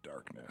point of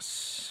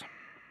darkness.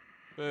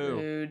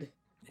 Boo. Dude.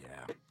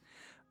 Yeah,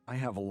 I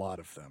have a lot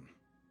of them.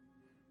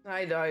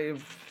 I'm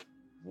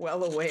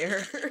well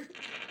aware.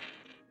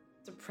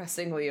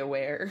 Depressingly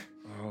aware.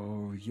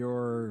 Oh,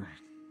 you're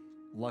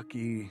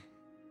lucky,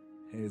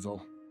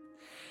 Hazel.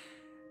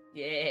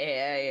 Yeah,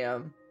 I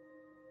am.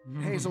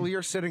 Hazel,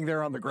 you're sitting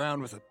there on the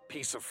ground with a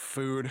piece of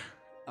food.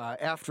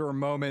 After a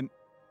moment,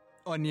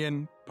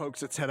 Onion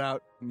pokes its head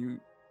out, and you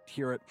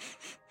hear it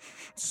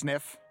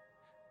sniff.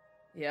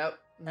 Yep.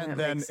 And that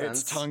then makes its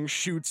sense. tongue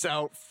shoots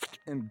out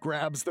and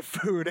grabs the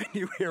food, and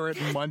you hear it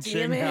munching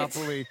damn it.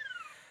 happily.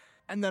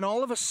 And then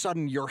all of a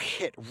sudden, you're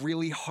hit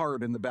really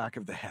hard in the back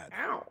of the head.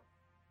 Ow.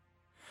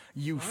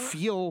 You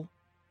feel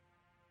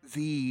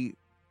the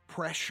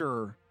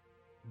pressure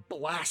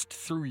blast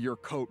through your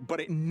coat,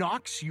 but it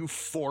knocks you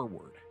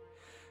forward.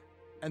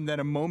 And then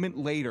a moment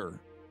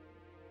later,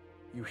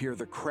 you hear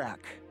the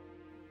crack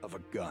of a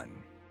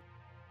gun.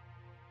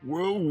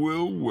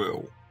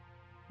 Well.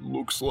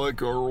 Looks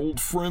like our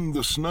old friend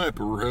the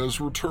sniper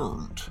has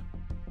returned.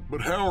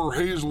 But how are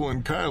Hazel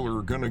and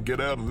Kyler gonna get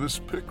out of this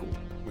pickle,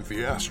 with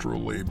the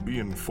astrolabe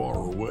being far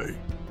away?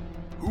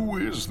 Who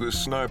is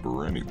this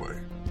sniper anyway?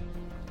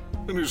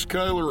 And is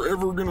Kyler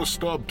ever gonna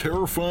stop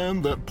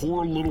terrifying that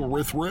poor little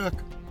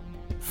Rithrak?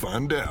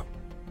 Find out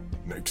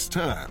next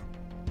time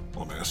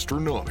on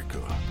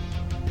Astronautica.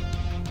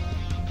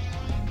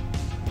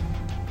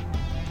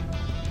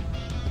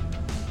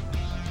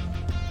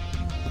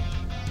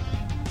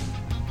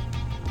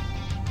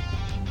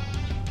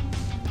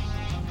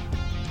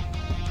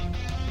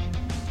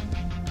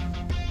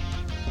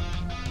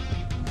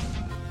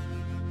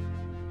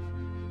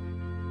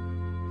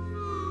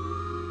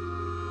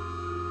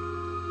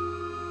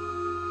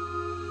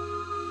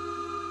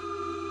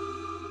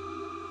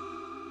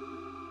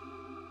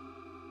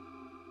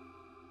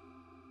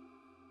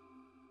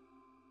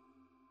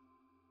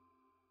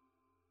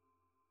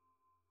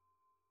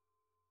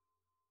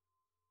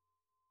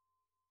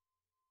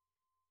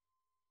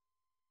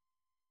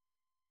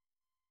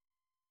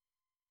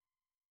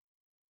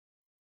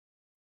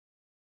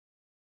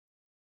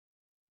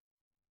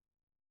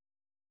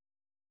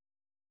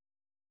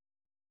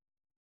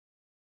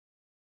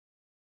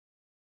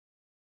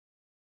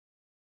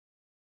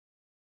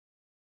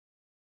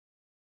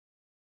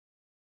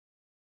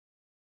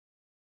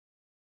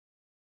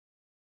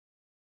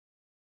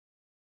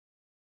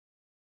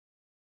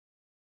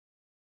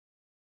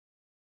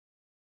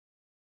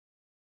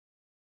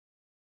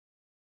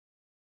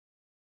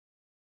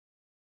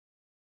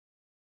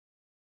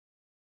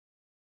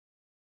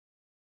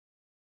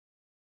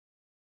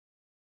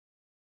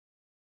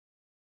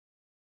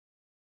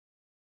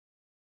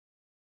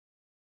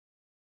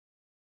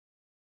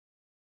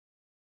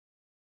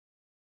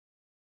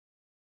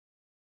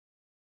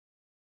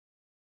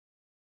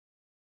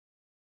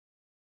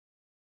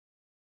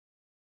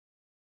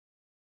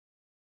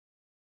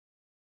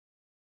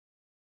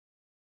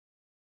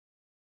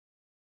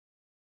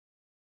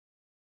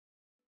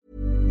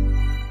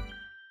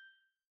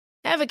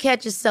 Ever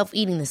catch yourself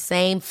eating the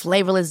same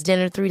flavorless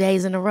dinner 3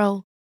 days in a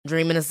row?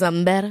 Dreaming of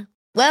something better?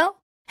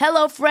 Well,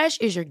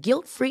 HelloFresh is your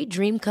guilt-free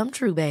dream come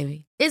true,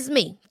 baby. It's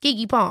me,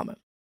 Keke Palmer.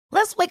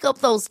 Let's wake up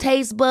those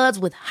taste buds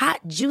with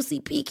hot, juicy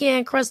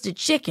pecan-crusted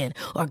chicken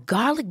or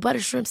garlic butter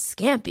shrimp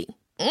scampi.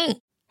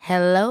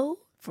 Hello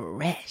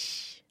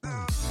Fresh.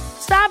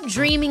 Stop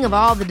dreaming of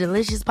all the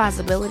delicious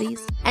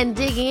possibilities and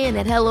dig in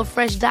at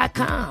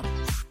HelloFresh.com.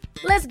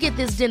 Let's get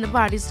this dinner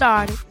party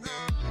started.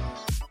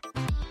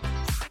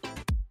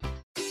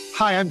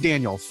 Hi, I'm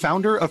Daniel,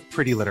 founder of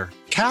Pretty Litter.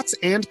 Cats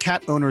and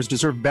cat owners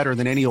deserve better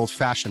than any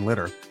old-fashioned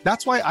litter.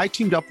 That's why I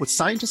teamed up with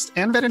scientists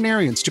and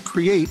veterinarians to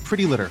create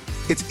Pretty Litter.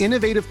 Its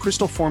innovative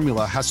crystal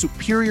formula has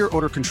superior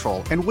odor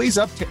control and weighs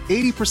up to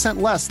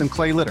 80% less than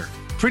clay litter.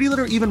 Pretty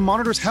Litter even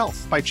monitors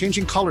health by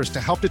changing colors to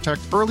help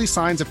detect early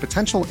signs of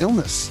potential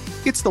illness.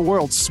 It's the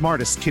world's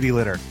smartest kitty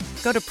litter.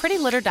 Go to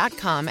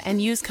prettylitter.com and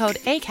use code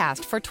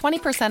ACAST for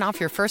 20% off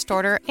your first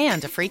order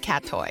and a free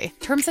cat toy.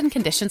 Terms and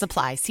conditions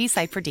apply. See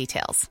site for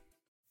details.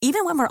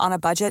 Even when we're on a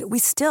budget, we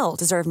still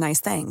deserve nice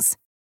things.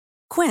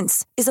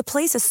 Quince is a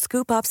place to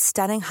scoop up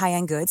stunning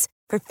high-end goods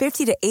for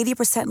 50 to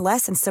 80%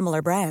 less than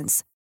similar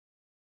brands.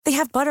 They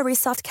have buttery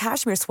soft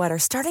cashmere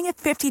sweaters starting at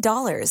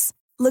 $50,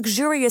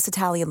 luxurious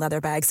Italian leather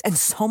bags, and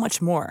so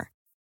much more.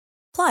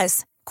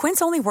 Plus,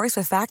 Quince only works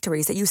with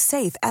factories that use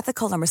safe,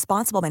 ethical, and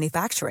responsible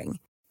manufacturing.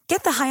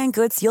 Get the high-end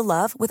goods you'll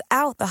love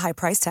without the high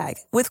price tag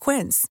with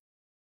Quince.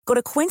 Go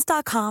to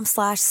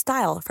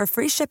quince.com/style for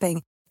free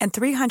shipping and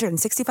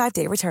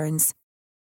 365-day returns.